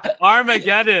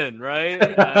Armageddon, right?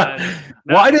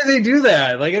 Why did they do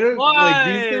that? Like, I don't like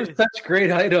these are such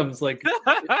great items. Like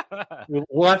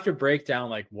we'll have to break down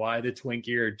like why the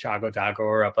Twinkie or Choco Taco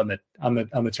are up on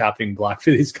the chopping block for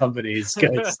these companies,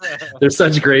 because they're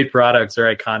such great products.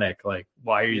 They're iconic. Like,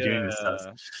 why are you doing this stuff?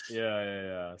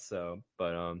 Yeah. So,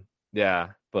 but I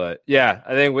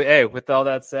think with all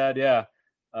that said,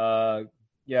 go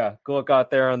look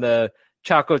out there on the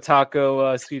Choco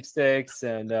Taco sweepstakes,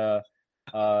 and this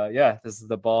is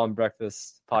the Ball and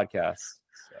Breakfast podcast.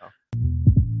 So.